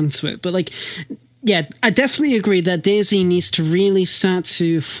comes down to it, but like, yeah, I definitely agree that DayZ needs to really start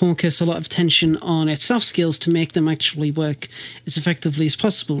to focus a lot of attention on its soft skills to make them actually work as effectively as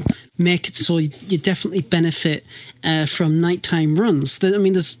possible. Make it so you definitely benefit from nighttime runs. I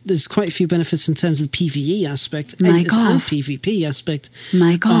mean, there's quite a few benefits in terms of the PvE aspect and PvP aspect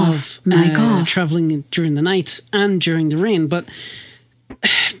of traveling during the night and during the rain. But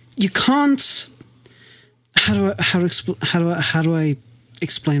you can't. How do I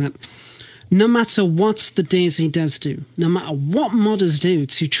explain it? No matter what the DayZ devs do, no matter what modders do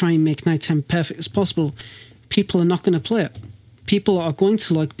to try and make nighttime perfect as possible, people are not going to play it. People are going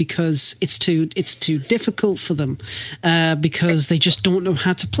to because it's too difficult for them, because they just don't know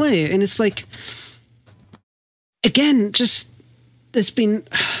how to play it. And it's like, again, just there's been,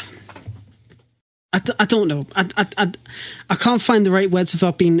 I don't know, I can't find the right words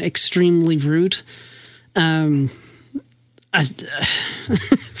without being extremely rude.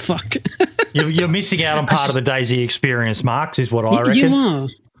 Fuck. You're missing out on part of the DayZ experience, Marks, is what I reckon.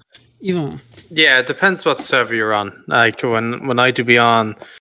 You are. Yeah, it depends what server you're on. Like when I do be on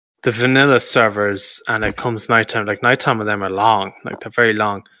the vanilla servers and it comes nighttime, like nighttime of them are long, like they're very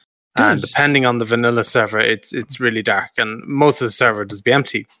long. And depending on the vanilla server, it's really dark, and most of the server does be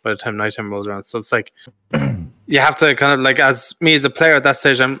empty by the time nighttime rolls around. So it's like you have to kind of like, as me as a player at that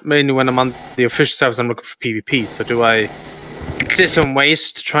stage, I'm mainly when I'm on the official servers, I'm looking for PvP. So do I sit and wait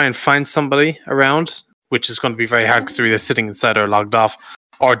to try and find somebody around, which is going to be very hard because they're either sitting inside or logged off,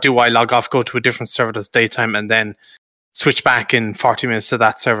 or do I log off, go to a different server that's daytime, and then switch back in 40 minutes to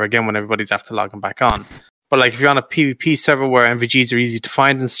that server again when everybody's after logging back on? But like if you're on a PvP server where NVGs are easy to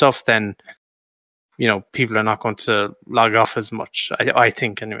find and stuff, then people are not going to log off as much. I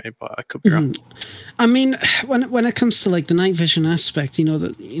think anyway, but I could be wrong. I mean, when it comes to like the night vision aspect,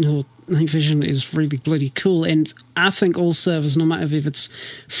 night vision is really bloody cool, and I think all servers, no matter if it's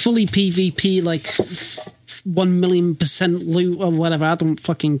fully PvP, like 1,000,000% loot or whatever, I don't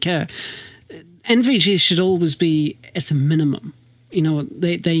fucking care. NVGs should always be at a minimum.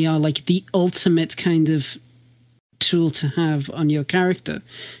 They are like the ultimate kind of tool to have on your character,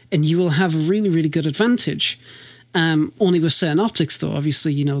 and you will have a really, really good advantage. Only with certain optics, though.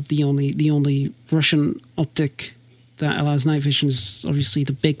 Obviously, the only Russian optic that allows night vision is obviously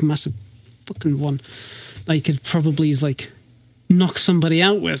the big, massive fucking one that you could probably knock somebody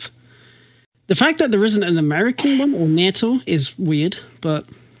out with. The fact that there isn't an American one or NATO is weird, but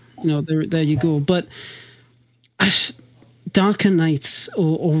there you go. But Darker Nights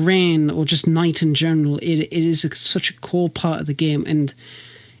or Rain or just Night in general, it is such a core part of the game. And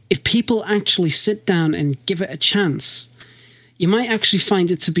if people actually sit down and give it a chance, you might actually find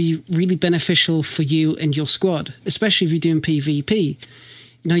it to be really beneficial for you and your squad, especially if you're doing PvP.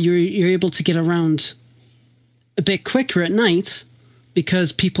 You're able to get around a bit quicker at night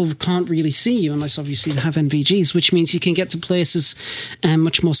because people can't really see you unless obviously they have NVGs, which means you can get to places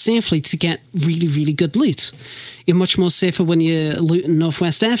much more safely to get really, really good loot. You're much more safer when you're looting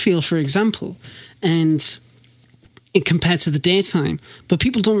Northwest Airfield, for example, and compared to the daytime. But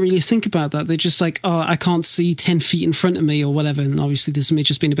people don't really think about that. They're just like, oh, I can't see 10 feet in front of me or whatever. And obviously this is me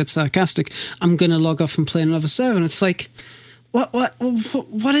just being a bit sarcastic. I'm going to log off and play another server. And it's like, what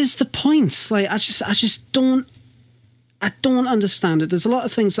is the point? Like, I just don't understand it. There's a lot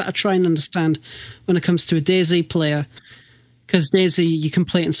of things that I try and understand when it comes to a DayZ player, because DayZ, you can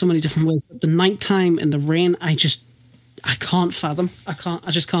play it in so many different ways. But the nighttime and the rain, I can't fathom.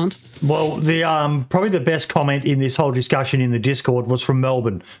 I just can't. Well, the probably the best comment in this whole discussion in the Discord was from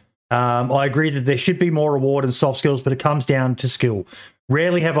Melbourne. I agree that there should be more reward and soft skills, but it comes down to skill.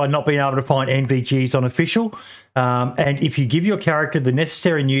 Rarely have I not been able to find NVGs on official. And if you give your character the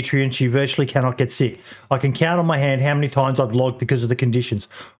necessary nutrients, you virtually cannot get sick. I can count on my hand how many times I've logged because of the conditions.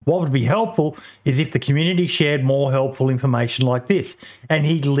 What would be helpful is if the community shared more helpful information like this. And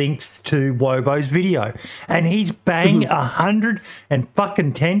he linked to Wobo's video. And he's bang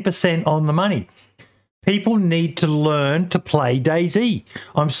 110% on the money. People need to learn to play DayZ.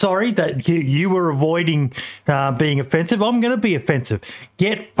 I'm sorry that you were avoiding being offensive. I'm going to be offensive.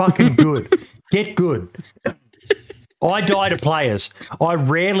 Get fucking good. Get good. I die to players. I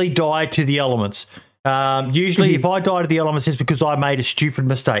rarely die to the elements. Usually if I die to the elements, it's because I made a stupid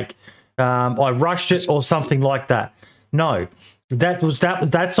mistake. I rushed it or something like that. No.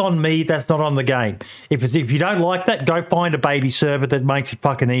 That's on me. That's not on the game. If you don't like that, go find a baby server that makes it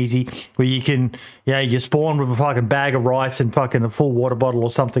fucking easy, where you can, you spawn with a fucking bag of rice and fucking a full water bottle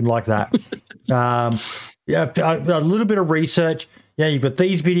or something like that. A little bit of research. Yeah, you've got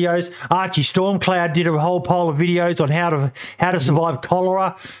these videos. Archie Stormcloud did a whole pile of videos on how to survive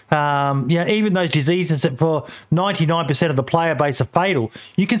cholera. Even those diseases that for 99% of the player base are fatal,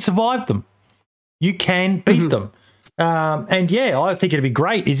 you can survive them. You can beat them. I think it'd be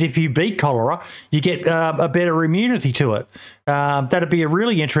great is if you beat cholera, you get a better immunity to it. That'd be a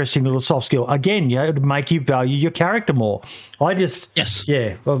really interesting little soft skill. Again, it'd make you value your character more.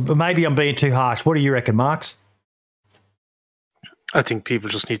 Maybe I'm being too harsh. What do you reckon, Marks? I think people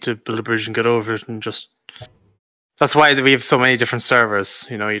just need to build a bridge and get over it, and just that's why we have so many different servers.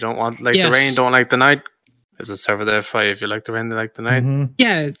 You don't want the rain, don't like the night. There's a server there for you. If you like the rain, they like the night. Mm-hmm.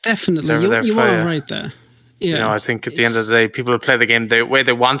 Yeah, definitely. You are right there. Yeah. I think at the end of the day, people will play the game the way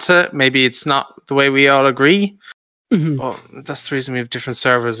they want it. Maybe it's not the way we all agree. Mm-hmm. But that's the reason we have different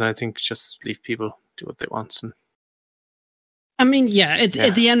servers, and I think just leave people do what they want. At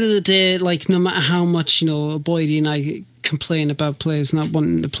the end of the day, like, no matter how much, Boydie and I complain about players not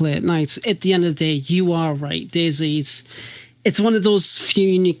wanting to play at night, at the end of the day, you are right. DayZ, it's one of those few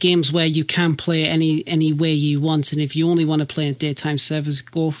unique games where you can play any way you want, and if you only want to play in daytime servers,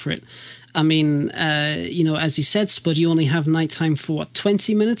 go for it. I mean, as you said, Spud, you only have nighttime for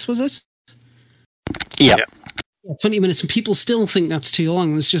 20 minutes, was it? Yeah. 20 minutes, and people still think that's too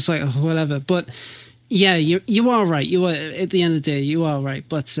long. It's just like, whatever. But yeah, you are right. You are, at the end of the day, you are right.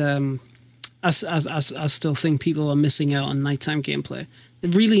 But I still think people are missing out on nighttime gameplay.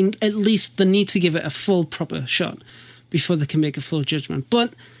 Really, at least they need to give it a full, proper shot before they can make a full judgment.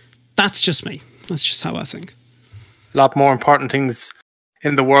 But that's just me. That's just how I think. A lot more important things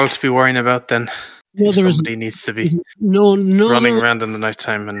in the world to be worrying about than somebody needs to be running around in the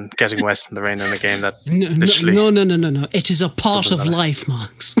nighttime and getting wet in the rain in a game that literally... No. It is a part of life,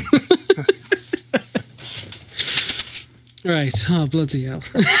 Marks. Right. Oh, bloody hell.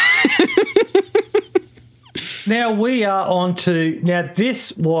 Now we are on to... Now,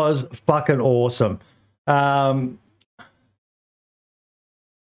 this was fucking awesome.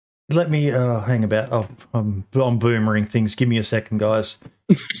 Let me hang about. I'm boomering things. Give me a second, guys.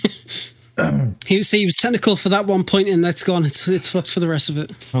 He was technical for that one point, and that's gone. It's fucked for the rest of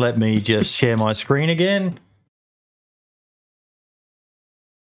it. Let me just share my screen again.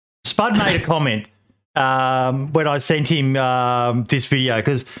 Spud made a comment when I sent him this video,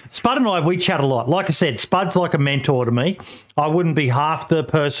 because Spud and I, we chat a lot. Like I said, Spud's like a mentor to me. I wouldn't be half the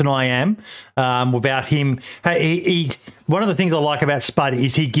person I am without him. He one of the things I like about Spud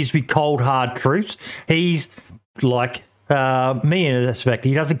is he gives me cold, hard truths. He's like me in that aspect.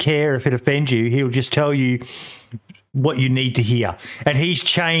 He doesn't care if it offends you. He'll just tell you what you need to hear. And he's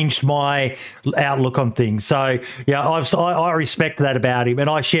changed my outlook on things. So, yeah, I respect that about him.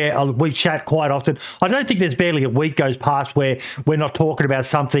 And we chat quite often. I don't think there's barely a week goes past where we're not talking about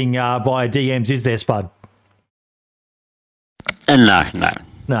something via DMs, is there, Spud? No.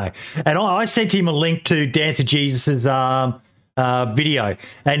 And I sent him a link to Dance of Jesus' video,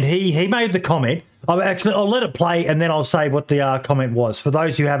 and he made the comment. I'll let it play, and then I'll say what the comment was. For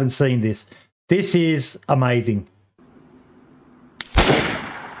those who haven't seen this is amazing.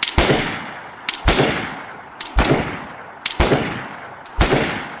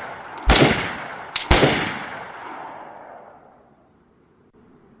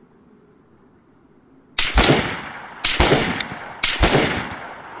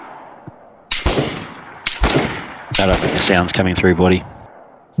 I don't think the sound's coming through, buddy.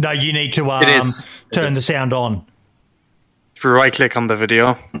 No, you need to turn the sound on. If you right click on the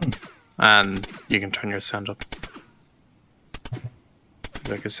video, and you can turn your sound up.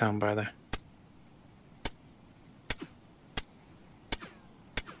 Like a sound bar there.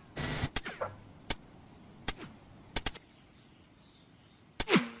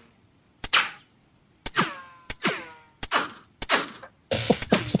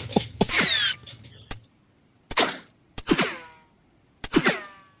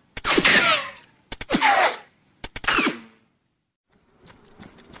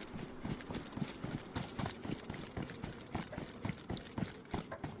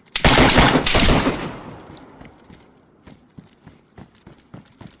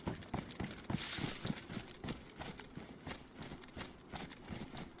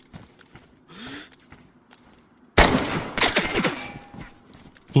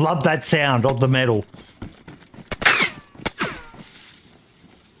 Love that sound of the metal.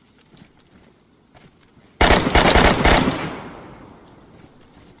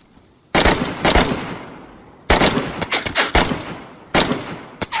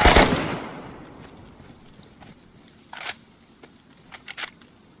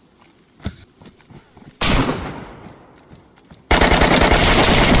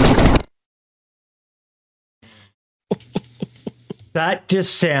 That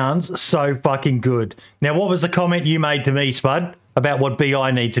just sounds so fucking good. Now, what was the comment you made to me, Spud, about what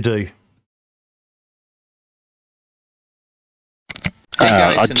BI need to do?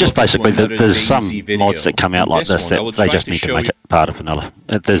 Just basically, there's some mods that come out like this that they just need to make it part of vanilla.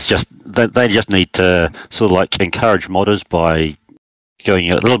 They just need to sort of like encourage modders by giving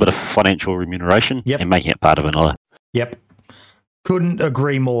a little bit of financial remuneration and making it part of vanilla. Yep. Couldn't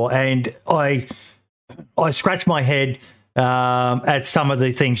agree more. And I scratch my head at some of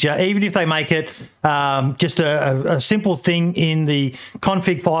the things. Yeah, even if they make it just a simple thing in the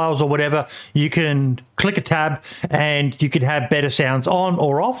config files or whatever, you can click a tab and you could have better sounds on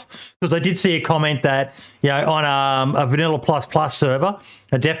or off. Because I did see a comment that, you know, on a Vanilla ++ server,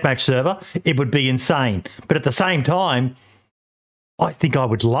 a deathmatch server, it would be insane. But at the same time, I think I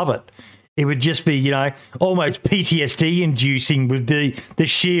would love it. It would just be, you know, almost PTSD inducing with the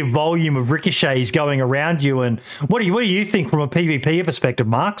sheer volume of ricochets going around you. And what do you think from a PvP perspective,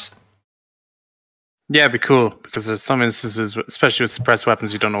 Marks? Yeah, it'd be cool because there's some instances, especially with suppressed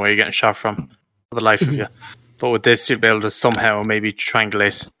weapons, you don't know where you're getting shot from for the life of you. But with this, you'll be able to somehow maybe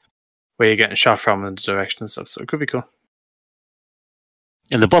triangulate where you're getting shot from and the direction and stuff. So it could be cool.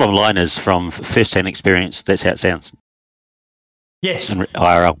 And the bottom line is, from first-hand experience, that's how it sounds. Yes. In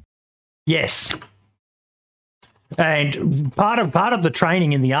IRL. Yes. And part of the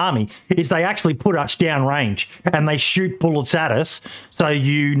training in the army is they actually put us down range and they shoot bullets at us so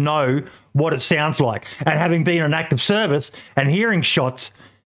you know what it sounds like. And having been in active service and hearing shots,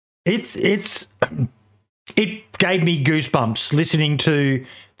 it gave me goosebumps listening to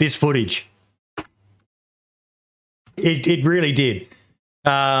this footage. It really did.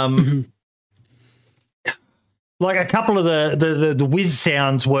 Like a couple of the whiz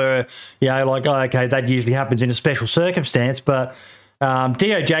sounds were, you know, like, oh, okay, that usually happens in a special circumstance. But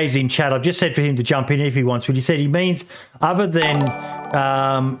DOJ's in chat. I've just said for him to jump in if he wants, but he said he means other than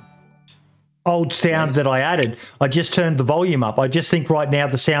old sound that I added, I just turned the volume up. I just think right now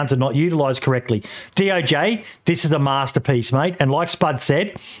the sounds are not utilised correctly. DOJ, this is a masterpiece, mate. And like Spud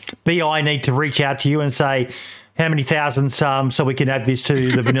said, BI need to reach out to you and say, how many thousands so we can add this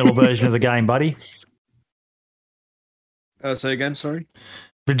to the vanilla version of the game, buddy? Say again, sorry?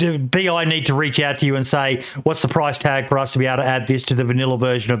 BI need to reach out to you and say, what's the price tag for us to be able to add this to the vanilla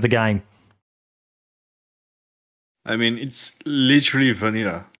version of the game? I mean, it's literally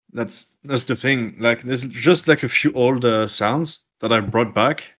vanilla. That's the thing. Like, there's just like a few old sounds that I brought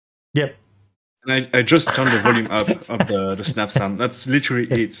back. Yep. And I just turned the volume up of the snap sound. That's literally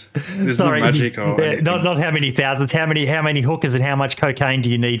it. There's Sorry. no magic or anything. not how many thousands. How many hookers and how much cocaine do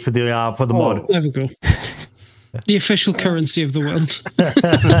you need for the mod? There we go. The official currency of the world.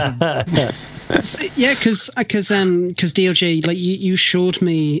 So, yeah, because DOJ, like you showed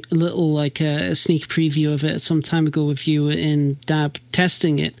me a little like a sneak preview of it some time ago with you in Dab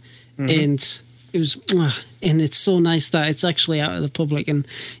testing it, and it was, and it's so nice that it's actually out of the public. And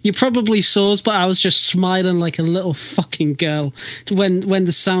you probably saw us, but I was just smiling like a little fucking girl when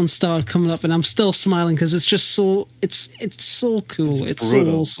the sound started coming up, and I'm still smiling because it's just so it's so cool. It's so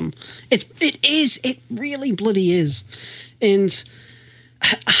awesome. It really bloody is, and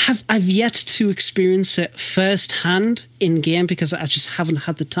I've yet to experience it firsthand in game because I just haven't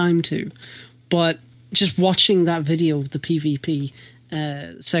had the time to. But just watching that video of the PvP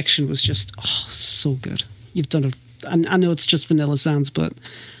section was just so good. You've done it. I know it's just vanilla sounds, but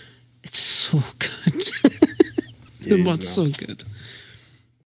it's so good. The mod's so good.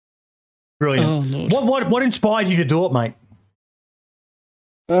 Brilliant. Oh, Lord. What inspired you to do it, mate?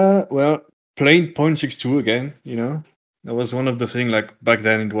 Well, playing 0.62 again, that was one of the things. Like back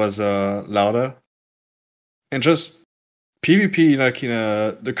then, it was louder, and just PvP, like in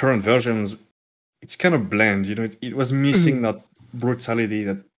the current versions, it's kind of bland. It was missing that brutality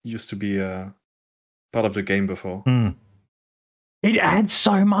that used to be part of the game before. It adds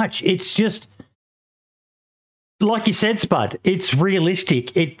so much. It's just like you said, Spud. It's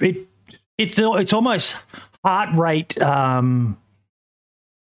realistic. It's almost heart rate. I don't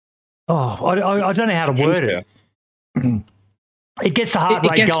know how to word it. It gets the heart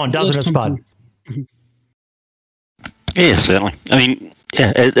rate going, doesn't it, Spud? Yeah, certainly. I mean,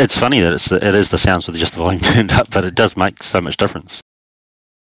 yeah, it's funny that it is the sounds with just the volume turned up, but it does make so much difference.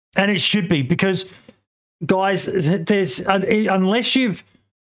 And it should be, because, guys, there's unless you've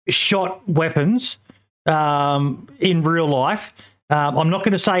shot weapons in real life, I'm not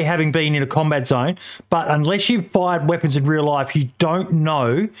going to say having been in a combat zone, but unless you've fired weapons in real life, you don't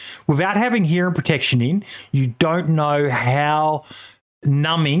know, without having hearing protection in, you don't know how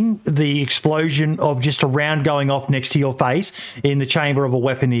numbing the explosion of just a round going off next to your face in the chamber of a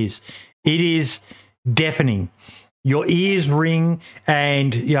weapon is. It is deafening. Your ears ring,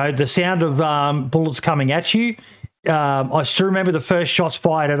 and the sound of bullets coming at you. I still remember the first shots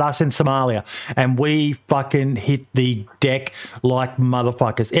fired at us in Somalia, and we fucking hit the deck like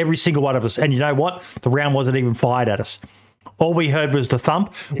motherfuckers, every single one of us. And you know what? The round wasn't even fired at us. All we heard was the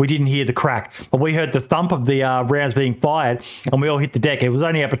thump. We didn't hear the crack, but we heard the thump of the rounds being fired, and we all hit the deck. It was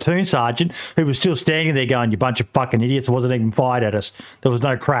only our platoon sergeant who was still standing there going, "You bunch of fucking idiots, it wasn't even fired at us." There was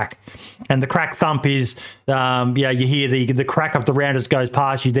no crack. And the crack thump is, you hear the crack of the round as it goes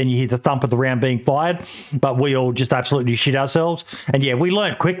past you, then you hear the thump of the round being fired, but we all just absolutely shit ourselves. And yeah, we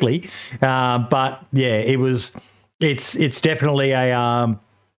learnt quickly, but yeah, it's definitely an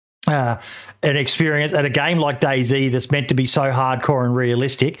experience at a game like DayZ that's meant to be so hardcore and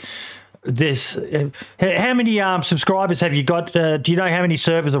realistic. How many subscribers have you got? Do you know how many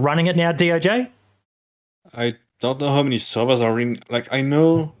servers are running it now, DOJ? I don't know how many servers are in. Like, I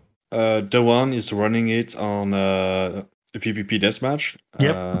know the one is running it on the PvP deathmatch.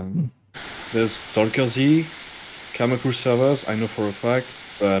 Yep. There's Stalker Z, Kamakru servers, I know for a fact,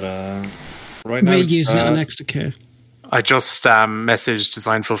 but right now we're it's using it on Extra. I just messaged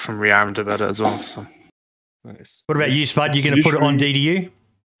Designful from Rearmed about it as well. So nice. What about you, Spud? You going to put it on DDU?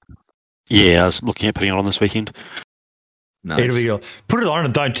 Yeah, I was looking at putting it on this weekend. Nice. Put it on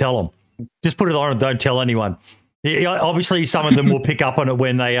and don't tell them. Just put it on and don't tell anyone. Yeah, obviously, some of them will pick up on it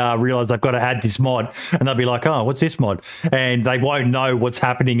when they realise they've got to add this mod, and they'll be like, "Oh, what's this mod?" And they won't know what's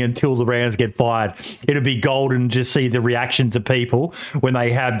happening until the rounds get fired. It'll be golden to see the reactions of people when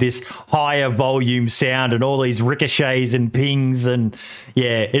they have this higher volume sound and all these ricochets and pings, and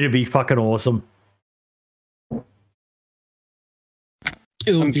yeah, it'll be fucking awesome.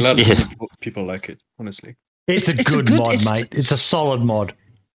 I'm glad people like it, honestly. It's a good mod, mate. It's a solid mod.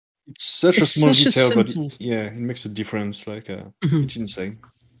 It's such a small detail, but it makes a difference. Like, it's insane.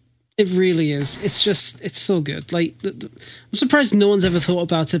 It really is. It's so good. Like, I'm surprised no one's ever thought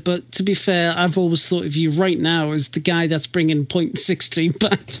about it. But to be fair, I've always thought of you right now as the guy that's bringing 0.16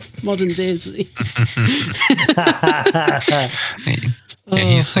 back to modern DayZ.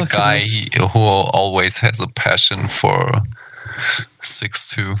 He's the guy who always has a passion for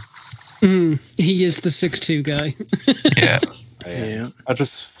 6.2. He is the 6.2 guy. Yeah. Yeah. I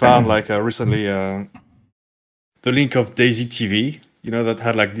just found recently the link of DayZ TV, that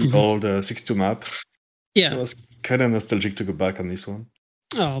had like the old 6.2 map. Yeah. It was kind of nostalgic to go back on this one.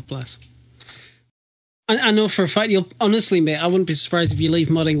 Oh, bless. I know for a fact you'll honestly, mate. I wouldn't be surprised if you leave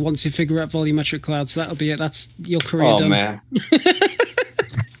modding once you figure out volumetric clouds. That'll be it. That's your career done. Man.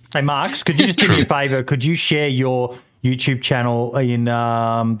 Hey, Marks, could you just do me a favour? Could you share your YouTube channel in the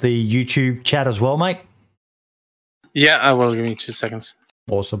YouTube chat as well, mate? Yeah, I will. Give me 2 seconds.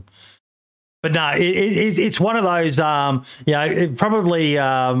 Awesome. But no, it's one of those, probably,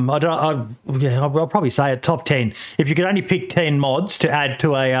 I'll probably say a top 10. If you could only pick 10 mods to add to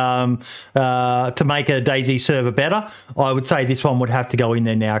to make a DayZ server better, I would say this one would have to go in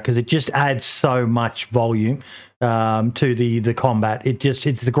there now because it just adds so much volume to the combat. It's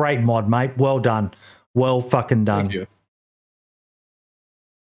a great mod, mate. Well done. Well fucking done. Thank you.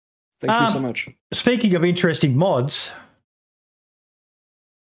 Thank you so much. Speaking of interesting mods.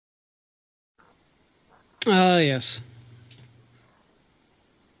 Yes.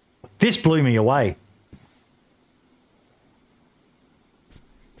 This blew me away.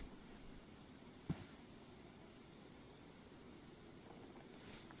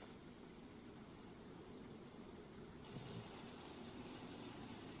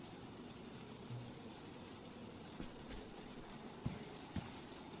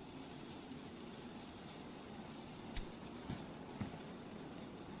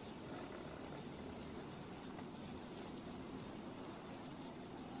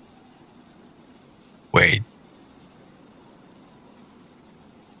 Wait.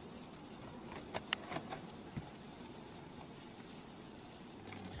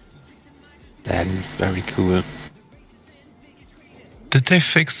 That is very cool. Did they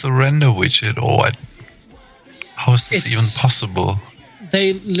fix the render widget, or what? How is this even possible?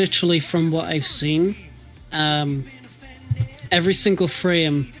 They literally, from what I've seen, every single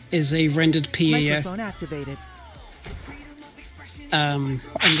frame is a rendered PA. Microphone activated. And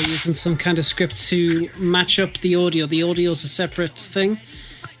they're using some kind of script to match up the audio. The audio is a separate thing,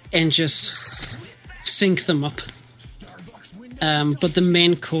 and just sync them up. But the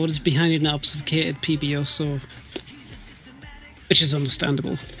main code is behind an obfuscated PBO, so which is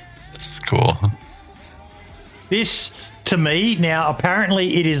understandable. That's cool. This, to me, now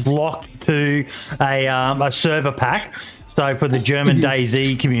apparently it is locked to a server pack, so for the German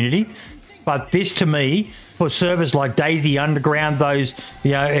DayZ community. But this, to me, for servers like DayZ Underground, those,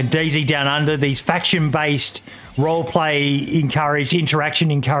 and DayZ Down Under, these faction-based role-play encouraged, interaction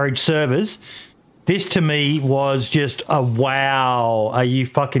encouraged servers, this to me was just a wow. Are you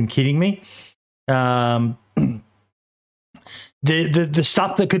fucking kidding me? The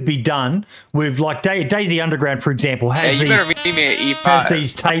stuff that could be done with, like, DayZ Underground, for example, has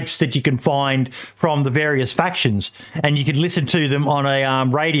these tapes that you can find from the various factions, and you can listen to them on a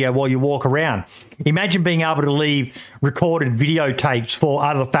radio while you walk around. Imagine being able to leave recorded videotapes for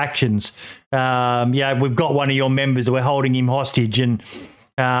other factions. We've got one of your members, we're holding him hostage, and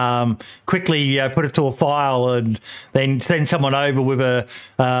quickly put it to a file and then send someone over with a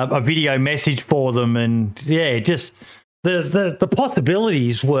video message for them, and just... The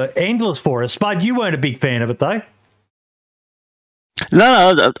possibilities were endless for us. Spud, you weren't a big fan of it, though.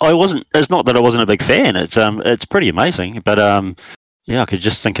 No, I wasn't. It's not that I wasn't a big fan. It's pretty amazing. But I could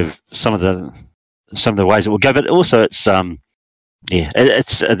just think of some of the ways it will go. But also, it's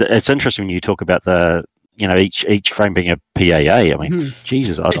interesting when you talk about the each frame being a PAA. I mean,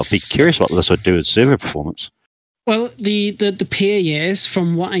 Jesus, I'd be curious what this would do with server performance. Well, the PAAs,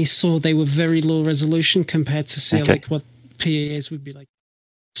 from what I saw, they were very low resolution compared to, say, like what PAAs would be like.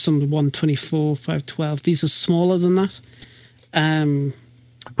 Some 124, 512. These are smaller than that. So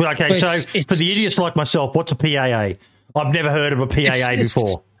for the idiots like myself, what's a PAA? I've never heard of a PAA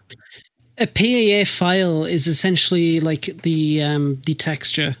before. A PAA file is essentially like the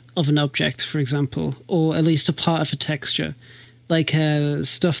texture of an object, for example, or at least a part of a texture. Like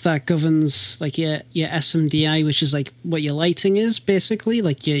stuff that governs like your SMDI, which is like what your lighting is, basically,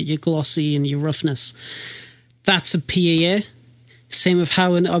 like your glossy and your roughness. That's a PAA. Same with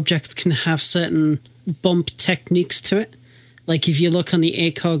how an object can have certain bump techniques to it. Like if you look on the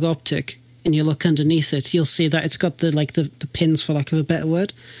ACOG optic and you look underneath it, you'll see that it's got the pins, for lack of a better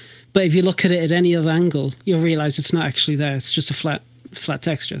word. But if you look at it at any other angle, you'll realize it's not actually there. It's just a flat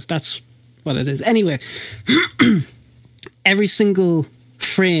texture. That's what it is. Anyway, every single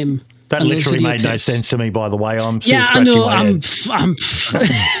frame. That literally made no sense to me, by the way. I'm still I know. I'm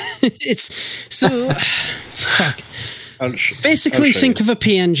it's so. Fuck. Basically, think of a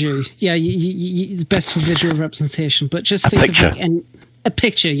PNG. Yeah, you best for visual representation, but just think of a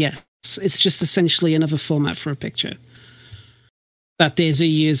picture. Yeah, it's just essentially another format for a picture that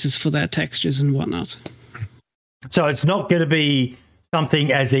DayZ uses for their textures and whatnot. So it's not going to be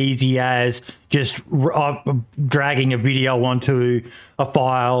something as easy as just dragging a video onto a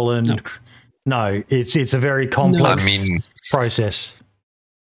file and No, it's a very complex process.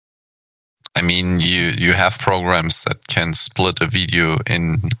 I mean, you have programs that can split a video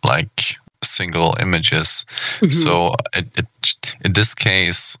in like single images. Mm-hmm. So in this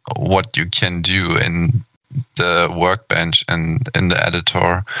case, what you can do in the workbench and in the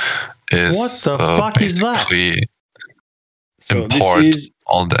editor is what the fuck is that? Import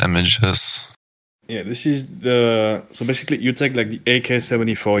all the images. Yeah, this is so basically you take like the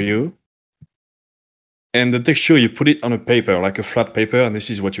AK-74U and the texture, you put it on a paper, like a flat paper, and this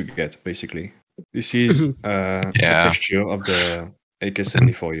is what you get, basically. This is the texture of the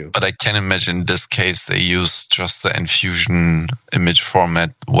AK-74U. But I can imagine in this case they use just the Infusion image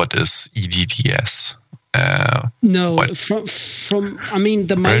format. What is EDDS? No, from I mean,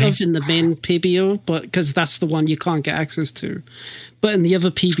 they might have in the main PBO, but because that's the one you can't get access to. But in the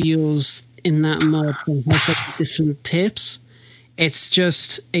other PBOs in that mod, they have like different tapes. It's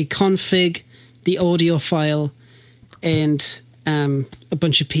just a config, the audio file, and a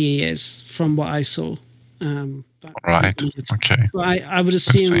bunch of PAs from what I saw. Right. Okay. But I would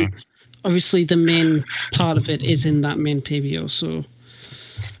assume, obviously, the main part of it is in that main PBO. So.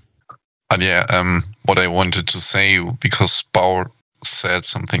 But yeah, what I wanted to say, because Bauer said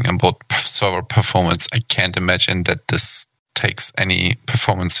something about server performance, I can't imagine that this takes any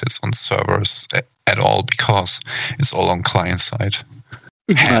performance hits on servers at all, because it's all on client side.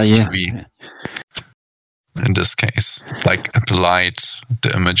 It has to be in this case, like the light,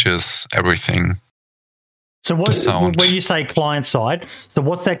 the images, everything. So when you say client side, so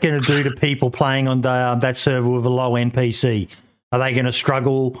what's that going to do to people playing on that server with a low end PC? Are they going to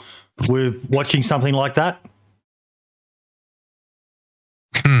struggle with watching something like that?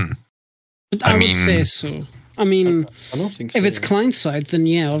 I would say so. I mean, I don't think so, if it's client side, then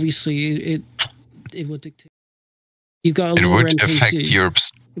yeah, obviously it would dictate. You got a lower end affect your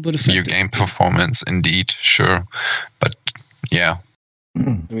game performance, indeed, sure, but yeah.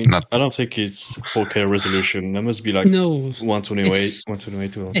 I mean, I don't think it's 4K resolution. That must be like 128,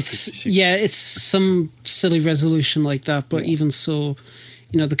 166. Yeah, it's some silly resolution like that. But even so,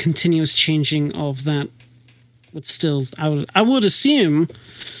 the continuous changing of that would still, I would assume,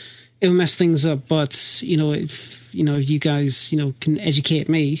 it would mess things up. But if you guys can educate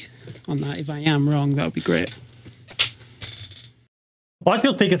me on that, if I am wrong, that would be great. I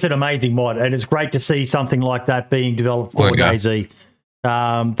still think it's an amazing mod, and it's great to see something like that being developed for DayZ.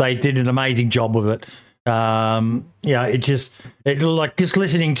 They did an amazing job with it. Just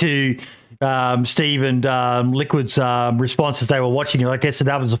listening to Steve and Liquid's responses, they were watching it. I guess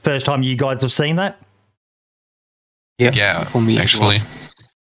that was the first time you guys have seen that. Yeah, for me actually.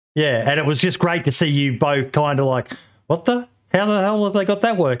 Yeah, and it was just great to see you both kind of like, how the hell have they got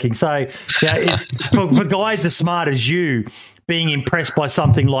that working? So it's for guys as smart as you, being impressed by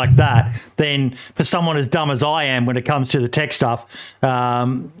something like that, then for someone as dumb as I am when it comes to the tech stuff, I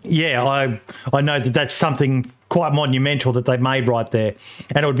know that that's something quite monumental that they've made right there.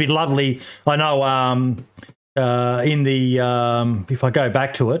 And it would be lovely. I know if I go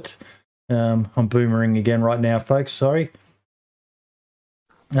back to it, I'm boomering again right now, folks, sorry.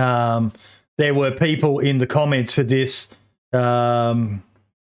 There were people in the comments for this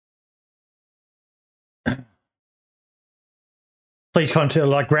please contact,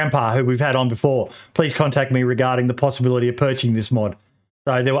 like Grandpa, who we've had on before, please contact me regarding the possibility of purchasing this mod.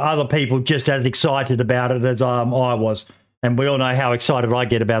 So there were other people just as excited about it as I was. And we all know how excited I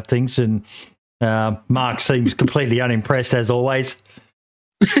get about things. And Mark seems completely unimpressed, as always.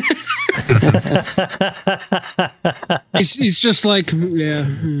 He's just like,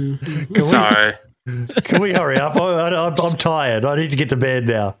 Sorry. Can we hurry up? I'm tired. I need to get to bed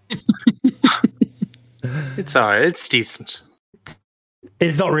now. It's all right. It's decent.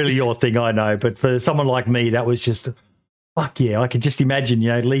 It's not really your thing, I know, but for someone like me, that was just, fuck yeah, I could just imagine,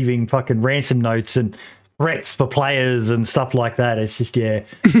 leaving fucking ransom notes and threats for players and stuff like that. It's just, I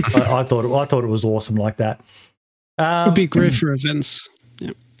thought it was awesome like that. It'd be great for events.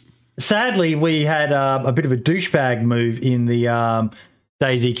 Yeah. Sadly, we had a bit of a douchebag move in the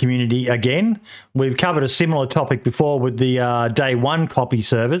DayZ community again. We've covered a similar topic before with the Day 1 copy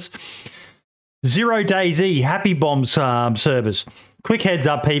servers. Zero DayZ Happy Bombs servers. Quick heads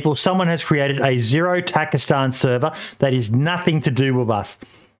up, people. Someone has created a Zero Takistan server that is nothing to do with us.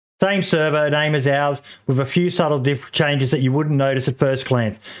 Same server, name as ours, with a few subtle changes that you wouldn't notice at first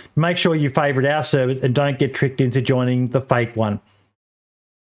glance. Make sure you favourite our servers and don't get tricked into joining the fake one.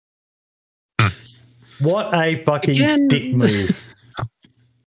 What a fucking dick move.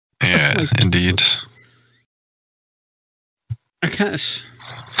 Yeah, indeed. I can't.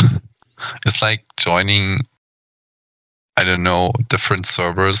 It's like joining I don't know, different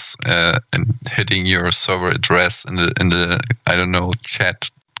servers and hitting your server address in the I don't know,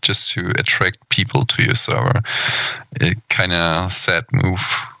 chat just to attract people to your server. It kind of sad move.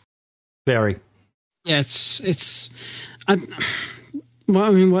 Very. Yeah, it's.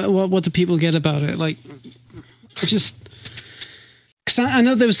 What do people get about it? Like, just. Because I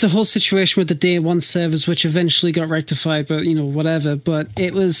know there was the whole situation with the day one servers, which eventually got rectified, but whatever. But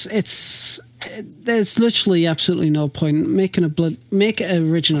there's literally absolutely no point make an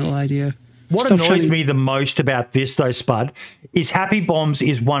original idea. What annoys me the most about this, though, Spud, is Happy Bombs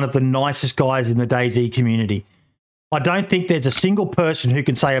is one of the nicest guys in the DayZ community. I don't think there's a single person who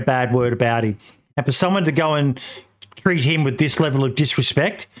can say a bad word about him. And for someone to go and treat him with this level of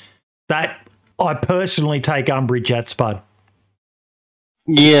disrespect, that I personally take umbrage at, Spud.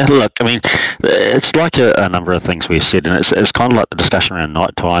 Yeah, look, I mean, it's like a number of things we've said, and it's kind of like the discussion around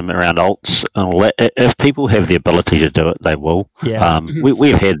nighttime, around alts. If people have the ability to do it, they will. Yeah.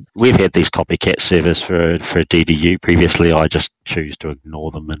 We've had these copycat servers for DDU previously. I just choose to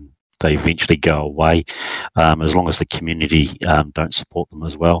ignore them, and they eventually go away, as long as the community don't support them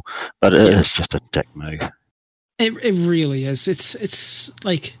as well. But it's just a dick move. It really is. It's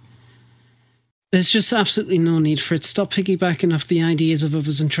like. There's just absolutely no need for it. Stop piggybacking off the ideas of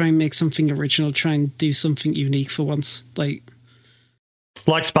others and try and make something original. Try and do something unique for once. Like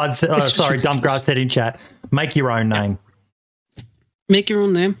Spud said, Dumpgrass said in chat, make your own name. Make your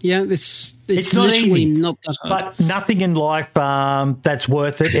own name. Yeah, it's not easy. Not that hard. But nothing in life that's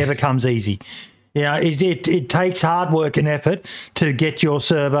worth it ever comes easy. It takes hard work and effort to get your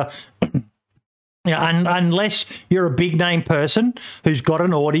server. Unless you're a big name person who's got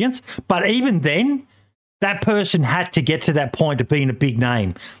an audience, but even then, that person had to get to that point of being a big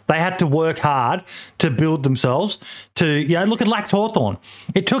name. They had to work hard to build themselves to, look at Lax Hawthorne.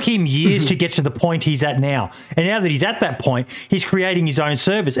 It took him years to get to the point he's at now. And now that he's at that point, he's creating his own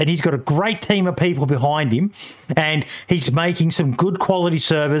servers and he's got a great team of people behind him and he's making some good quality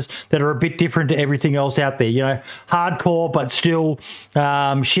servers that are a bit different to everything else out there. Hardcore, but still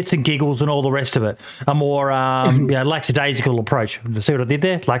shits and giggles and all the rest of it. A more lackadaisical approach. See what I did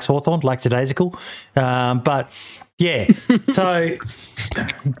there? Lax Hawthorne, lackadaisical. But yeah, so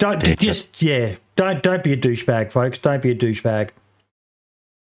don't be a douchebag, folks. Don't be a douchebag.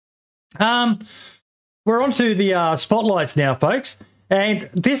 We're on to the spotlights now, folks, and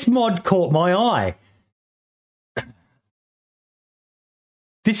this mod caught my eye.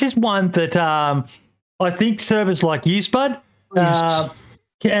 This is one that I think servers like you, Spud,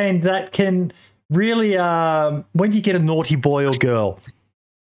 and that can really, when you get a naughty boy or girl.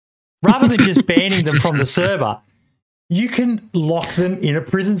 Rather than just banning them from the server, you can lock them in a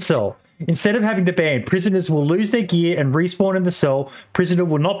prison cell. Instead of having to ban, prisoners will lose their gear and respawn in the cell. Prisoner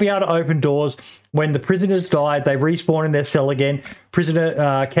will not be able to open doors. When the prisoners die, they respawn in their cell again.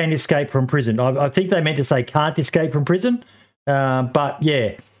 Prisoner can escape from prison. I think they meant to say can't escape from prison. But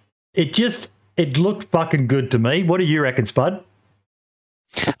yeah, it looked fucking good to me. What do you reckon, Spud?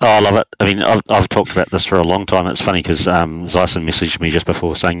 Oh, I love it. I mean, I've talked about this for a long time. It's funny because Zyson messaged me just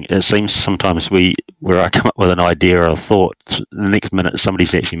before saying it seems sometimes where I come up with an idea or a thought, the next minute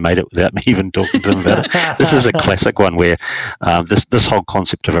somebody's actually made it without me even talking to them about it. This is a classic one where this whole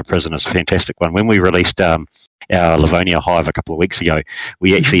concept of a prison is a fantastic one. When we released our Livonia Hive a couple of weeks ago,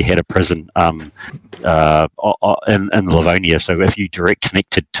 we actually had a prison in Livonia. So if you direct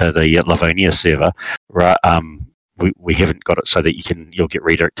connected to the Livonia server, we haven't got it so that you'll get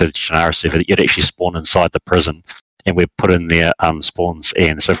redirected to the Shannara server, that you'd actually spawn inside the prison, and we've put in there spawns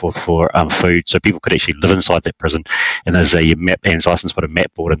and so forth for food, so people could actually live inside that prison. And there's a map, and Zyson's put a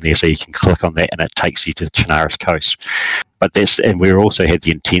map board in there, so you can click on that and it takes you to Shannara's coast. But we also had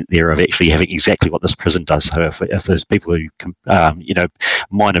the intent there of actually having exactly what this prison does. So if there's people who,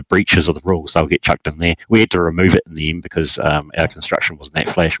 minor breaches of the rules, they'll get chucked in there. We had to remove it in the end because our construction wasn't that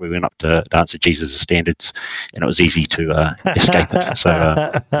flash. We went up to Dancer Jesus' standards, and it was easy to escape it. So,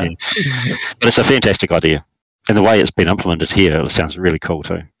 yeah. But it's a fantastic idea. And the way it's been implemented here, it sounds really cool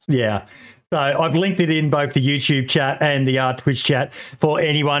too. Yeah. So I've linked it in both the YouTube chat and the Twitch chat for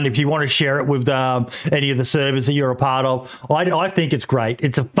anyone if you want to share it with any of the servers that you're a part of. I think it's great.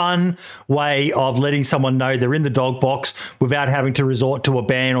 It's a fun way of letting someone know they're in the dog box without having to resort to a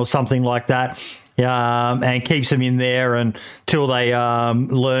ban or something like that. And keeps them in there until they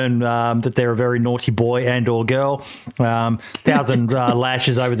learn that they're a very naughty boy and or girl. 1,000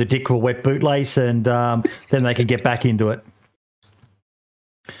 lashes over the dick for wet bootlace, and then they can get back into it.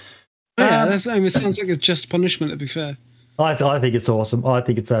 Yeah, it sounds like it's just punishment, to be fair. I think it's awesome. I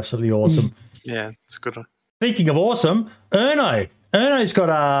think it's absolutely awesome. Yeah, it's a good one. Speaking of awesome, Erno's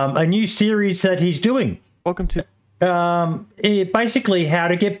got a new series that he's doing. Welcome to basically how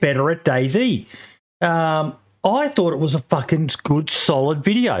to get better at DayZ. I thought it was a fucking good, solid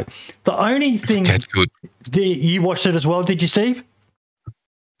video. The only thing... That's good. You watched it as well, did you, Steve?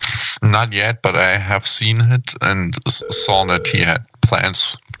 Not yet, but I have seen it and saw that he had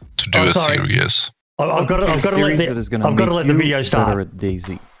plans to do a series. I've got to let the video start. At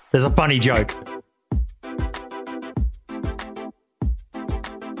DayZ. There's a funny joke.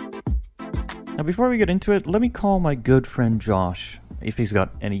 Now, before we get into it, let me call my good friend Josh, if he's got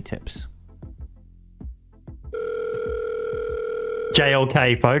any tips.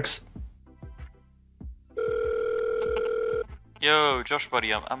 JLK, folks. Yo, Josh,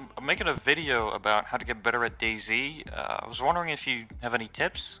 buddy, I'm making a video about how to get better at DayZ. I was wondering if you have any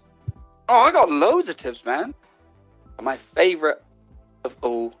tips? Oh, I got loads of tips, man. My favorite of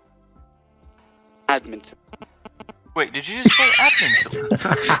all, Adminton. Wait, did you just say Adminton?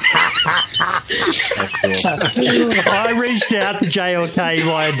 I reached out to JLK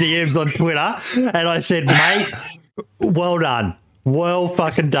via DMs on Twitter and I said, mate, well done. Well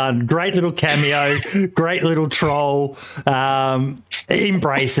fucking done. Great little cameo. Great little troll.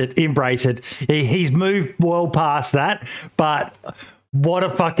 Embrace it. Embrace it. He's moved well past that, but what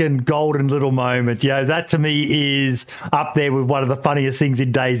a fucking golden little moment. You know, that to me is up there with one of the funniest things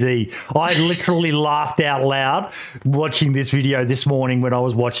in DayZ. I literally laughed out loud watching this video this morning when I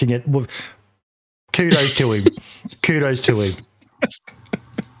was watching it. Kudos to him. Kudos to him.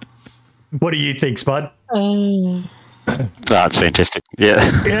 What do you think, Spud? That's fantastic.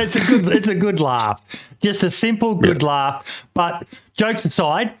 Yeah. It's a good laugh. Just a simple good laugh. But jokes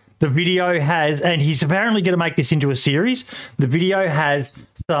aside, the video has, and he's apparently going to make this into a series. The video has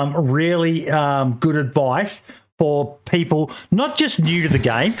some really good advice for people not just new to the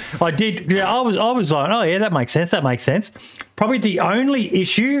game. I was like, oh yeah, that makes sense. That makes sense. Probably the only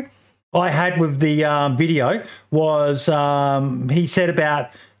issue I had with the video was he said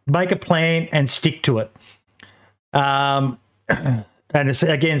about make a plan and stick to it. And it's,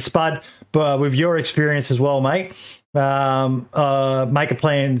 again, Spud, with your experience as well, mate, make a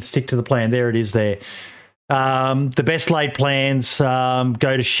plan, stick to the plan. There it is there. The best laid plans go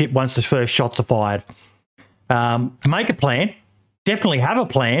to shit once the first shots are fired. Make a plan. Definitely have a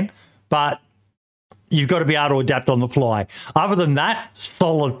plan, but you've got to be able to adapt on the fly. Other than that,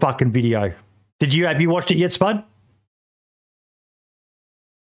 solid fucking video. Have you watched it yet, Spud?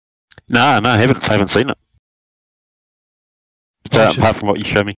 No, I haven't seen it. Apart from what you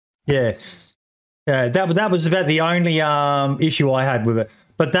showed me. Yes. That was about the only issue I had with it.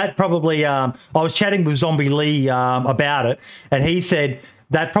 But that probably, I was chatting with Zombie Lee about it, and he said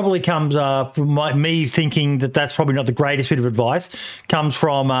that probably comes from me thinking that that's probably not the greatest bit of advice, comes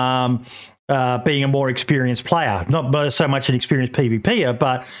from being a more experienced player. Not so much an experienced PvPer,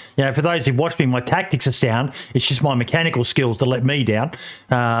 but you know, for those who watch me, my tactics are sound. It's just my mechanical skills that let me down.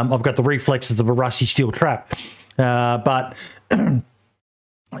 I've got the reflexes of a rusty steel trap. But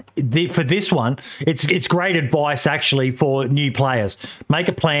for this one, it's great advice actually for new players. Make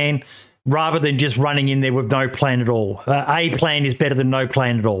a plan rather than just running in there with no plan at all. A plan is better than no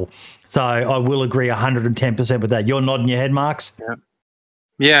plan at all. So I will agree 110% with that. You're nodding your head, Marks?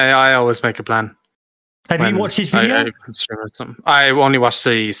 Yeah, I always make a plan. Have you watched this video? I only watched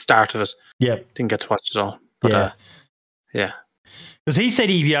the start of it. Yep. Didn't get to watch it all. But, yeah. Because he said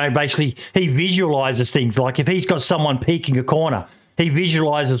he visualizes things. Like if he's got someone peeking a corner, he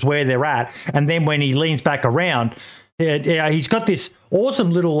visualizes where they're at. And then when he leans back around, he's got this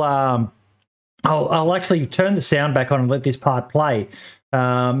awesome little... I'll actually turn the sound back on and let this part play.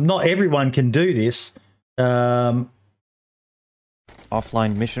 Not everyone can do this.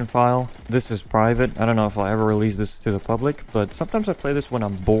 Offline mission file. This is private. I don't know if I'll ever release this to the public, but sometimes I play this when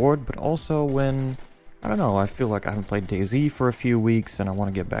I'm bored, but also when, I don't know, I feel like I haven't played DayZ for a few weeks and I want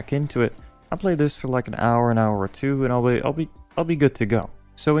to get back into it. I play this for like an hour or two, and I'll be good to go.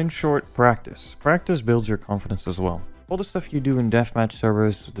 So in short, practice. Practice builds your confidence as well. All the stuff you do in deathmatch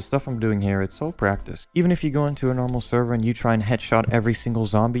servers, the stuff I'm doing here, it's all practice. Even if you go into a normal server and you try and headshot every single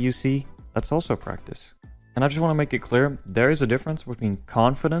zombie you see, that's also practice. And I just want to make it clear, there is a difference between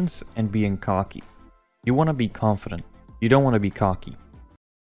confidence and being cocky. You want to be confident. You don't want to be cocky.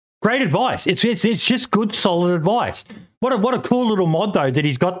 Great advice. It's just good, solid advice. What a cool little mod, though, that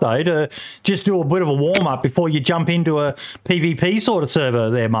he's got, though, to just do a bit of a warm-up before you jump into a PvP sort of server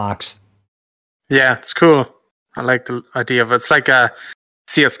there, Marks. Yeah, it's cool. I like the idea of it. It's like a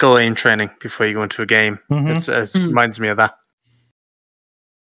CSGO aim training before you go into a game. Mm-hmm. It reminds me of that.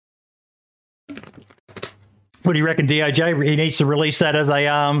 What do you reckon, DOJ? He needs to release that as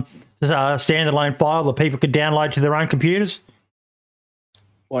a standalone file that people could download to their own computers?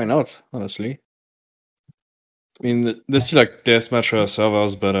 Why not, honestly? I mean, there's still like deathmatch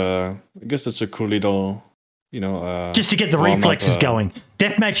servers, but I guess it's a cool little, just to get the reflexes going.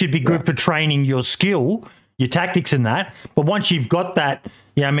 Deathmatch should be good for training your skill, your tactics and that. But once you've got that,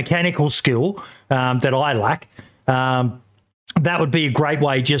 mechanical skill that I lack, that would be a great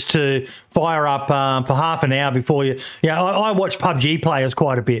way just to fire up for half an hour before you. I watch PUBG players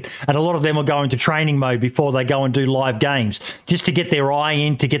quite a bit, and a lot of them will go into training mode before they go and do live games, just to get their eye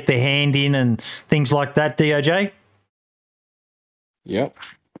in, to get their hand in, and things like that. DOJ. Yep,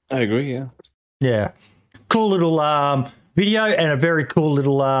 I agree. Yeah, cool little video and a very cool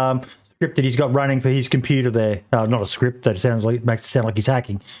little script that he's got running for his computer there. Not a script that makes it sound like he's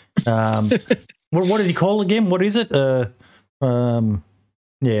hacking. What did he call it again? What is it? Whatever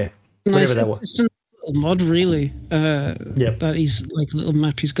that was. It's a little mod, really. That he's like a little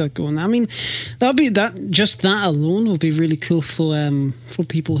map he's got going. I mean, just that alone would be really cool for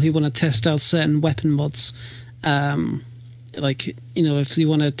people who want to test out certain weapon mods. If you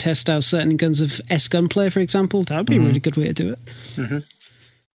want to test out certain guns of S Gunplay, for example, that would be a really good way to do it. Mm-hmm.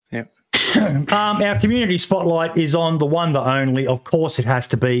 Our community spotlight is on the one, the only. Of course, it has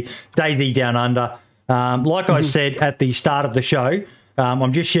to be DayZ Down Under. I said at the start of the show,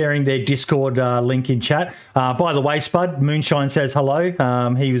 I'm just sharing their Discord link in chat. By the way, Spud, Moonshine says hello.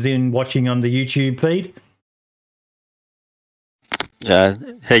 He was watching on the YouTube feed.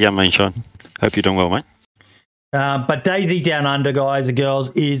 Hey, young Moonshine. Hope you're doing well, mate. But DayZ Down Under, guys and girls,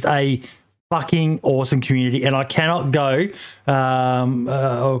 is a fucking awesome community, and I cannot go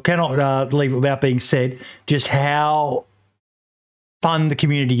or cannot leave it without being said just how fun the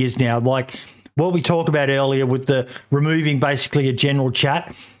community is now. Like what we talked about earlier with the removing basically a general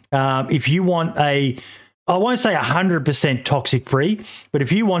chat. If you want I won't say 100% toxic free, but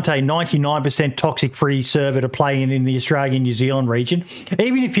if you want a 99% toxic free server to play in the Australian New Zealand region,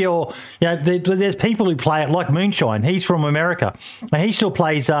 even if there's people who play it like Moonshine. He's from America and he still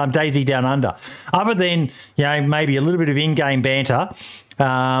plays DayZ Down Under. Other than maybe a little bit of in-game banter.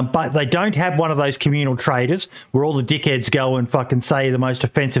 But they don't have one of those communal traders where all the dickheads go and fucking say the most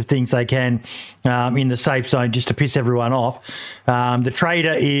offensive things they can in the safe zone just to piss everyone off. The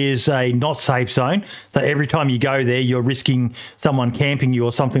trader is a not safe zone. So every time you go there, you're risking someone camping you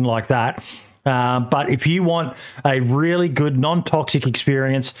or something like that. But if you want a really good non-toxic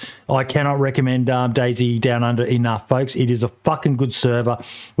experience, I cannot recommend DayZ Down Under enough, folks. It is a fucking good server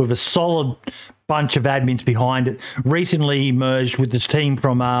with a solid bunch of admins behind it. Recently merged with this team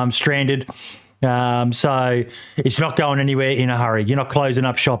from Stranded. So it's not going anywhere in a hurry. You're not closing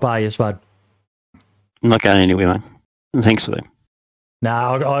up shop, are you, Spud? I'm not going anywhere, mate. Thanks for that. No,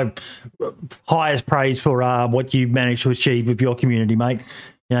 I highest praise for what you've managed to achieve with your community, mate.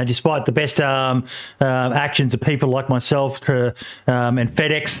 Despite the best actions of people like myself and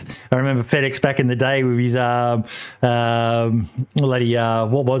FedEx. I remember FedEx back in the day with his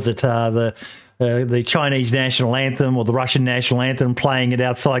what was it? The Chinese national anthem or the Russian national anthem, playing it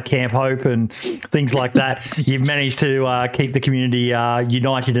outside Camp Hope and things like that. You've managed to keep the community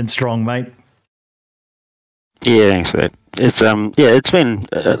united and strong, mate. Yeah, thanks for that. It's been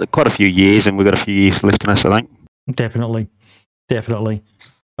quite a few years, and we've got a few years left in us, I think. Definitely.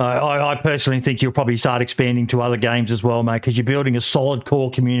 I personally think you'll probably start expanding to other games as well, mate, because you're building a solid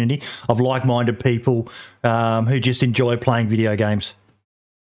core community of like-minded people who just enjoy playing video games.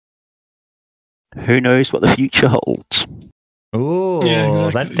 Who knows what the future holds? Oh, yeah,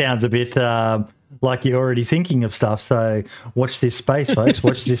 exactly. That sounds a bit like you're already thinking of stuff. So watch this space, folks.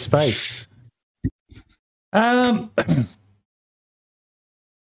 Watch this space. Back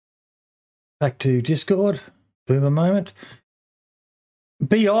to Discord. Boom a moment.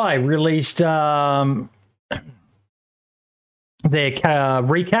 BI released their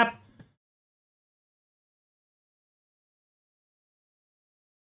recap.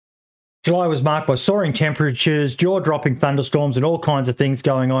 July was marked by soaring temperatures, jaw-dropping thunderstorms, and all kinds of things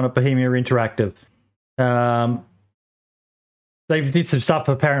going on at Bohemia Interactive. They did some stuff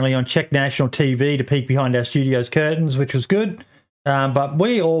apparently on Czech national TV to peek behind our studio's curtains, which was good. But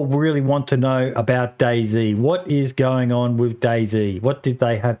we all really want to know about DayZ. What is going on with DayZ? What did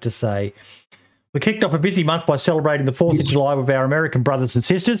they have to say? We kicked off a busy month by celebrating the 4th of July with our American brothers and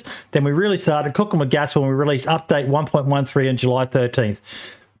sisters. Then we really started cooking with gas when we released update 1.13 on July 13th.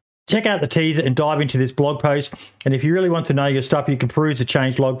 Check out the teaser and dive into this blog post. And if you really want to know your stuff, you can peruse the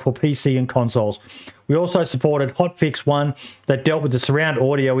changelog for PC and consoles. We also supported Hotfix 1 that dealt with the surround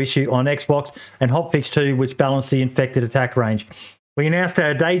audio issue on Xbox, and Hotfix 2 which balanced the infected attack range. We announced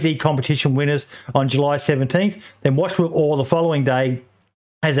our DayZ competition winners on July 17th, then watched with all the following day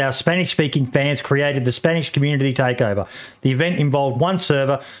as our Spanish-speaking fans created the Spanish Community Takeover. The event involved one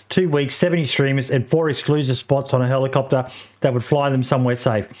server, 2 weeks, 70 streamers, and 4 exclusive spots on a helicopter that would fly them somewhere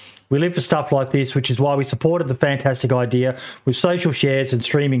safe. We live for stuff like this, which is why we supported the fantastic idea with social shares and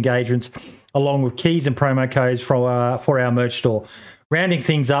stream engagements, along with keys and promo codes for our merch store. Rounding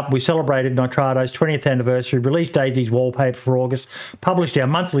things up, we celebrated Nitrado's 20th anniversary, released DayZ's wallpaper for August, published our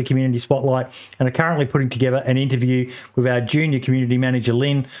monthly community spotlight, and are currently putting together an interview with our junior community manager,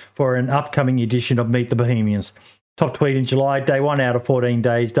 Lynn, for an upcoming edition of Meet the Bohemians. Top tweet in July, day 1 out of 14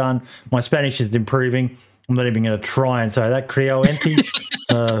 days done. My Spanish is improving. I'm not even going to try and say that. Creo enti,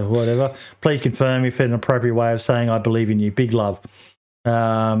 whatever. Please confirm if it's an appropriate way of saying I believe in you. Big love.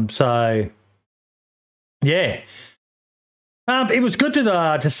 Yeah. It was good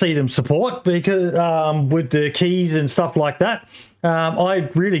to see them support because with the keys and stuff like that. I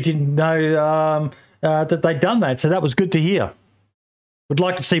really didn't know that they'd done that, so that was good to hear. Would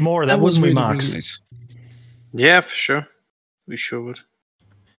like to see more of that, wouldn't we, Marks? Really nice. Yeah, for sure. We sure would.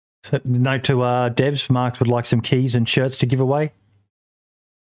 So, note to Devs, Marks would like some keys and shirts to give away.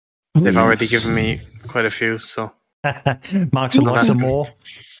 They've already given me quite a few, so. Marks would like some more.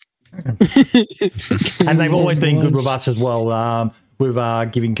 And they've always been good with us as well. With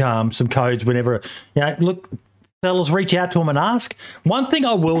giving some codes whenever. Look, fellas, reach out to them and ask. One thing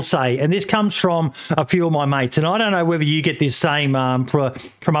I will say, and this comes from a few of my mates, and I don't know whether you get this same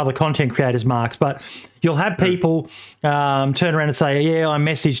from other content creators, Marks, but you'll have people turn around and say, yeah, I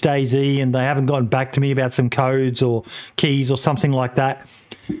messaged DayZ and they haven't gotten back to me about some codes or keys or something like that.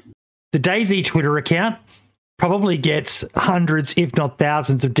 The DayZ Twitter account probably gets hundreds, if not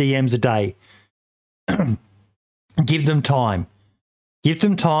thousands, of DMs a day. Give them time. Give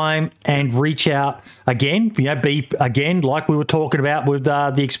them time and reach out again. Be again like we were talking about with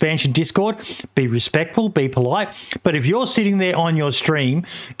the expansion Discord. Be respectful, be polite. But if you're sitting there on your stream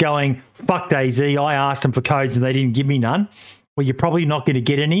going, "Fuck DayZ, I asked them for codes and they didn't give me none," well, you're probably not going to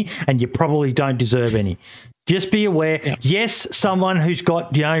get any, and you probably don't deserve any. Just be aware, yes, someone who's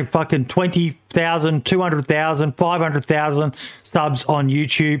got, fucking 20,000, 200,000, 500,000 subs on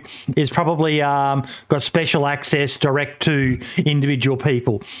YouTube is probably got special access direct to individual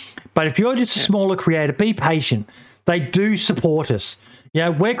people. But if you're just a smaller creator, be patient. They do support us.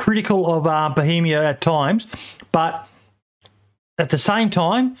 We're critical of Bohemia at times, but at the same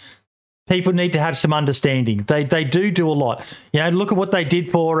time, people need to have some understanding. They do a lot. Look at what they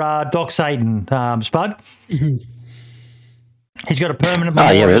did for Doc Satan, Spud. Mm-hmm. He's got a permanent.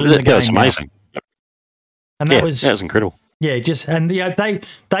 That was amazing. And that was incredible. Yeah,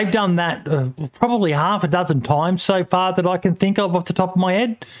 they've done that probably half a dozen times so far that I can think of off the top of my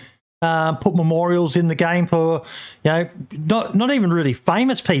head. Put memorials in the game for not even really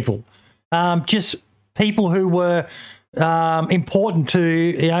famous people, just people who were important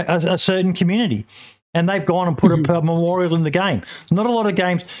to a certain community, and they've gone and put a memorial in the game. Not a lot of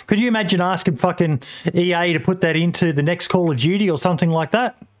games. Could you imagine asking fucking EA to put that into the next Call of Duty or something like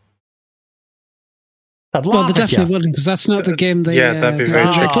that? Well, they definitely wouldn't, because that's not the game they. Yeah, that'd be very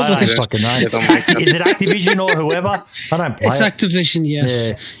tricky. I don't fucking know. Is it Activision or whoever? I don't play It's Activision,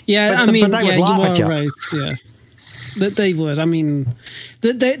 yes. Yeah, but you are right. Yeah. That they would. I mean,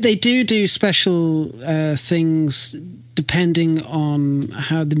 they do special things depending on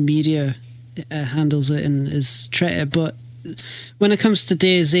how the media handles it and is treated. But when it comes to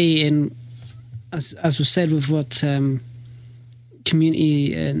DayZ, and as was said with what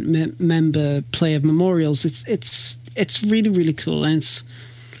community and member player memorials, it's really, really cool, and it's.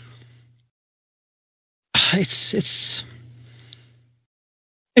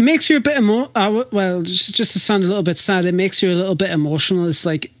 It makes you a bit more. Well, just to sound a little bit sad, it makes you a little bit emotional. It's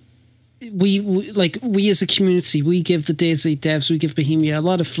like we as a community, we give the DayZ devs, we give Bohemia a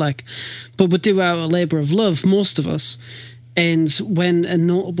lot of flack, but we do our labor of love, most of us. And when a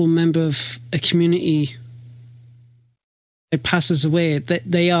notable member of a community passes away,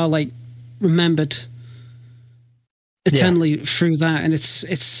 they are like remembered eternally through that, and it's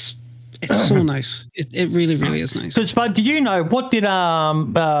so nice. It really, really is nice. So, Spud, do you know, what did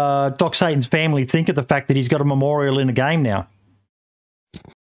Doc Satan's family think of the fact that he's got a memorial in the game now?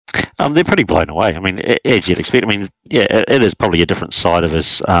 They're pretty blown away. I mean, as you'd expect. I mean, yeah, it is probably a different side of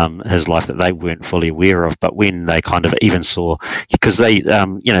his life that they weren't fully aware of. But when they kind of even saw, because they,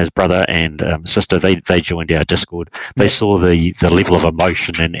 his brother and sister, they joined our Discord. They saw the level of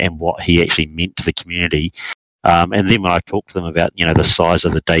emotion and what he actually meant to the community. And then when I talked to them about, the size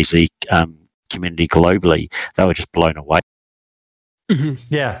of the DayZ community globally, they were just blown away. Mm-hmm.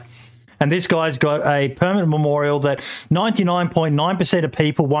 Yeah. and this guy's got a permanent memorial that 99.9% of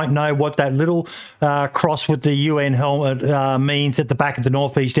people won't know what that little cross with the UN helmet means at the back of the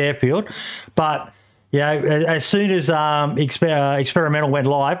North Beach airfield. But yeah, as soon as Experimental went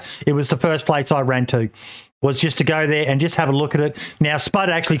live, it was the first place I ran to, was just to go there and just have a look at it. Now, Spud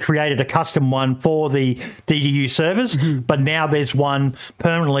actually created a custom one for the DDU servers, but now there's one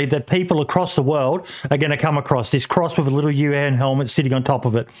permanently that people across the world are going to come across, this cross with a little UN helmet sitting on top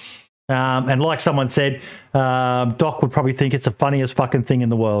of it. And like someone said, Doc would probably think it's the funniest fucking thing in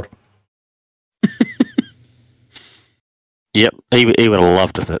the world. Yep, he would have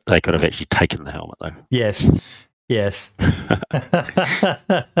loved if they could have actually taken the helmet, though. Yes.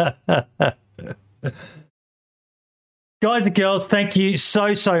 Guys and girls, thank you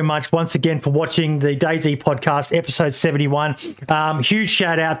so much once again for watching the DayZ podcast, episode 71. Huge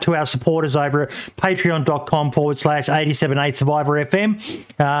shout out to our supporters over at patreon.com/878 Survivor FM.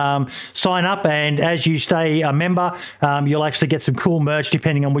 Sign up, and as you stay a member, you'll actually get some cool merch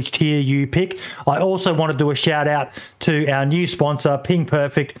depending on which tier you pick. I also want to do a shout out to our new sponsor, Ping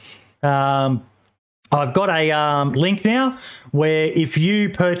Perfect. I've got a link now where if you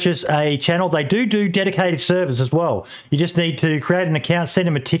purchase a channel, they do dedicated servers as well. You just need to create an account, send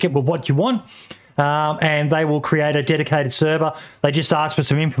them a ticket with what you want, and they will create a dedicated server. They just ask for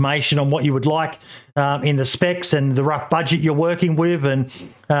some information on what you would like in the specs and the rough budget you're working with, and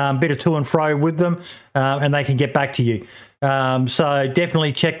a bit of to and fro with them, and they can get back to you. So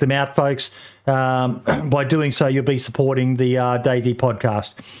definitely check them out, folks. By doing so, you'll be supporting the DayZ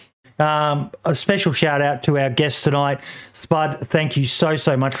podcast. A special shout out to our guest tonight, Spud. Thank you so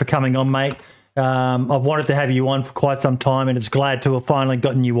much for coming on, mate. I've wanted to have you on for quite some time, and it's glad to have finally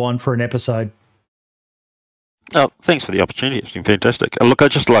gotten you on for an episode. Oh, thanks for the opportunity. It's been fantastic. Look,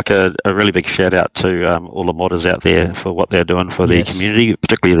 I'd just like a really big shout out to all the modders out there for what they're doing for the community,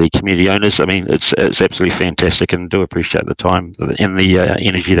 particularly the community owners. I mean, it's absolutely fantastic, and do appreciate the time and the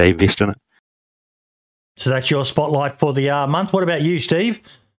energy they invest in it. So that's your spotlight for the month. What about you, Steve?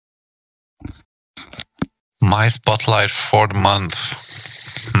 My spotlight for the month.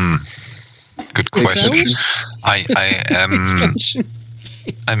 Good question. I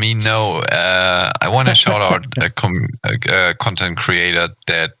want to shout out a content creator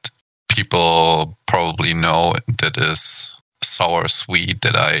that people probably know, that is Sour Sweet,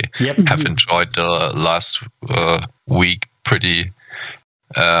 that I have enjoyed the last week pretty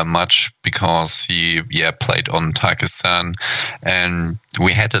much, because he played on Takistan, and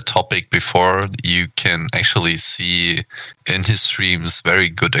we had a topic before. You can actually see in his streams very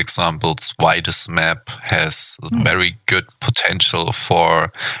good examples why this map has very good potential for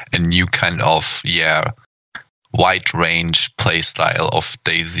a new kind of wide range playstyle of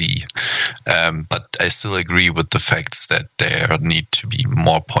DayZ. But I still agree with the facts that there need to be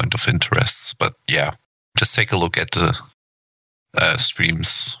more point of interests. But just take a look at the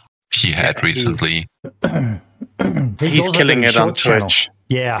streams he had recently. He's killing it on Twitch.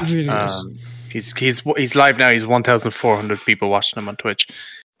 Yeah, He really is. He's live now. He's 1,400 people watching him on Twitch.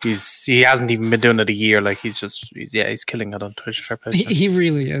 He hasn't even been doing it a year. Like he's killing it on Twitch. Fair play. He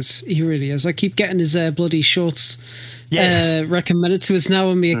really is. He really is. I keep getting his bloody shorts recommended to us now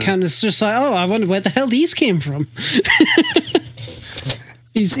on my account. It's just like, oh, I wonder where the hell these came from.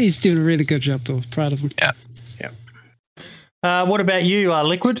 He's doing a really good job though. Proud of him. Yeah. What about you,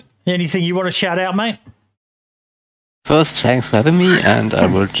 Liquid? Anything you want to shout out, mate? First, thanks for having me, and I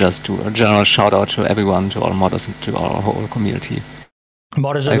will just do a general shout out to everyone, to all modders, and to our whole community.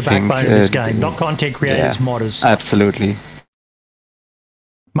 Modders are the backbone of this game, not content creators, modders. Absolutely.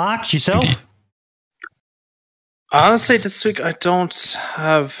 Mark, yourself? Honestly, this week I don't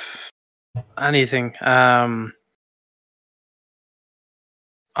have anything.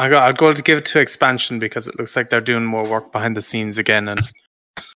 I'll go to give it to Expansion, because it looks like they're doing more work behind the scenes again, and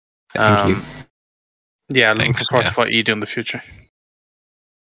Thank you. looking forward to what you do in the future.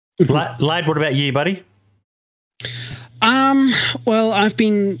 Lad, what about you, buddy? Well, I've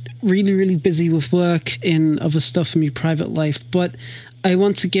been really busy with work in other stuff in my private life, but I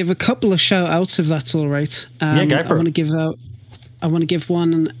want to give a couple of shout outs, if that's all right. Go for it. I want to give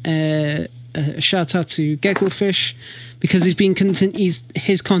one a shout out to Gecko Fish, because his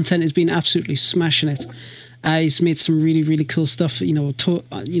content has been absolutely smashing it. He's made some really cool stuff,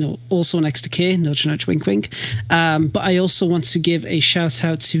 also next to K, nudge nudge, wink wink. But I also want to give a shout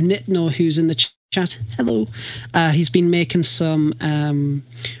out to Nitno, who's in the chat. Hello. He's been making some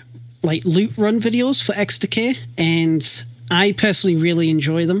loot run videos for X to K, and I personally really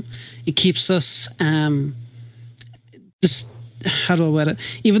enjoy them. It keeps us just how do I word it?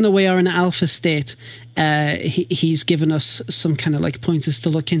 Even though we are in an alpha state, he's given us some kind of like pointers to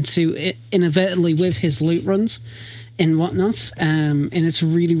look into inadvertently with his loot runs and whatnot. And it's a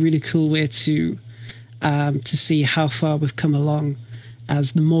really, really cool way to see how far we've come along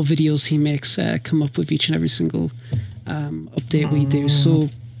as the more videos he makes come up with each and every single update we do. So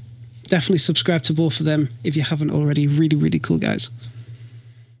definitely subscribe to both of them if you haven't already. Really, really cool guys.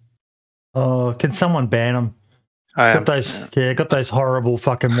 Oh, can someone ban them? Got those horrible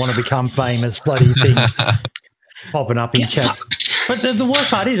fucking want to become famous bloody things popping up in chat. But the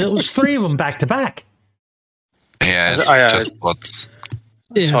worst part is it was 3 of them back to back. Yeah, it's just bots.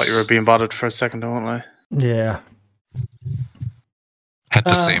 I thought you were being botted for a second, don't I? Yeah. Had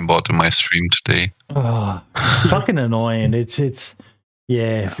the same bot in my stream today. Oh, fucking annoying. It's oh,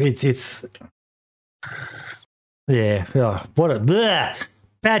 what a bleh,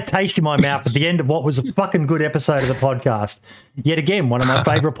 bad taste in my mouth at the end of what was a fucking good episode of the podcast. Yet again, one of my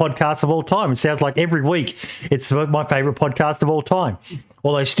favourite podcasts of all time. It sounds like every week it's my favourite podcast of all time.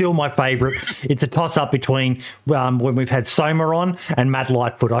 Although still my favourite. It's a toss-up between when we've had Soma on and Matt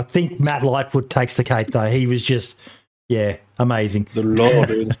Lightfoot. I think Matt Lightfoot takes the cake, though. He was just, amazing. The Lord,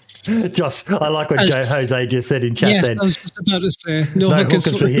 dude. Just, I like what Jose just said in chat. Yes, then. I was just about to say, no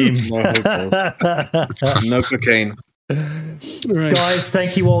hookers for him. No cocaine. Right. Guys,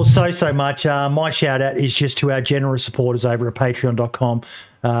 thank you all so much. My shout out is just to our generous supporters over at patreon.com.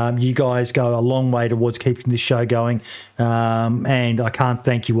 You guys go a long way towards keeping this show going, and I can't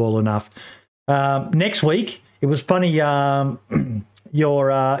thank you all enough. Next week, it was funny, your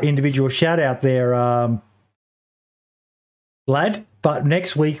individual shout out there, lad, but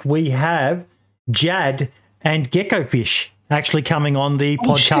next week we have Jad and Geckofish actually coming on the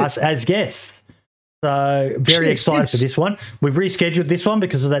podcast as guests. So very excited for this one. We've rescheduled this one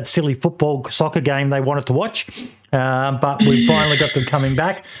because of that silly soccer game they wanted to watch, but we've finally got them coming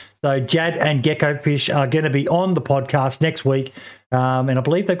back. So Jad and Geckofish are going to be on the podcast next week, and I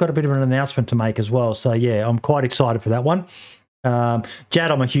believe they've got a bit of an announcement to make as well. So, yeah, I'm quite excited for that one.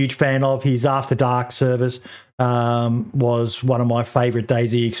 Jad, I'm a huge fan of. His After Dark service was one of my favourite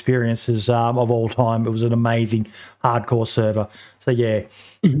DayZ experiences of all time. It was an amazing hardcore server. So, yeah,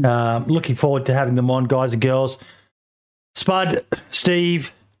 looking forward to having them on, guys and girls. Spud,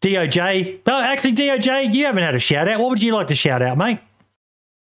 Steve, DOJ. No, actually, DOJ, you haven't had a shout-out. What would you like to shout out, mate?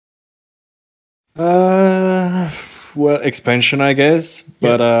 Well, expansion, I guess.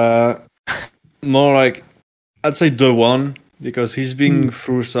 But more like, I'd say the one, because he's been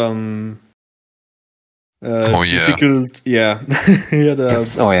through some difficult... Yeah, he had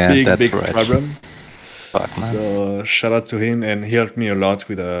a big problem. Fuck, man. So shout out to him, and he helped me a lot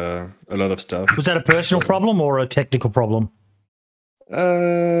with a lot of stuff. Was that a personal problem or a technical problem?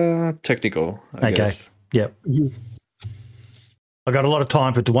 Technical, I guess. Yep. I got a lot of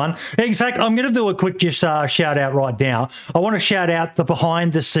time for the one. In fact, I'm going to do a quick shout out right now. I want to shout out the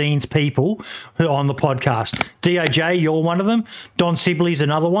behind the scenes people who are on the podcast. DOJ, you're one of them. Don Sibley's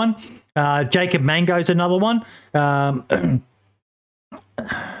another one. Jacob Mango's another one.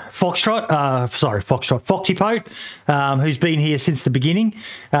 Foxy Pote, who's been here since the beginning.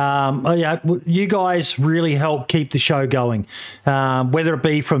 You guys really help keep the show going, whether it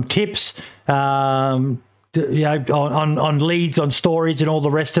be from tips, on leads, on stories, and all the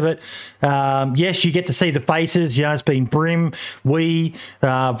rest of it. Yes, you get to see the faces. It's been Brim,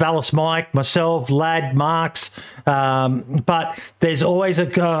 Valis Mike, myself, Lad, Marks. But there's always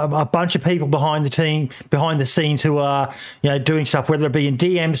a bunch of people behind the scenes who are doing stuff, whether it be in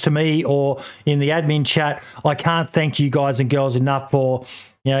DMs to me or in the admin chat. I can't thank you guys and girls enough for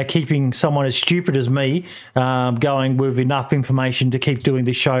keeping someone as stupid as me going with enough information to keep doing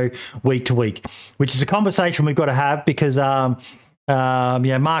this show week to week, which is a conversation we've got to have because,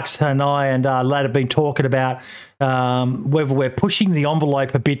 Marks and I and Lad have been talking about whether we're pushing the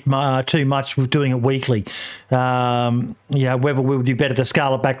envelope a bit too much with doing it weekly. Whether we would do better to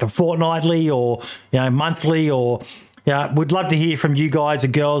scale it back to fortnightly or, monthly or... Yeah, we'd love to hear from you guys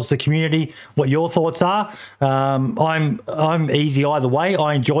and girls, the community, what your thoughts are. I'm easy either way.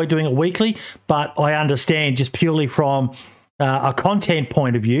 I enjoy doing it weekly, but I understand just purely from a content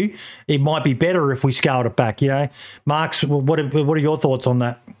point of view, it might be better if we scaled it back. Marks, what are your thoughts on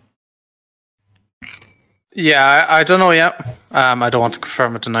that? Yeah, I don't know yet. I don't want to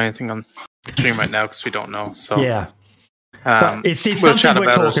confirm or deny anything on the stream right now because we don't know. So yeah, but it's something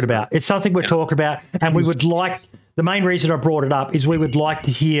we're talking about. It's something we're talking about, and we would like. The main reason I brought it up is we would like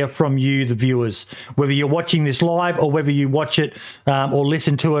to hear from you, the viewers, whether you're watching this live or whether you watch it or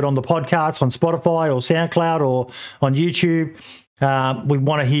listen to it on the podcast on Spotify or SoundCloud or on YouTube. We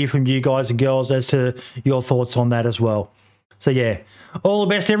want to hear from you guys and girls as to your thoughts on that as well. So, yeah, all the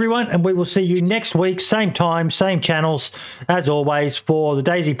best, everyone, and we will see you next week, same time, same channels, as always, for the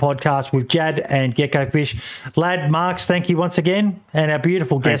DayZ podcast with Jad and Geckofish. Lad, Marks, thank you once again, and our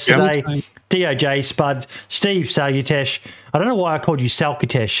beautiful guests today, DOJ, Spud, Steve Salutesh. I don't know why I called you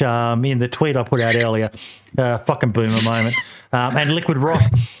Salkutesh in the tweet I put out earlier. Fucking boomer moment. And Liquid Rock,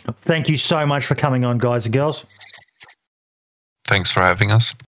 thank you so much for coming on, guys and girls. Thanks for having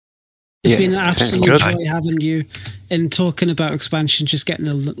us. It's been an absolute joy having you and talking about expansion, just getting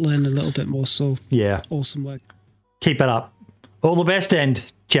to learn a little bit more. So, yeah, awesome work. Keep it up. All the best and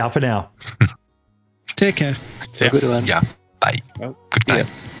ciao for now. Take care. Yes. Yeah. Bye. Good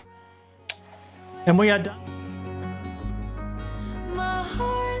night. And we are done.